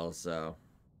as well, so...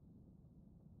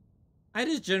 I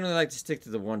just generally like to stick to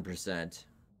the 1%.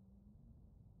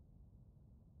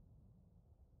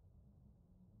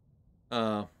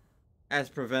 As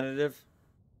preventative.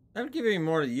 That would give me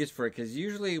more use for it, because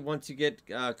usually once you get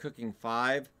cooking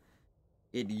 5,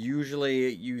 it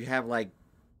usually, you have like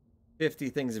 50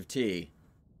 things of tea.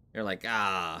 You're like,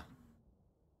 ah.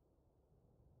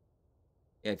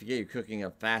 Yeah, if you get your cooking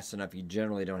up fast enough, you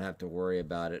generally don't have to worry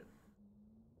about it.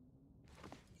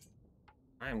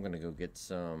 I'm gonna go get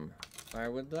some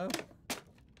firewood, though.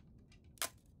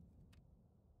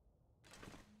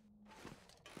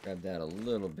 Grab that a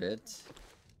little bit.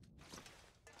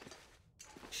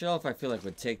 Shelf, I feel like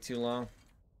would take too long.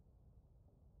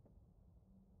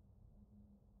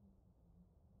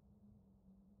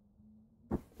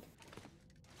 I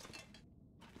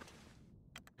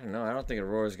don't know. I don't think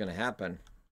Aurora's gonna happen.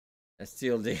 That's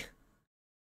TLD.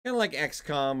 Kind of like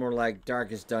XCOM or like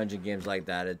Darkest Dungeon games like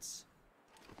that. It's...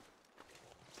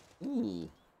 Ooh.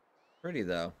 Pretty,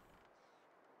 though.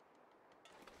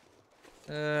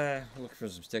 Look for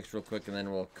some sticks real quick and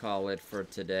then we'll call it for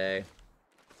today.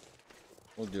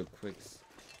 We'll do a quick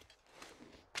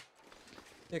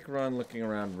stick run looking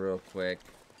around real quick.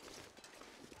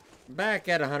 Back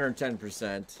at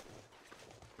 110%.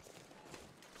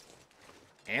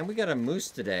 And we got a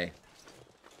moose today.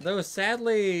 Though,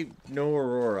 sadly, no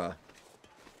Aurora.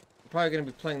 We're probably going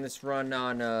to be playing this run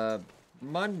on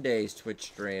Monday's Twitch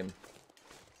stream.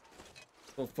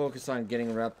 We'll focus on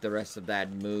getting up the rest of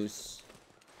that moose.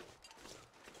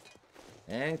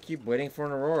 And keep waiting for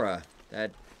an Aurora. That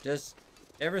just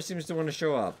never seems to want to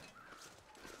show up.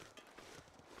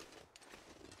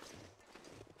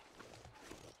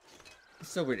 It's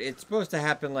so weird. It's supposed to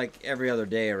happen like every other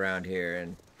day around here,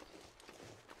 and...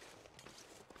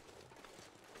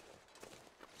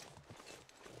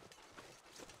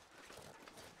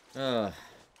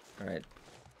 Alright.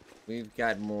 We've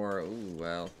got more... Ooh,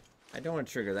 well... I don't want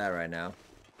to trigger that right now.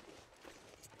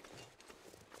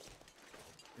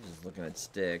 I'm just looking at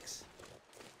sticks.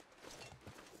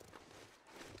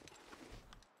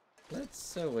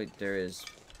 Let's... Oh, wait, there is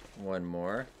one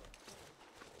more.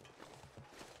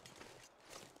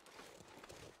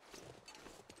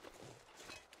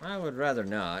 I would rather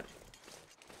not.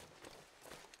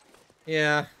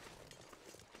 Yeah.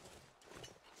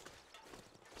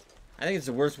 I think it's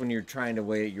the worst when you're trying to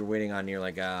wait, you're waiting on, you're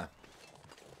like, I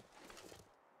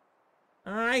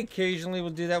occasionally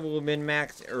will do that with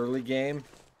min-max early game,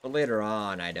 but later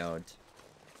on, I don't.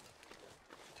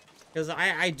 Because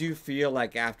I do feel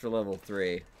like after level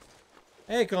 3.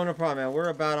 Hey, Cole, no problem, man. We're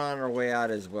about on our way out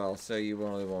as well, so you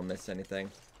really won't miss anything.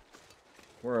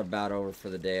 We're about over for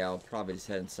the day. I'll probably just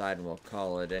head inside and we'll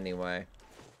call it anyway.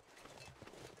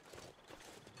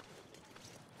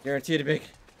 Guaranteed to be...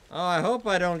 Oh, I hope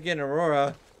I don't get an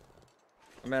Aurora.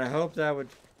 I mean, I hope that'd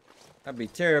be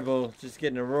terrible, just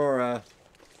getting an Aurora.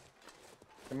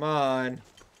 Come on.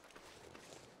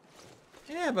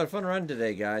 Yeah, but fun run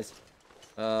today, guys.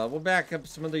 We'll back up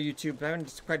some other YouTube. I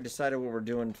haven't quite decided what we're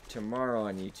doing tomorrow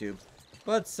on YouTube.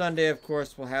 But Sunday, of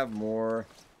course, we'll have more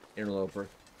Interloper.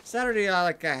 Saturday,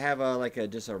 I have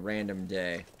just a random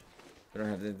day. We don't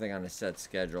have anything on a set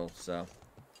schedule, so.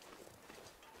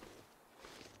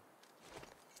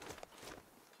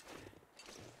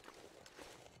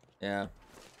 Yeah. I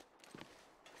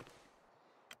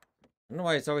don't know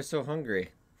why it's always so hungry.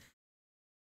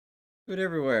 Food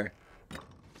everywhere.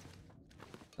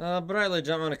 But alright,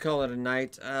 legit, I'm gonna call it a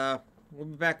night. We'll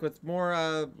be back with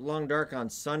more Long Dark on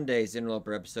Sunday's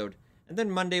Interloper episode. And then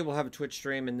Monday we'll have a Twitch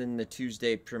stream, and then the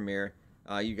Tuesday premiere.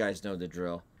 You guys know the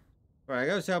drill. Alright,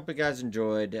 I hope you guys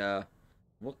enjoyed.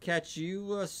 We'll catch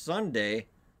you Sunday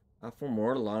for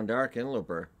more Long Dark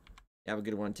Interloper. Have a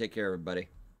good one. Take care, everybody.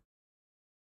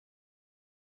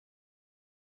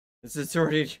 This is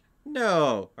already...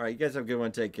 No! Alright, you guys have a good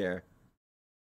one. Take care.